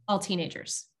all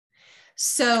teenagers.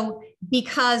 So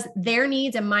because their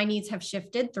needs and my needs have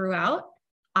shifted throughout,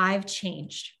 I've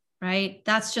changed, right?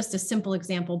 That's just a simple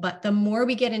example. But the more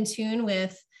we get in tune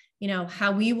with, you know,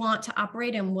 how we want to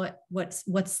operate and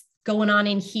what's going on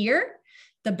in here,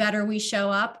 the better we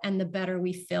show up and the better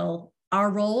we fill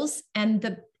our roles, and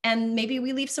maybe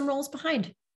we leave some roles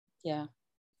behind. Yeah.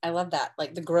 I love that.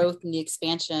 Like the growth and the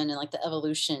expansion and like the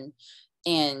evolution,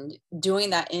 and doing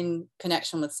that in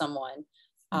connection with someone.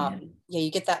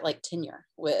 You get that like tenure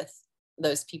with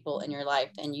those people in your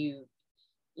life, and you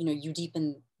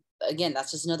deepen. Again, that's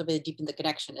just another way to deepen the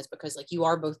connection, is because like you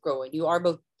are both growing, you are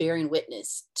both bearing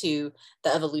witness to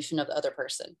the evolution of the other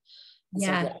person.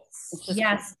 Yes. So,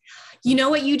 yes. You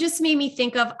know what you just made me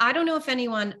think of? I don't know if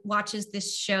anyone watches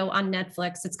this show on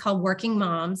Netflix. It's called Working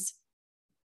Moms.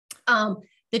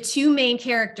 The 2 main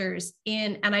characters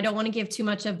and I don't want to give too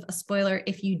much of a spoiler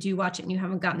if you do watch it and you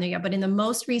haven't gotten there yet, but in the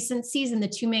most recent season, the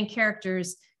 2 main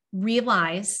characters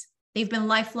realize they've been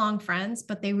lifelong friends,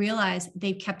 but they realize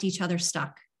they've kept each other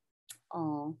stuck.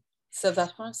 Oh, so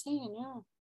that's what I'm saying. Yeah.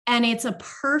 And it's a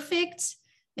perfect,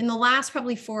 in the last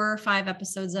probably 4 or 5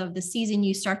 episodes of the season,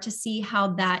 you start to see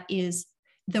how that is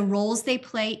the roles they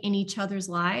play in each other's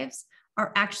lives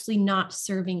are actually not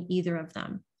serving either of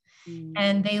them.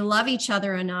 And they love each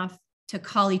other enough to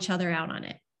call each other out on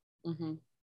it.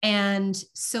 And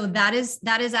so that is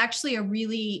actually a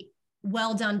really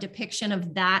well done depiction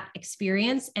of that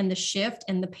experience and the shift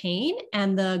and the pain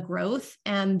and the growth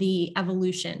and the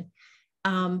evolution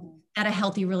that a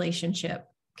healthy relationship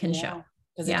can show.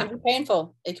 Because it can be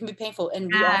painful. It can be painful. And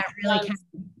we really can.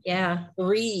 Yeah.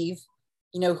 grieve,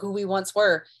 you know, who we once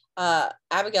were.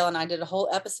 Abigail and I did a whole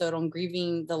episode on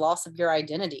grieving the loss of your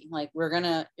identity. Like you're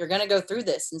gonna go through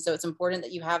this. And so it's important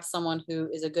that you have someone who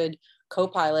is a good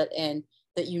co-pilot, and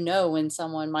that you know when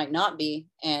someone might not be.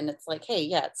 And it's like, hey,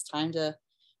 yeah, it's time to,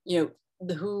 you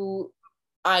know, who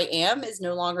I am is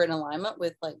no longer in alignment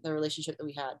with like the relationship that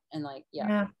we had. And like,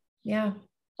 yeah.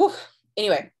 Whew.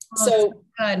 Anyway, so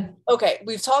good. Okay,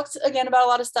 we've talked again about a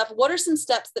lot of stuff. What are some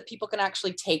steps that people can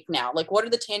actually take now? Like, what are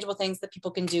the tangible things that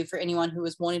people can do for anyone who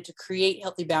is wanting to create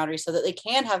healthy boundaries so that they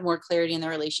can have more clarity in their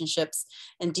relationships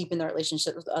and deepen their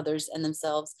relationship with others and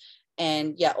themselves?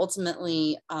 And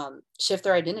ultimately shift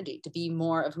their identity to be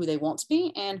more of who they want to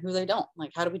be and who they don't.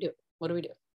 Like, how do we do it? What do we do?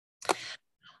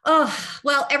 Oh,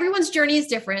 well, everyone's journey is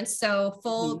different. So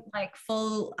full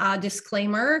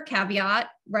disclaimer, caveat,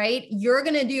 right? You're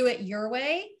going to do it your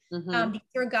way. These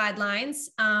are guidelines.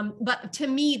 But to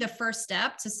me, the first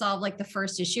step to solve like the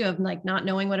first issue of like not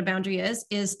knowing what a boundary is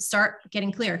start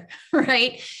getting clear,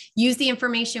 right? Use the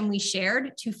information we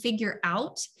shared to figure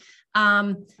out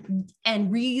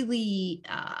and really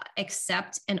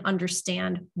accept and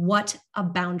understand what a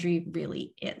boundary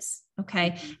really is.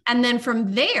 Okay. And then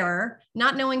from there,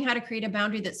 not knowing how to create a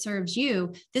boundary that serves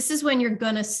you, this is when you're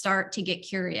going to start to get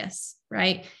curious,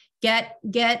 right?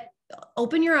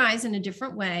 Open your eyes in a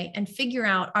different way and figure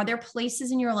out, are there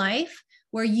places in your life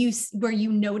where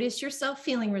you notice yourself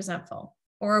feeling resentful,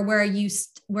 or where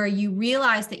you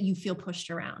realize that you feel pushed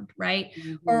around, right?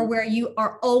 Or where you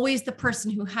are always the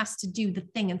person who has to do the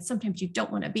thing. And sometimes you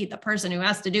don't want to be the person who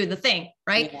has to do the thing,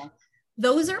 right? Yeah.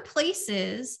 Those are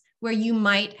places where you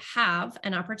might have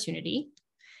an opportunity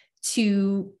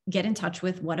to get in touch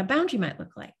with what a boundary might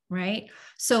look like, right?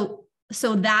 So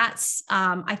that's,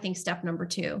 I think, step number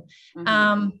 2.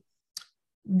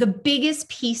 The biggest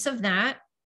piece of that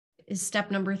is step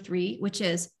number 3, which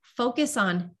is focus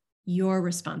on your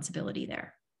responsibility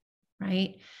there,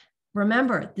 right?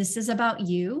 Remember, this is about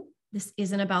you. This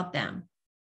isn't about them.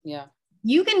 Yeah.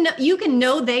 You can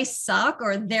know they suck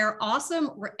or they're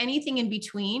awesome or anything in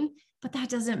between, but that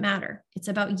doesn't matter. It's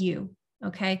about you.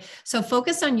 Okay. So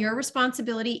focus on your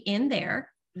responsibility in there.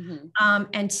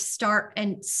 And start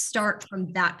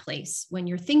from that place when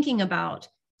you're thinking about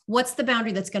what's the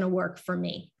boundary that's going to work for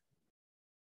me.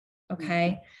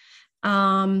 Okay.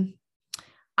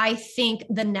 I think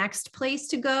the next place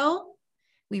to go,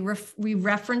 we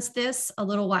referenced this a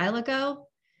little while ago.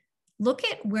 Look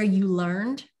at where you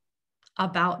learned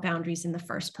about boundaries in the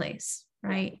first place,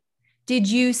 right? Did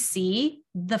you see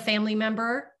the family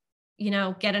member,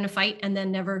 get in a fight and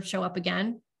then never show up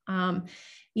again?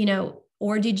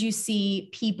 Or did you see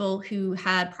people who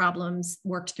had problems,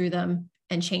 worked through them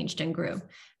and changed and grew,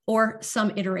 or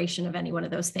some iteration of any one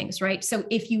of those things, right? So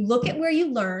if you look at where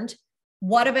you learned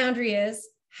what a boundary is,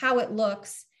 how it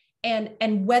looks,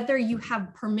 and whether you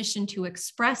have permission to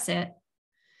express it,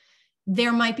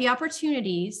 there might be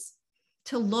opportunities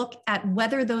to look at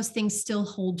whether those things still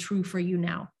hold true for you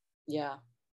now. Yeah.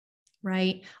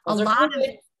 Right. They're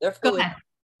fluid. Go ahead.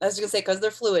 I was going to say, because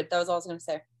they're fluid. That was all I was going to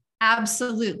say.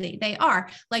 Absolutely. They are.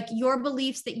 Like your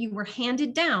beliefs that you were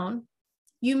handed down,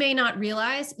 you may not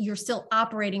realize you're still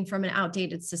operating from an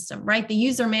outdated system, right? The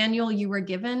user manual you were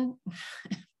given,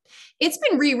 it's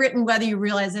been rewritten whether you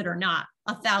realize it or not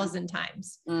 1,000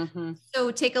 times.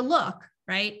 So take a look,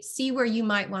 right? See where you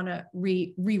might want to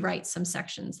rewrite some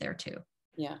sections there too.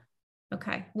 Yeah.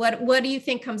 Okay. What do you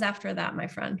think comes after that, my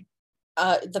friend?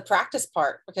 The practice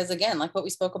part, because again, like what we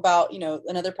spoke about,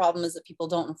 another problem is that people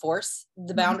don't enforce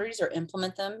the boundaries or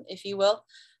implement them, if you will.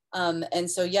 And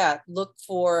so, look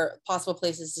for possible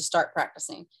places to start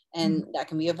practicing. And that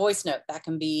can be a voice note. That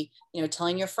can be,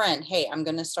 telling your friend, hey, I'm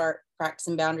going to start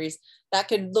practicing boundaries. That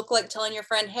could look like telling your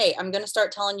friend, hey, I'm going to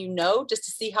start telling you no, just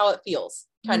to see how it feels,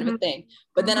 kind of a thing.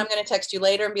 But then I'm going to text you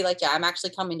later and be like, yeah, I'm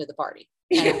actually coming to the party.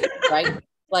 Right?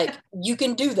 Like you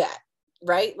can do that,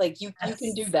 right? Like you can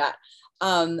do that.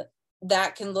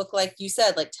 That can look like you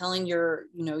said, like telling your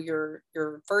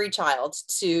furry child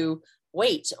to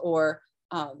wait, or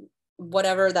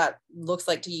whatever that looks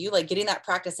like to you, like getting that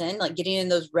practice in, like getting in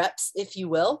those reps, if you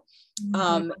will.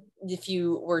 If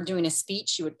you were doing a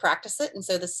speech, you would practice it. And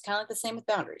so this is kind of like the same with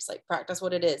boundaries, like practice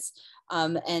what it is.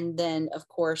 And then of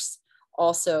course,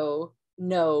 also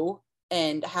know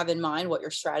and have in mind what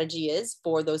your strategy is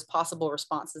for those possible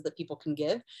responses that people can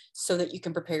give, so that you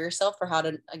can prepare yourself for how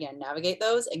to, again, navigate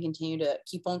those and continue to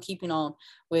keep on keeping on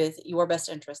with your best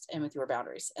interest and with your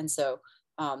boundaries. And so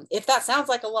if that sounds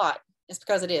like a lot, it's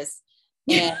because it is.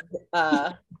 And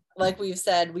like we've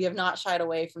said, we have not shied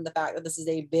away from the fact that this is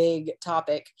a big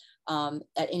topic at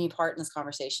any part in this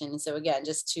conversation. And so again,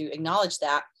 just to acknowledge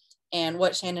that, and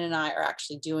what Shanon and I are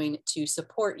actually doing to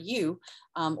support you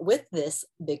with this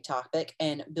big topic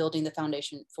and building the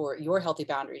foundation for your healthy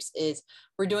boundaries is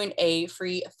we're doing a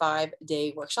free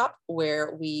 5-day workshop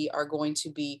where we are going to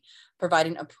be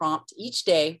providing a prompt each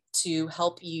day to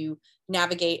help you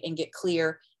navigate and get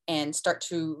clear and start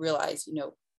to realize,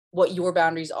 what your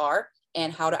boundaries are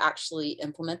and how to actually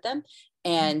implement them.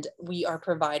 And we are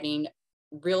providing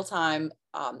real-time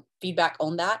feedback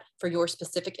on that for your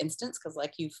specific instance, because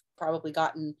like you've probably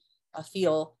gotten a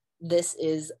feel, this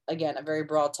is, again, a very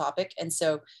broad topic. And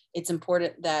so it's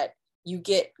important that you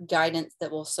get guidance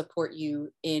that will support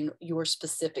you in your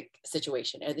specific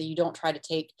situation, and that you don't try to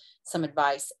take some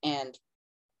advice and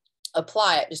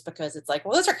apply it just because it's like,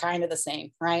 well, those are kind of the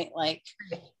same, right? Like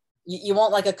you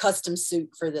want like a custom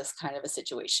suit for this kind of a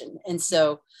situation. And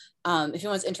so if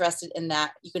anyone's interested in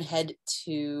that, you can head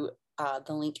to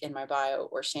the link in my bio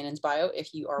or Shanon's bio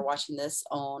if you are watching this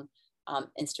on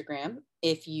Instagram,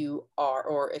 if you are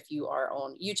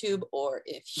on YouTube, or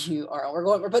if you are,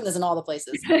 we're putting this in all the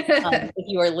places. If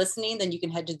you are listening, then you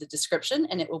can head to the description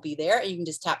and it will be there and you can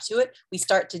just tap to it. We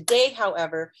start today,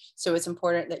 however, so it's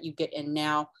important that you get in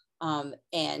now.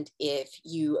 And if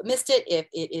you missed it, if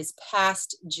it is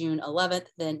past June 11th,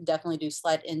 then definitely do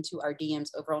slide into our DMs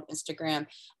over on Instagram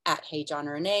at Hey John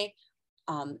or Renee,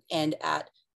 and at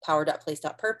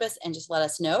power.place.purpose, and just let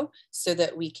us know so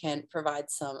that we can provide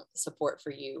some support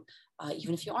for you,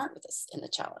 even if you aren't with us in the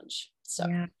challenge. So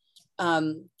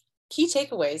key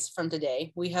takeaways from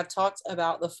today, we have talked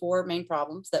about the 4 main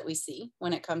problems that we see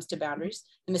when it comes to boundaries,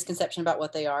 the misconception about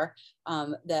what they are,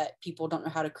 that people don't know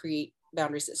how to create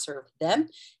boundaries that serve them,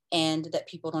 and that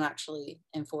people don't actually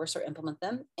enforce or implement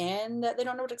them, and that they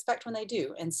don't know what to expect when they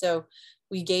do. And so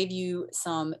we gave you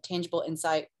some tangible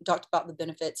insight. We talked about the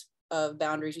benefits of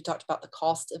boundaries. We talked about the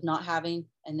cost of not having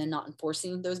and then not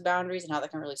enforcing those boundaries and how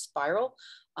that can really spiral.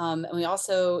 And we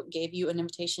also gave you an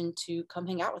invitation to come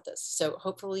hang out with us. So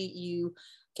hopefully you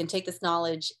can take this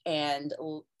knowledge and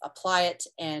apply it,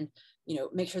 and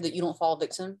make sure that you don't fall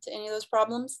victim to any of those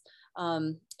problems.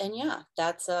 And yeah,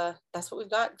 that's what we've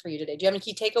got for you today. Do you have any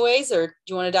key takeaways, or do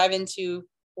you want to dive into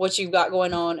what you've got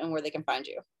going on and where they can find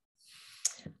you?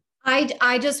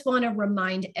 I just want to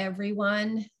remind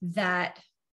everyone that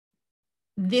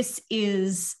this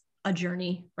is a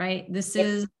journey, right? This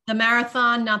is the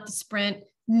marathon, not the sprint.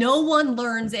 No one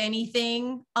learns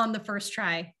anything on the first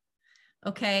try.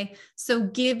 Okay. So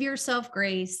give yourself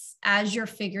grace as you're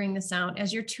figuring this out,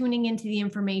 as you're tuning into the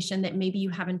information that maybe you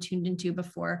haven't tuned into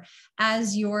before,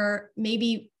 as you're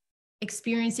maybe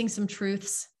experiencing some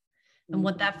truths and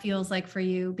what that feels like for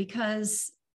you,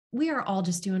 because we are all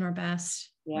just doing our best,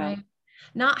 right?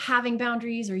 Not having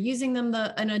boundaries or using them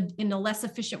in a less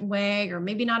efficient way, or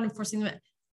maybe not enforcing them.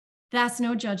 That's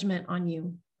no judgment on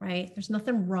you, right? There's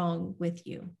nothing wrong with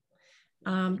you.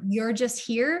 You're just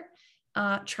here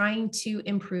trying to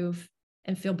improve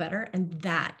and feel better. And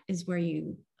that is where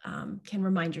you can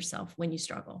remind yourself when you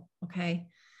struggle. Okay.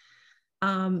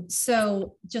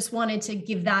 So just wanted to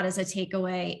give that as a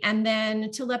takeaway. And then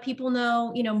to let people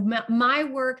know, my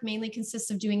work mainly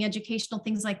consists of doing educational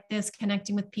things like this,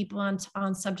 connecting with people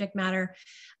on subject matter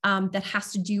that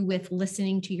has to do with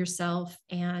listening to yourself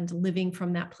and living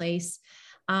from that place.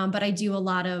 But I do a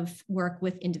lot of work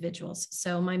with individuals.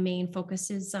 So my main focus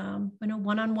is,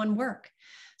 one-on-one work.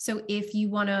 So if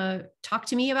you want to talk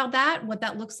to me about that, what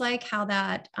that looks like, how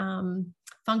that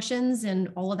functions and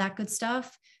all of that good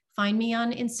stuff, find me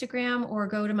on Instagram or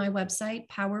go to my website,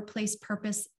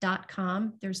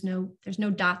 powerplacepurpose.com. There's no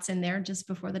dots in there, just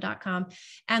before the .com,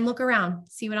 and look around,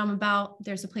 see what I'm about.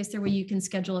 There's a place there where you can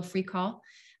schedule a free call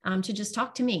to just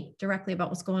talk to me directly about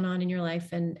what's going on in your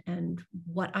life and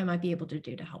what I might be able to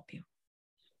do to help you.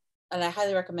 And I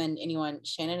highly recommend anyone.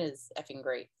 Shanon is effing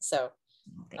great. So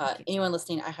anyone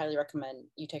listening, I highly recommend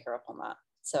you take her up on that.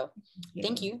 So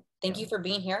thank you. Thank you for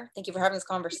being here. Thank you for having this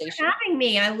conversation. Thanks for having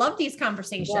me. I love these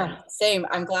conversations. Yeah, same.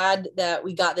 I'm glad that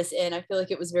we got this in. I feel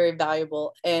like it was very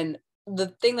valuable. And the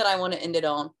thing that I want to end it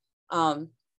on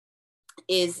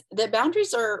is that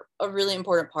boundaries are a really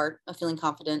important part of feeling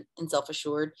confident and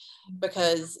self-assured,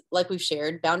 because like we've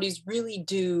shared, boundaries really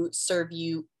do serve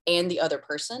you and the other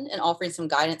person, and offering some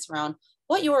guidance around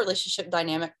what your relationship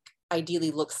dynamic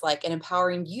ideally looks like, and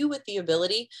empowering you with the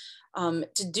ability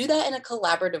to do that in a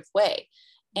collaborative way.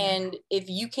 And if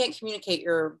you can't communicate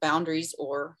your boundaries,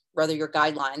 or rather your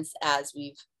guidelines, as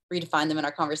we've redefined them in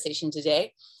our conversation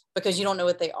today, because you don't know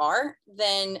what they are,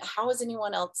 then how is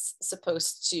anyone else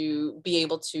supposed to be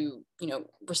able to,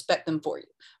 respect them for you,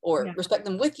 or respect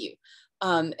them with you,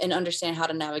 and understand how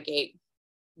to navigate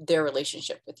their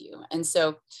relationship with you? And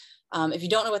so if you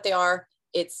don't know what they are,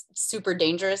 it's super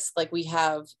dangerous, like we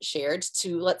have shared,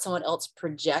 to let someone else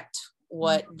project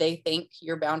what they think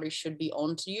your boundaries should be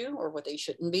on to you, or what they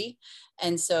shouldn't be.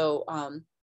 And so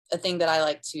a thing that I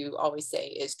like to always say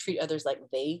is treat others like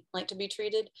they like to be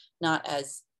treated, not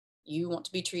as you want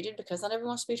to be treated, because not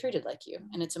everyone wants to be treated like you.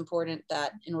 And it's important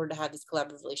that in order to have these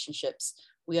collaborative relationships,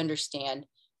 we understand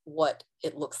what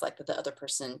it looks like that the other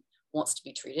person wants to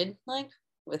be treated like,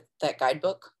 with that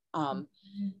guidebook.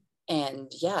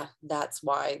 And yeah, that's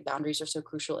why boundaries are so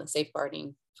crucial in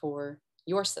safeguarding for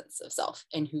your sense of self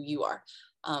and who you are.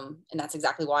 And that's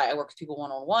exactly why I work with people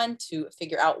one-on-one to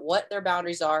figure out what their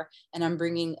boundaries are. And I'm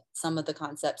bringing some of the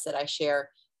concepts that I share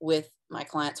with my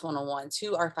clients one-on-one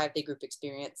to our 5-day group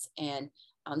experience. And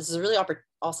this is a really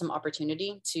awesome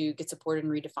opportunity to get supported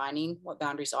in redefining what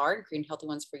boundaries are and creating healthy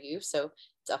ones for you. So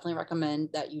definitely recommend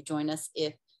that you join us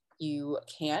if you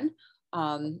can.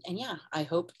 And yeah, I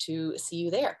hope to see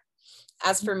you there.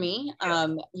 As for me,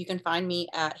 you can find me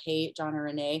at Hey Jonna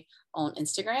Renee on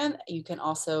Instagram. You can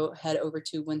also head over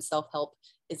to When Self-Help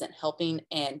Isn't Helping,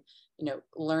 and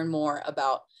learn more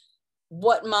about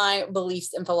what my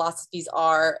beliefs and philosophies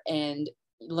are, and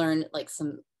learn like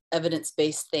some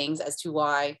evidence-based things as to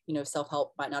why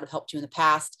self-help might not have helped you in the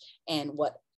past, and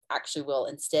what actually will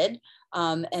instead.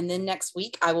 And then next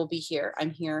week I will be here. I'm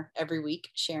here every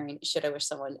week sharing Shit I Wish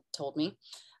Someone Told Me.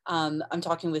 I'm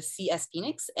talking with CS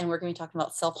Phoenix, and we're going to be talking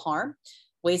about self-harm,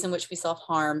 ways in which we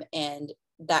self-harm, and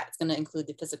that's going to include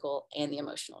the physical and the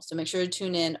emotional. So make sure to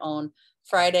tune in on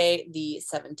Friday, the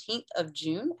 17th of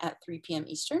June at 3 p.m.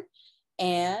 Eastern,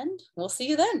 and we'll see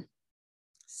you then.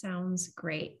 Sounds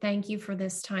great. Thank you for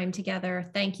this time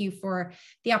together. Thank you for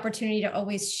the opportunity to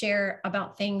always share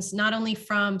about things, not only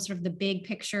from sort of the big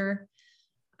picture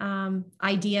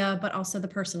idea, but also the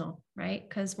personal, right?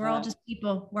 Because we're all just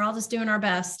people, we're all just doing our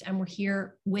best, and we're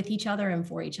here with each other and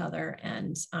for each other.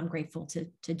 And I'm grateful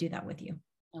to do that with you.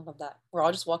 I love that. We're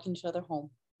all just walking each other home.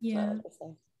 Yeah.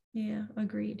 Yeah.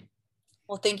 Agreed.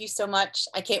 Well, thank you so much.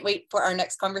 I can't wait for our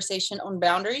next conversation on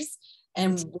boundaries,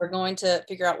 and we're going to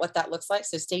figure out what that looks like.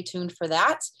 So stay tuned for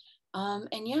that.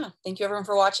 And yeah, thank you everyone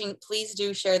for watching. Please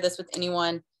do share this with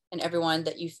anyone and everyone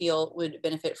that you feel would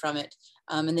benefit from it,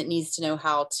 and that needs to know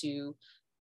how to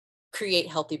create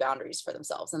healthy boundaries for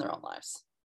themselves in their own lives.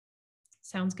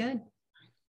 Sounds good.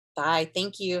 Bye.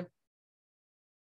 Thank you.